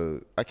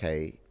go,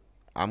 okay,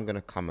 I'm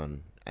gonna come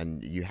on,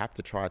 and you have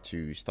to try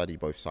to study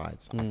both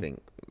sides. I think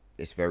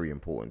it's very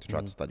important to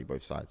try to study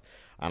both sides.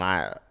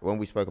 And when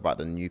we spoke about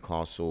the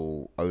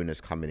Newcastle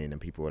owners coming in, and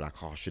people were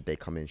like, oh, should they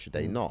come in? Should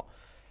they not?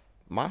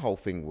 My whole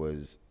thing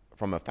was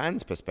from a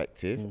fan's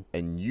perspective,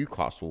 a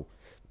Newcastle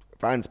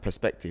fan's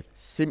perspective,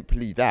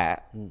 simply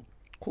that.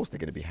 Of course they're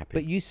going to be happy.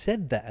 But you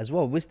said that as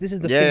well. This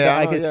is the thing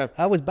that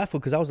I was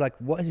baffled because I was like,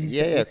 what is he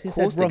saying? Yeah, of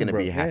course they're going to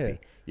be happy.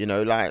 You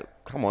know, like,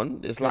 come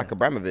on, it's like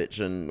Abramovich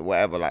and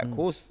whatever. Like, of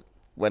course,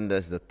 when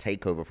there's the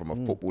takeover from a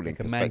footballing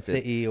perspective, Man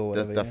City or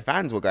whatever, the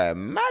fans were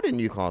going mad in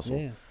Newcastle.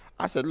 Yeah.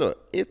 I said,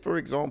 look, if, for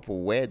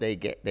example, where they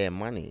get their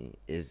money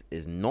is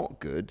not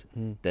good,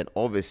 then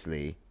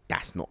obviously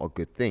that's not a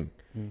good thing.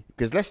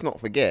 Because let's not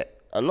forget,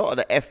 a lot of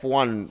the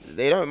F1,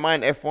 they don't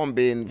mind F1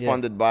 being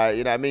funded by,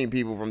 you know what I mean,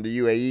 people from the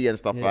UAE and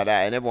stuff like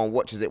that. And everyone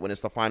watches it when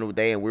it's the final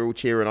day and we're all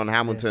cheering on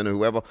Hamilton or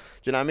whoever. Do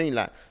you know what I mean?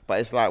 Like,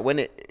 but it's like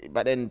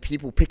but then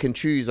people pick and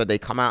choose, or they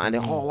come out and they,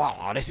 oh,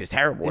 wow, this is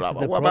terrible. This is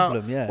the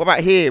problem, what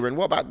about here? And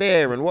what about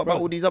there? And what about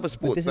all these other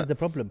sports? But this is the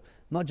problem.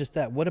 Not just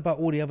that. What about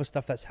all the other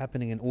stuff that's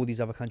happening in all these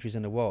other countries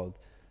in the world?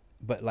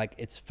 But like,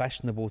 it's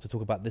fashionable to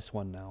talk about this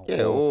one now.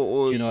 Yeah,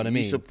 or do you know what I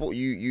mean?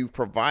 You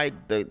provide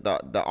the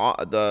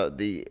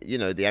you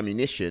know, the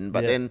ammunition,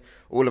 but then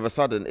all of a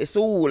sudden it's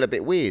all a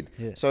bit weird.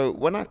 So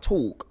when I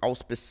talk, I'll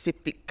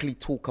specifically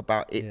talk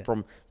about it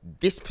from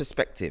this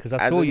perspective. Because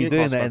I saw you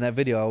doing that in that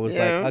video. I was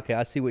like, okay,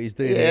 I see what he's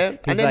doing. Yeah,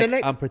 and then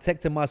like, I'm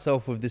protecting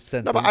myself with this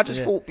sentence. No, but I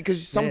just thought,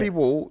 because some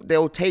people,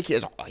 they'll take it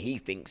as, oh, he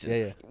thinks.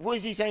 What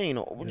is he saying?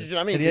 Or, do you know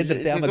what I mean? At the end of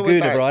the day, I'm a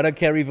gooner, bro. I don't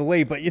care either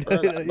way. But you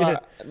know,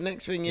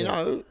 next thing you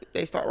know,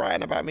 they start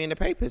writing about me in the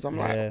papers. I'm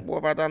like, what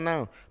have I done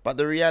now? But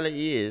the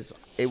reality is,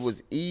 it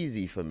was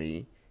easy for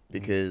me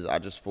because I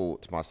just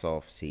thought to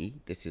myself, see,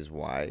 this is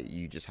why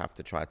you just have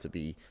to try to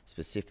be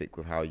specific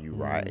with how you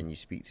write and you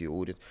speak to your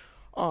audience.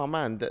 Oh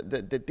man, the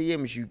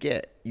DMs you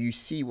get, you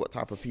see what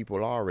type of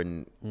people are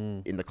in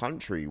the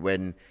country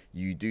when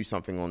you do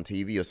something on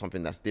TV or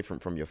something that's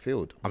different from your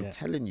field. I'm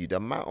telling you, the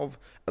amount of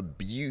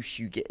abuse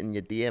you get in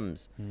your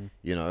DMs,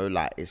 you know,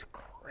 like, it's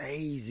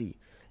crazy.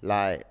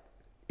 Like,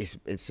 it's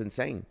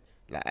insane.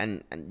 Like,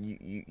 and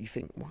you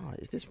think, wow,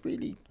 is this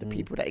really the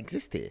people that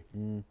exist here?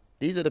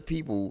 These are the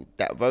people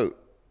that vote.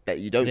 That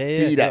you don't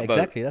see that vote.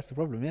 Exactly, that's the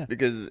problem,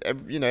 because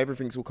you know,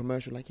 everything's all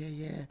commercial, like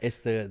it's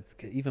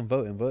even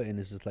voting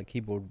is just like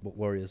keyboard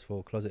warriors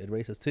for closeted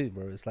racists too,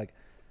 bro. It's like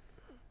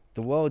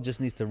the world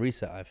just needs to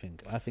reset. I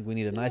think we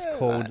need a nice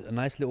cold, a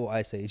nice little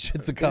ice age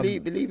to come.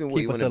 Believe in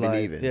what you want to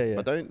believe in,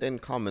 but don't then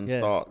come and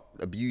start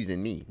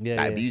abusing me,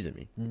 abusing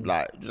me.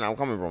 Like, you know, I'm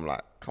coming from,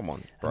 like, come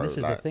on, bro. And this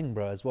is the thing,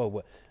 bro, as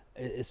well.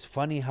 It's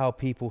funny how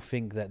people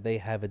think that they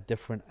have a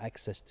different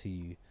access to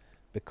you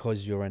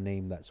because you're a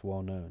name that's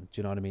well known. Do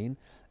you know what I mean?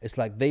 It's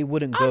like they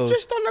wouldn't go. I'm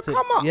just on the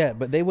come up. Yeah,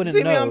 but they wouldn't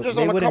know. I'm just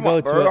on the come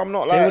up, bro. I'm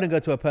not like. They wouldn't go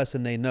to a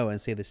person they know and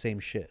say the same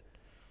shit.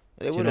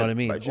 Do you know what I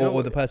mean?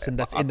 Or the person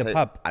that's in the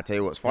pub. I tell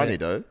you what's funny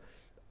though.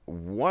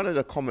 One of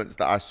the comments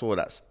that I saw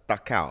that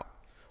stuck out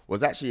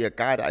was actually a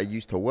guy that I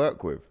used to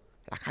work with.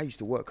 Like, I used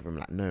to work with him,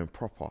 like, known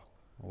proper.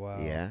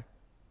 Wow. Yeah.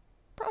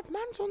 Bruv,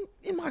 man's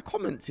in my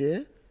comments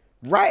here,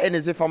 writing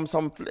as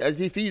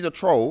if he's a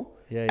troll,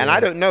 and I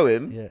don't know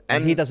him,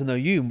 and he doesn't know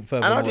you.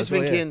 And I'm just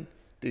thinking,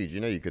 dude, you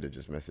know, you could have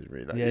just messaged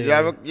me, like,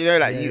 you know,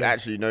 like, you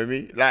actually know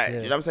me, like, you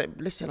know what I'm saying?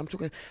 Listen, I'm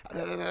talking.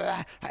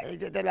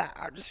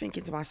 I'm just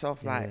thinking to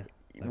myself, like,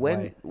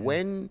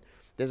 when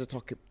there's a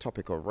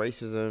topic of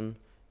racism,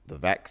 the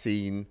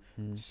vaccine,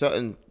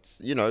 certain,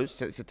 you know,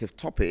 sensitive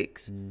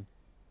topics.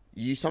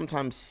 You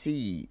sometimes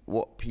see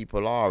what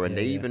people are, and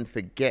they even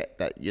forget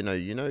that, you know,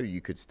 you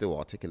could still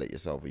articulate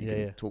yourself, or you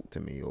can talk to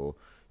me, or,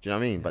 do you know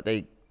what I mean? But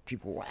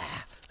people,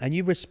 and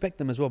you respect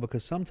them as well,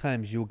 because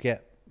sometimes you'll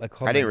get a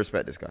comment. I didn't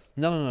respect this guy.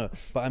 No.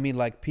 But I mean,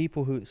 like,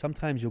 people who,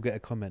 sometimes you'll get a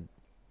comment,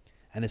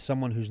 and it's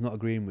someone who's not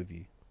agreeing with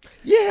you.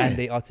 Yeah. And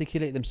they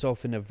articulate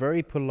themselves in a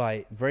very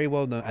polite, very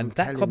well known, and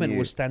that comment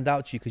will stand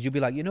out to you because you'll be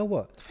like, you know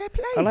what? Fair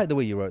play. I like the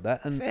way you wrote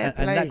that, and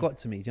that got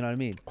to me. Do you know what I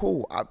mean?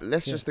 Cool.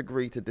 Let's just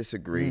agree to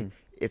disagree.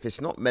 if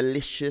it's not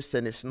malicious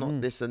and it's not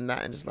this and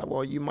that, and it's like,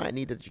 well, you might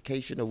need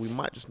education, or we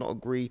might just not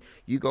agree.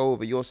 You go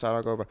over your side,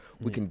 I go over.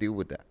 We can deal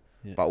with that.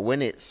 But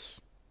when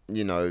it's,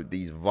 you know,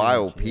 these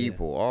vile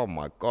people, oh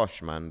my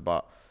gosh, man.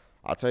 But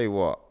I'll tell you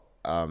what,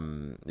 I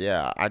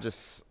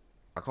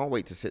can't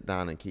wait to sit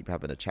down and keep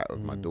having a chat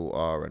with my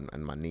daughter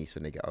and my niece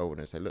when they get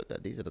older and say, look,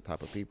 these are the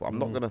type of people. I'm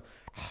not going to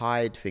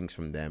hide things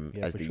from them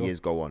as the years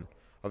go on.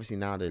 Obviously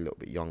now they're a little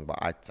bit young, but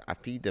I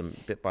feed them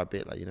bit by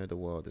bit, like, you know, the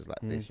world is like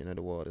this, you know,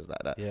 the world is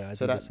like that. Yeah, I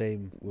do the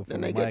same with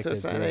then they get to a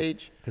certain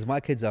age. Because my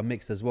kids are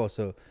mixed as well.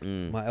 So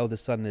my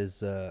eldest son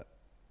is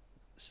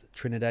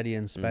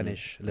Trinidadian,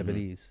 Spanish,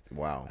 Lebanese.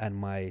 Wow. And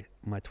my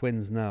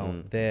twins now,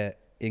 they're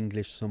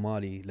English,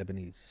 Somali,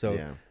 Lebanese. So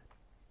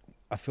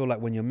I feel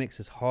like when you're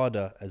mixed, it's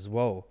harder as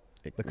well,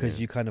 because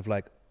you kind of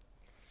like,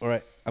 all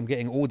right, I'm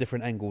getting all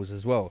different angles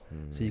as well.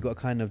 So you got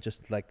to kind of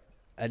just like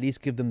at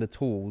least give them the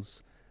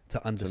tools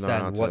to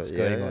understand what's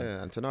going on.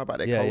 And to know about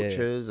their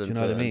cultures and,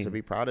 and to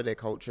be proud of their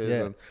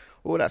cultures and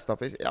all that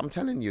stuff. I'm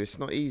telling you, it's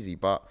not easy,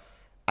 but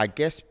I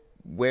guess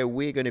where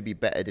we're going to be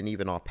better than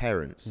even our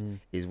parents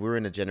is we're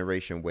in a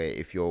generation where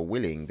if you're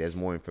willing, there's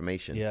more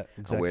information. Yeah,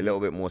 exactly. And we're a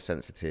little bit more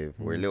sensitive.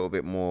 We're a little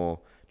bit more,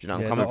 do you know,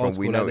 I'm coming from,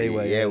 we know,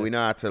 we know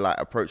how to like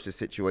approach the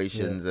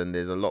situations and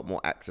there's a lot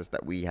more access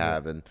that we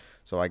have. And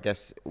so I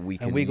guess we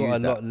can use that.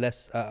 And we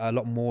got a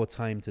lot more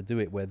time to do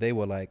it, where they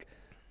were like,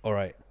 all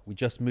right, we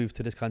just moved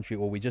to this country,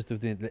 or we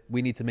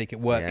need to make it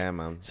work. Yeah,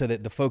 man. So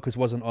that the focus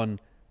wasn't on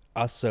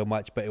us so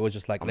much, but it was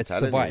just like, let's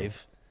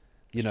survive,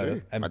 you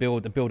know, and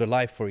build a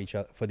life for each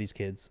other, for these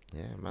kids.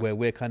 Yeah, where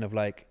we're kind of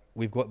like,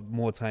 we've got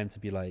more time to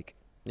be like,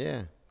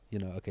 you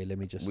know, okay, let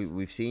me just.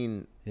 We've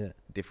seen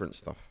different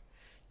stuff,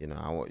 you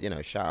know.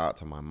 Shout out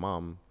to my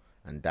mum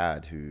and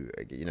dad who,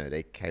 you know,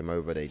 they came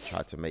over, they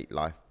tried to make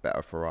life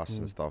better for us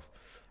and stuff.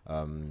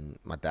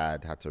 My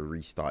dad had to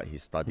restart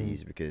his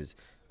studies because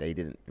they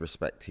didn't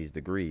respect his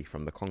degree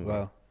from the Congo.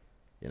 Wow.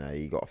 You know,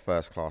 he got a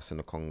first class in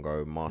the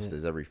Congo,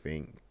 masters,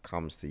 everything,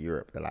 comes to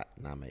Europe. They're like,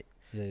 nah, mate,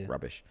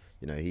 rubbish.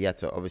 You know, he had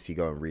to obviously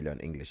go and relearn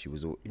English. He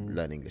was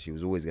learn English. He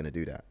was always going to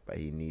do that, but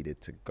he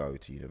needed to go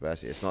to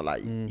university. It's not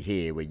like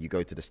here where you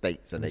go to the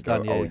States and they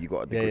go, you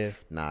got a degree.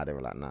 Nah, they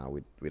were like, nah,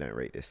 we don't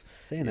rate this.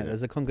 Saying that,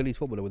 there's a Congolese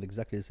footballer with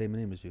exactly the same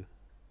name as you.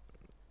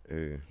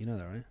 Who? You know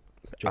that, right?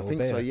 Joel I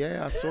think Beya. So,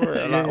 yeah. I saw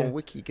it like on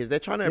Wiki, because they're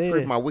trying to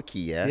improve my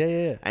Wiki,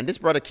 And this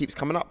brother keeps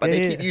coming up, but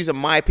they keep using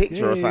my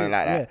picture or something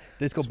like that. Yeah,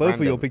 they've got both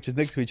of your pictures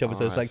next to each other,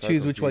 so it's like, so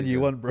choose which one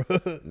you want, bro.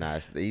 Nah,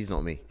 he's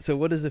not me. So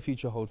what does the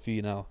future hold for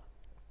you now?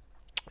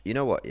 You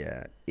know what?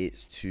 Yeah,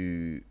 it's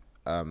to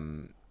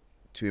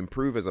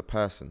improve as a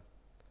person.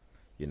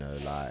 You know,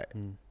 like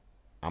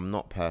I'm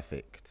not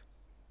perfect.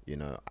 You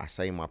know, I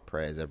say my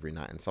prayers every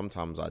night, and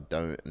sometimes I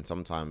don't, and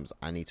sometimes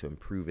I need to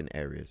improve in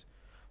areas.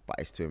 But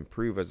it's to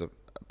improve as a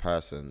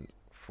person,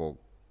 for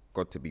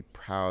God to be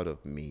proud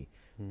of me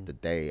the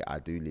day I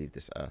do leave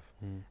this earth.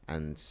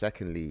 And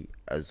secondly,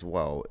 as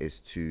well, is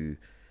to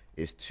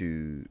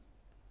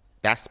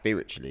that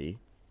spiritually,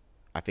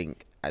 I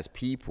think as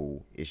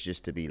people, it's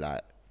just to be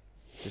like,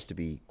 just to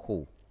be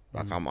cool.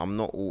 Like I'm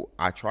not all,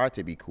 I try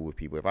to be cool with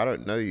people. If I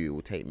don't know you, it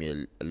will take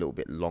me a little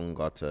bit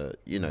longer to,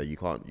 you know, you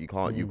can't,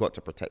 you've got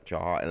to protect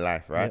your heart and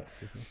life, right?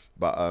 Yeah,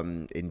 but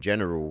in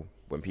general,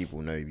 when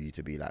people know you,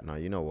 to be like, no,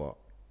 you know what?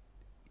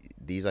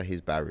 These are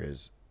his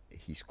barriers.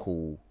 He's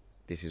cool.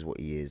 This is what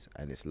he is,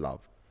 and it's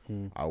love.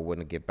 I want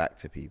to give back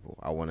to people.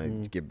 I want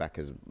to give back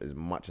as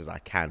much as I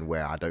can,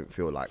 where I don't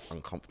feel like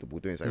uncomfortable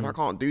doing so. If I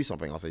can't do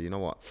something, I'll say, you know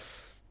what?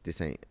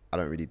 I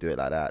don't really do it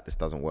like that. This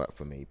doesn't work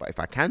for me. But if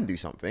I can do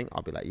something,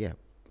 I'll be like, yeah,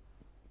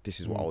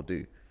 this is what I'll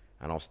do,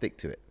 and I'll stick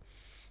to it.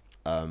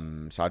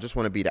 So I just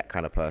want to be that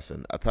kind of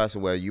person. A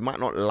person where you might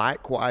not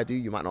like what I do,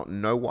 you might not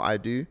know what I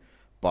do,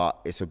 but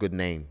it's a good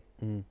name.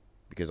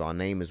 Because our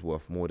name is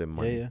worth more than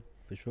money. Yeah.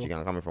 For sure. Do you get where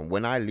I'm coming from?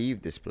 When I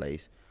leave this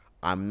place,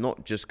 I'm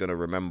not just going to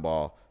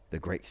remember the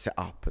great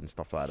setup and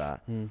stuff like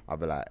that. I'll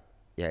be like,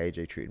 yeah,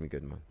 AJ treated me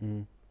good,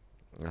 man.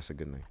 That's a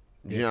good name.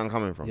 Do you know where I'm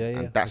coming from?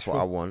 And that's what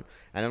I want.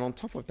 And then on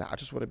top of that,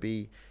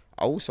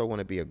 I also want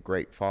to be a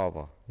great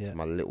father to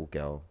my little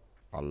girl.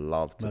 I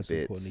love to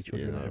bits.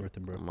 You know,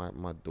 everything, bro.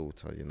 My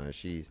daughter, you know,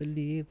 she's...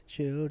 Believe the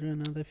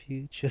children are the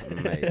future.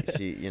 Mate,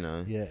 you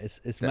know... Yeah,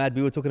 it's mad.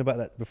 We were talking about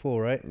that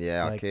before, right?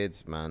 Yeah, like, our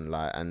kids, man.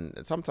 Like, and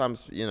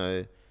sometimes, you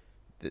know,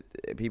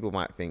 people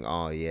might think,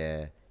 oh,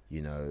 yeah,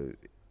 you know,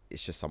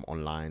 it's just some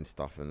online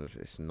stuff. And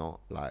it's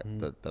not. Like,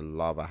 the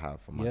love I have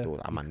for my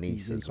daughter and my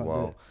niece as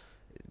well.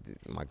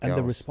 My girls. And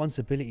the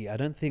responsibility. I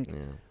don't think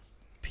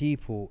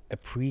people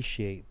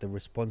appreciate the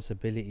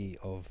responsibility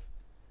of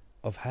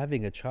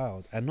having a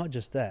child. And not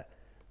just that,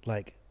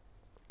 like,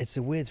 it's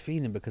a weird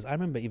feeling, because I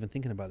remember even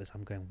thinking about this.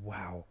 I'm going,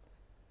 wow,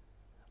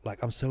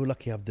 like, I'm so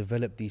lucky I've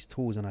developed these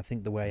tools and I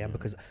think the way I am,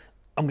 because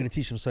I'm going to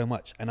teach them so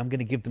much, and I'm going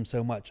to give them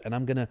so much, and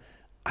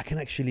I can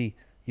actually,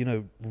 you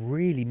know,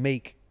 really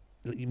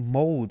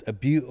mold a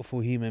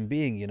beautiful human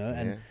being, you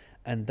know,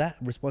 and that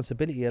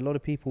responsibility, a lot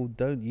of people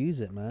don't use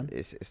it, man.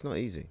 It's not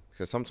easy,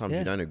 because sometimes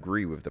you don't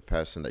agree with the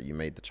person that you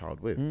made the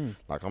child with.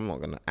 Like, I'm not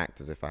going to act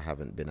as if I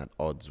haven't been at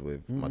odds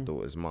with my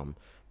daughter's mum,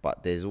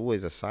 But there's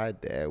always a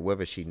side there,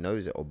 whether she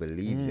knows it or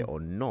believes it or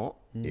not,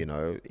 you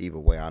know, either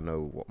way, I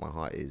know what my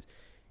heart is.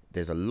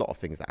 There's a lot of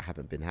things that I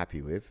haven't been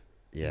happy with.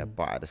 Yeah.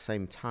 But at the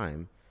same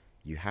time,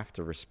 you have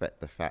to respect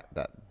the fact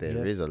that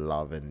there is a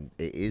love, and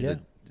it is a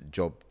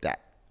job that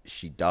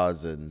she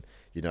does. And,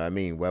 you know what I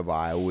mean? Whether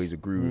I always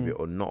agree with it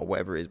or not,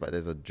 whatever it is, but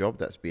there's a job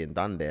that's being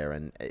done there,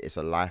 and it's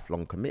a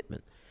lifelong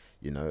commitment.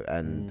 You know,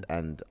 and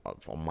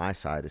on my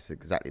side, it's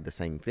exactly the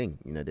same thing.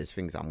 You know, there's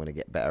things that I'm going to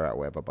get better at,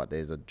 whatever, but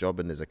there's a job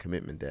and there's a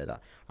commitment there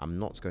that I'm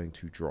not going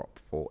to drop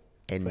for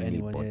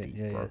anybody,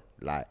 bro.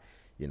 Like,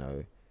 you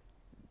know,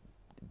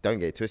 don't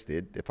get it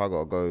twisted. If I got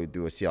to go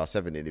do a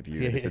CR7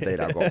 interview and it's the day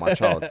that I got my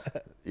child,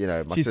 you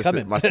know, my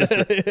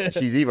sister,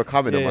 she's either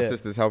coming or my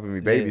sister's helping me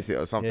babysit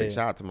or something.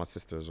 Shout out to my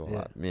sister as well.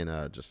 Like, me and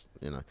her just,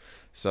 you know.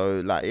 So,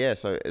 like, yeah,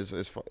 so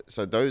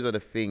so those are the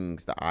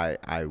things that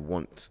I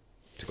want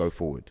to go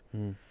forward.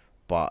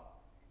 But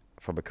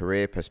from a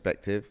career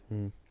perspective,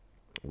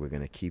 we're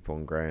going to keep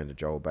on growing the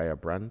Joel Beya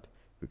brand.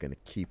 We're going to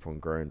keep on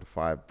growing the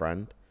 5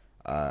 brand.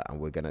 And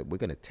we're going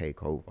to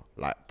take over,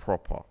 like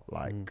proper,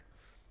 like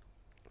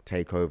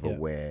take over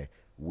where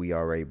we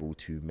are able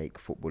to make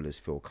footballers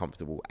feel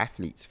comfortable,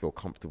 athletes feel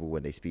comfortable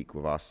when they speak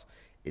with us.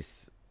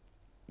 It's,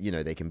 you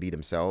know, they can be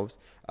themselves.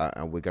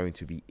 And we're going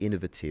to be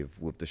innovative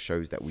with the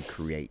shows that we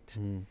create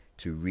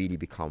to really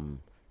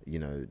become, you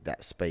know,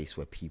 that space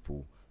where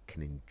people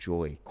can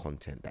enjoy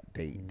content that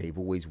they've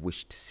always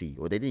wished to see,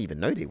 or they didn't even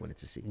know they wanted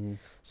to see.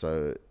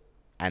 So,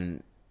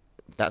 and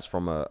that's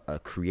from a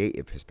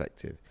creative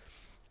perspective.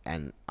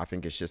 And I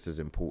think it's just as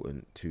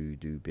important to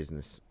do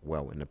business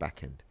well in the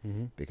back end,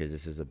 because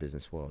this is a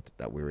business world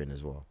that we're in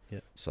as well.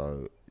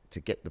 So to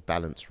get the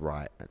balance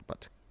right,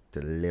 but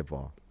to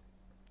deliver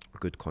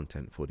good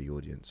content for the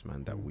audience,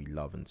 man, that we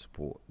love and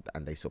support,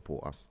 and they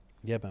support us.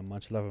 Yeah, man,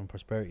 much love and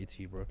prosperity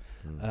to you, bro.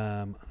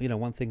 You know,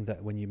 one thing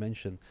that when you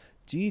mentioned,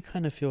 do you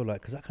kind of feel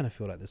like, because I kind of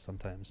feel like this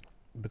sometimes,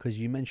 because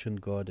you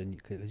mentioned God and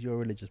because you're a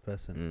religious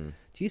person,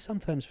 do you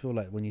sometimes feel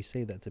like when you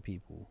say that to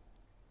people,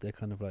 they're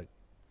kind of like,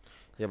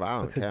 yeah, but I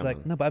don't care, like,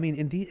 man. no, but I mean,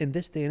 in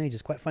this day and age,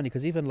 it's quite funny,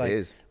 because even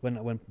like when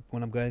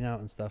I'm going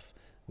out and stuff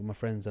with my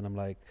friends and I'm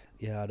like,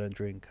 yeah, I don't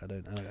drink, I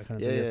kind of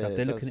do this stuff,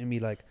 they're looking at me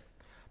like,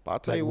 but I'll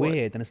tell you weird,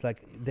 what, and it's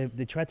like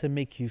they try to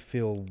make you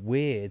feel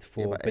weird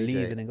for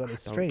believing in God.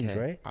 It's strange,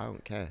 right? I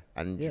don't care,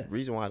 and the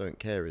reason why I don't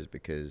care is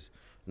because,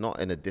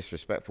 not in a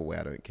disrespectful way,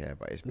 I don't care,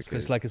 but it's because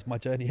it's like it's my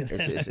journey.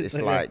 It's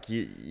like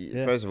you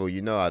first of all,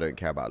 you know, I don't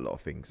care about a lot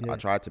of things. I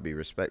try to be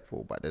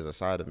respectful, but there's a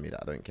side of me that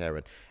I don't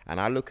care, and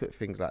I look at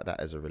things like that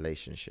as a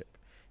relationship.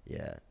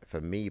 Yeah,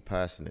 for me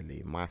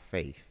personally, my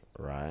faith,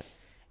 right,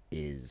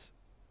 is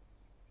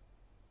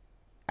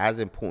as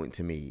important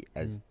to me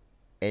as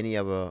any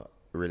other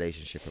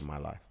relationship in my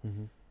life.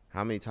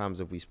 How many times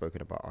have we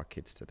spoken about our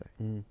kids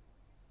today?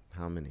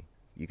 How many?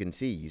 You can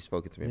see you've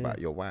spoken to me about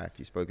your wife.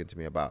 You've spoken to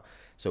me about,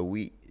 so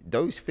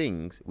those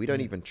things we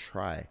don't even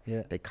try.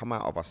 They come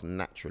out of us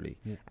naturally,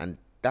 and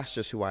that's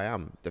just who I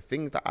am. The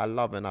things that I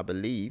love and I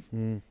believe,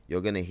 you're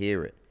gonna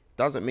hear it.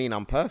 Doesn't mean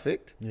I'm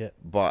perfect,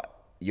 but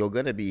you're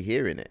gonna be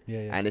hearing it.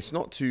 And it's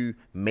not to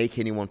make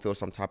anyone feel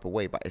some type of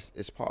way, but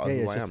it's part of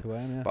who I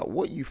am. But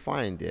what you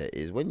find there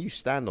is when you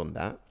stand on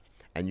that,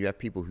 and you have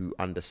people who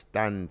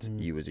understand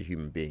you as a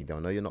human being, they'll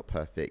know you're not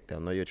perfect,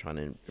 they'll know you're trying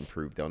to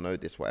improve, they'll know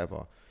this,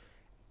 whatever.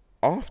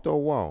 After a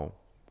while,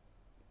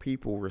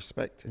 people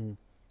respect it.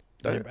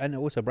 And it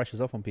also brushes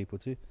off on people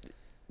too.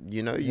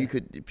 You know,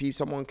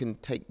 someone can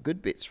take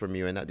good bits from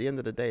you, and at the end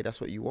of the day,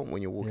 that's what you want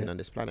when you're walking on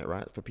this planet,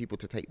 right? For people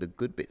to take the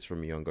good bits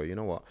from you and go, you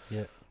know what?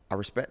 I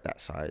respect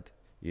that side.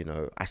 You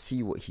know, I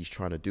see what he's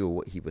trying to do or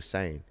what he was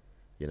saying.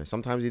 You know,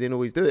 sometimes he didn't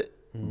always do it,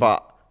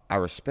 but I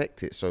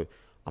respect it. So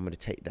I'm going to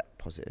take that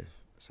positive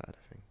side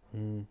of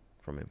thing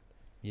from him.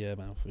 Yeah,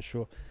 man, for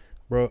sure.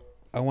 Bro,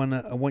 I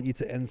want you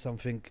to end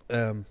something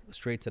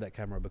straight to that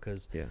camera,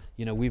 because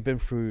you know, we've been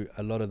through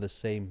a lot of the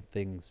same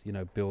things, you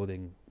know,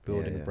 building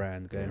a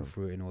brand, going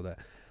through it and all that.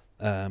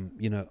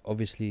 You know,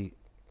 obviously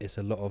it's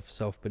a lot of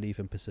self-belief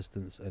and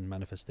persistence and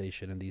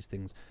manifestation and these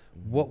things.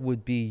 What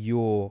would be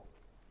your,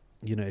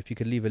 you know, if you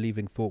could leave a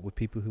leaving thought with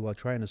people who are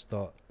trying to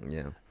start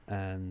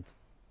and,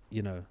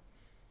 you know,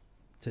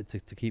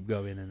 to keep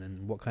going,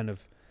 and what kind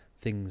of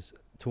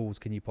tools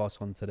can you pass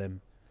on to them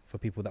for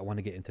people that want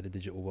to get into the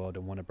digital world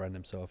and want to brand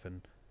themselves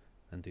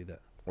and do that?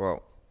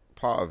 Well,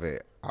 part of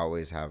it, I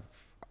always have,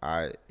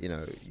 you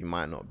know, you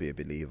might not be a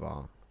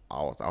believer.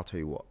 I'll tell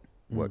you what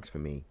works for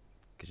me,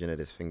 because, you know,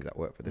 there's things that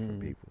work for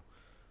different people.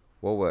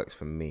 What works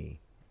for me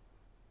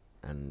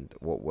and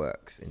what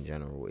works in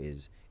general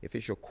is, if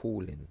it's your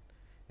calling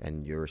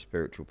and you're a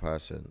spiritual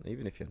person,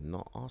 even if you're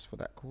not, ask for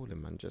that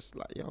calling, man. Just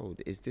like, yo,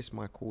 is this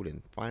my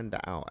calling? Find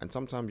that out. And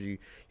sometimes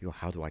you're,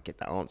 how do I get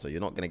that answer? You're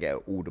not going to get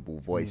an audible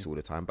voice all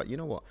the time. But you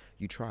know what?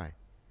 You try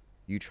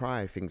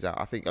things out.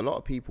 I think a lot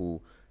of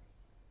people,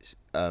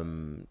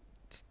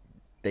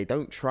 they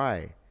don't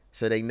try,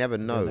 so they never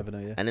know.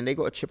 And then they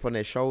got a chip on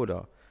their shoulder.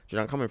 Do you know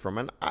where I'm coming from?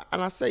 And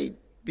I say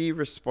be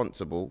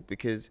responsible,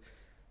 because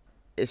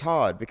it's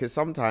hard. Because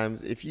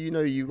sometimes if you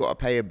know you got to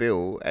pay a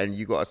bill and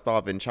you got a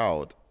starving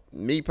child,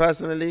 me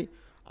personally,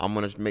 I'm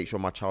going to make sure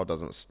my child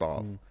doesn't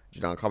starve. Do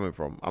you know where I'm coming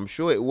from? I'm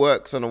sure it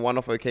works on a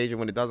one-off occasion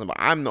when it doesn't, but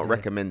I'm not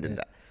recommending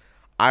that.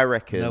 I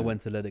reckon... Know when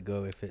to let it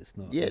go if it's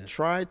not. Yeah,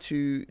 try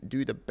to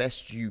do the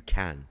best you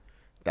can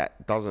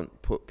that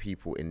doesn't put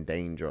people in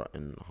danger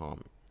and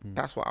harm.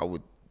 That's what I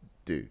would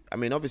do. I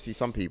mean, obviously,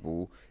 some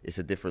people, it's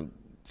a different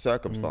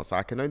circumstance. So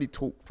I can only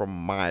talk from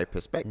my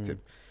perspective.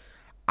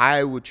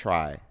 I would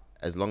try,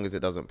 as long as it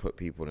doesn't put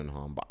people in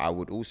harm, but I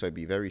would also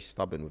be very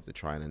stubborn with the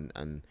trying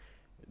and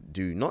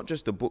do not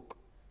just the book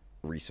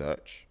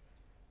research,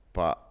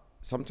 but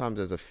sometimes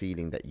there's a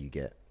feeling that you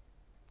get.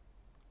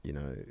 You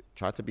know,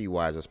 try to be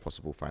wise as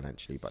possible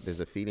financially, but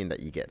there's a feeling that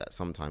you get that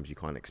sometimes you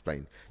can't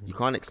explain. You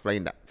can't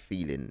explain that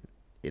feeling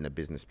in a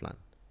business plan.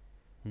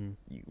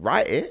 You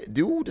write it,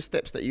 do all the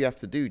steps that you have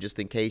to do just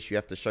in case you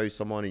have to show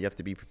someone or you have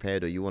to be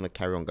prepared or you want to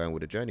carry on going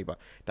with the journey, but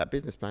that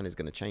business plan is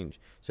going to change.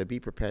 So be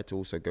prepared to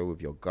also go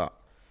with your gut,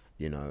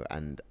 you know,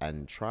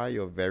 and try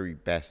your very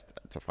best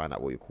to find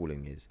out what your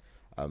calling is.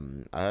 I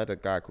heard a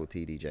guy called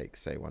TD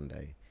Jakes say one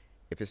day,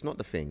 if it's not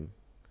the thing,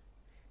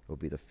 it'll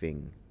be the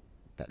thing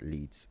that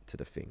leads to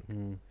the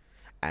thing.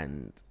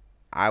 And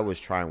I was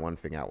trying one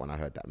thing out when I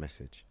heard that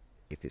message.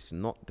 If it's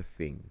not the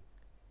thing,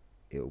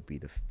 it'll be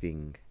the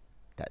thing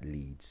that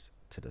leads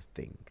to the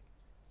thing.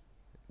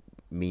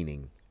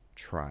 Meaning,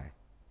 try.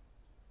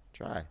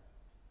 I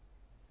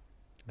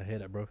hear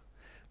that, bro.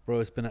 Bro,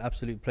 it's been an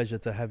absolute pleasure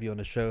to have you on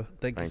the show.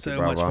 Thank you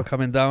so much for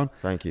coming down.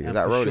 Thank you. Is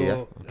that Rolly?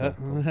 Sure, Yeah?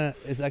 Okay,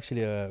 it's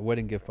actually a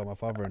wedding gift from my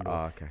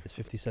father-in-law. Oh, okay. It's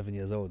 57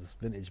 years old. It's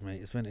vintage, mate.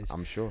 It's vintage.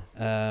 I'm sure.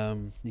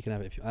 You can have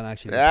it if you... And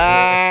actually,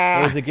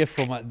 it was a gift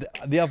from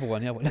the other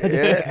one. Yeah,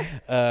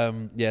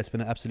 it's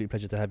been an absolute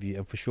pleasure to have you.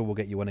 And for sure, we'll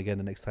get you one again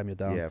the next time you're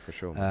down. Yeah, for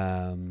sure.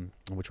 And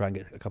we'll try and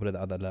get a couple of the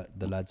other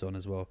the lads on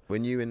as well.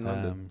 When you in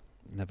London?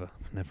 Never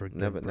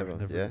again.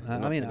 Never. Yeah.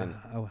 I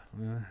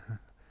mean,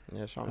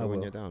 yeah, shout me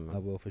when you're down, man. I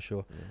will, for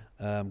sure.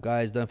 Yeah.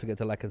 Guys, don't forget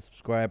to like and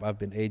subscribe. I've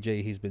been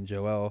AJ. He's been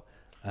Joel.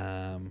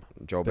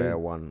 Joel Beya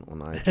 1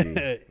 on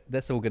IG.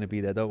 That's all going to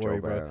be there. Don't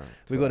worry, bro.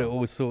 We got it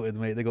all sorted,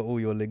 mate. They got all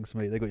your links,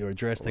 mate. They got your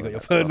address. They got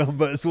your phone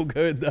number. It's all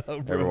going down,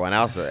 bro.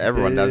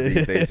 Everyone does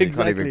these days. So you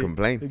can't even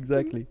complain.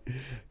 Exactly.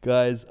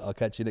 Guys, I'll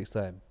catch you next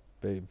time.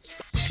 Boom.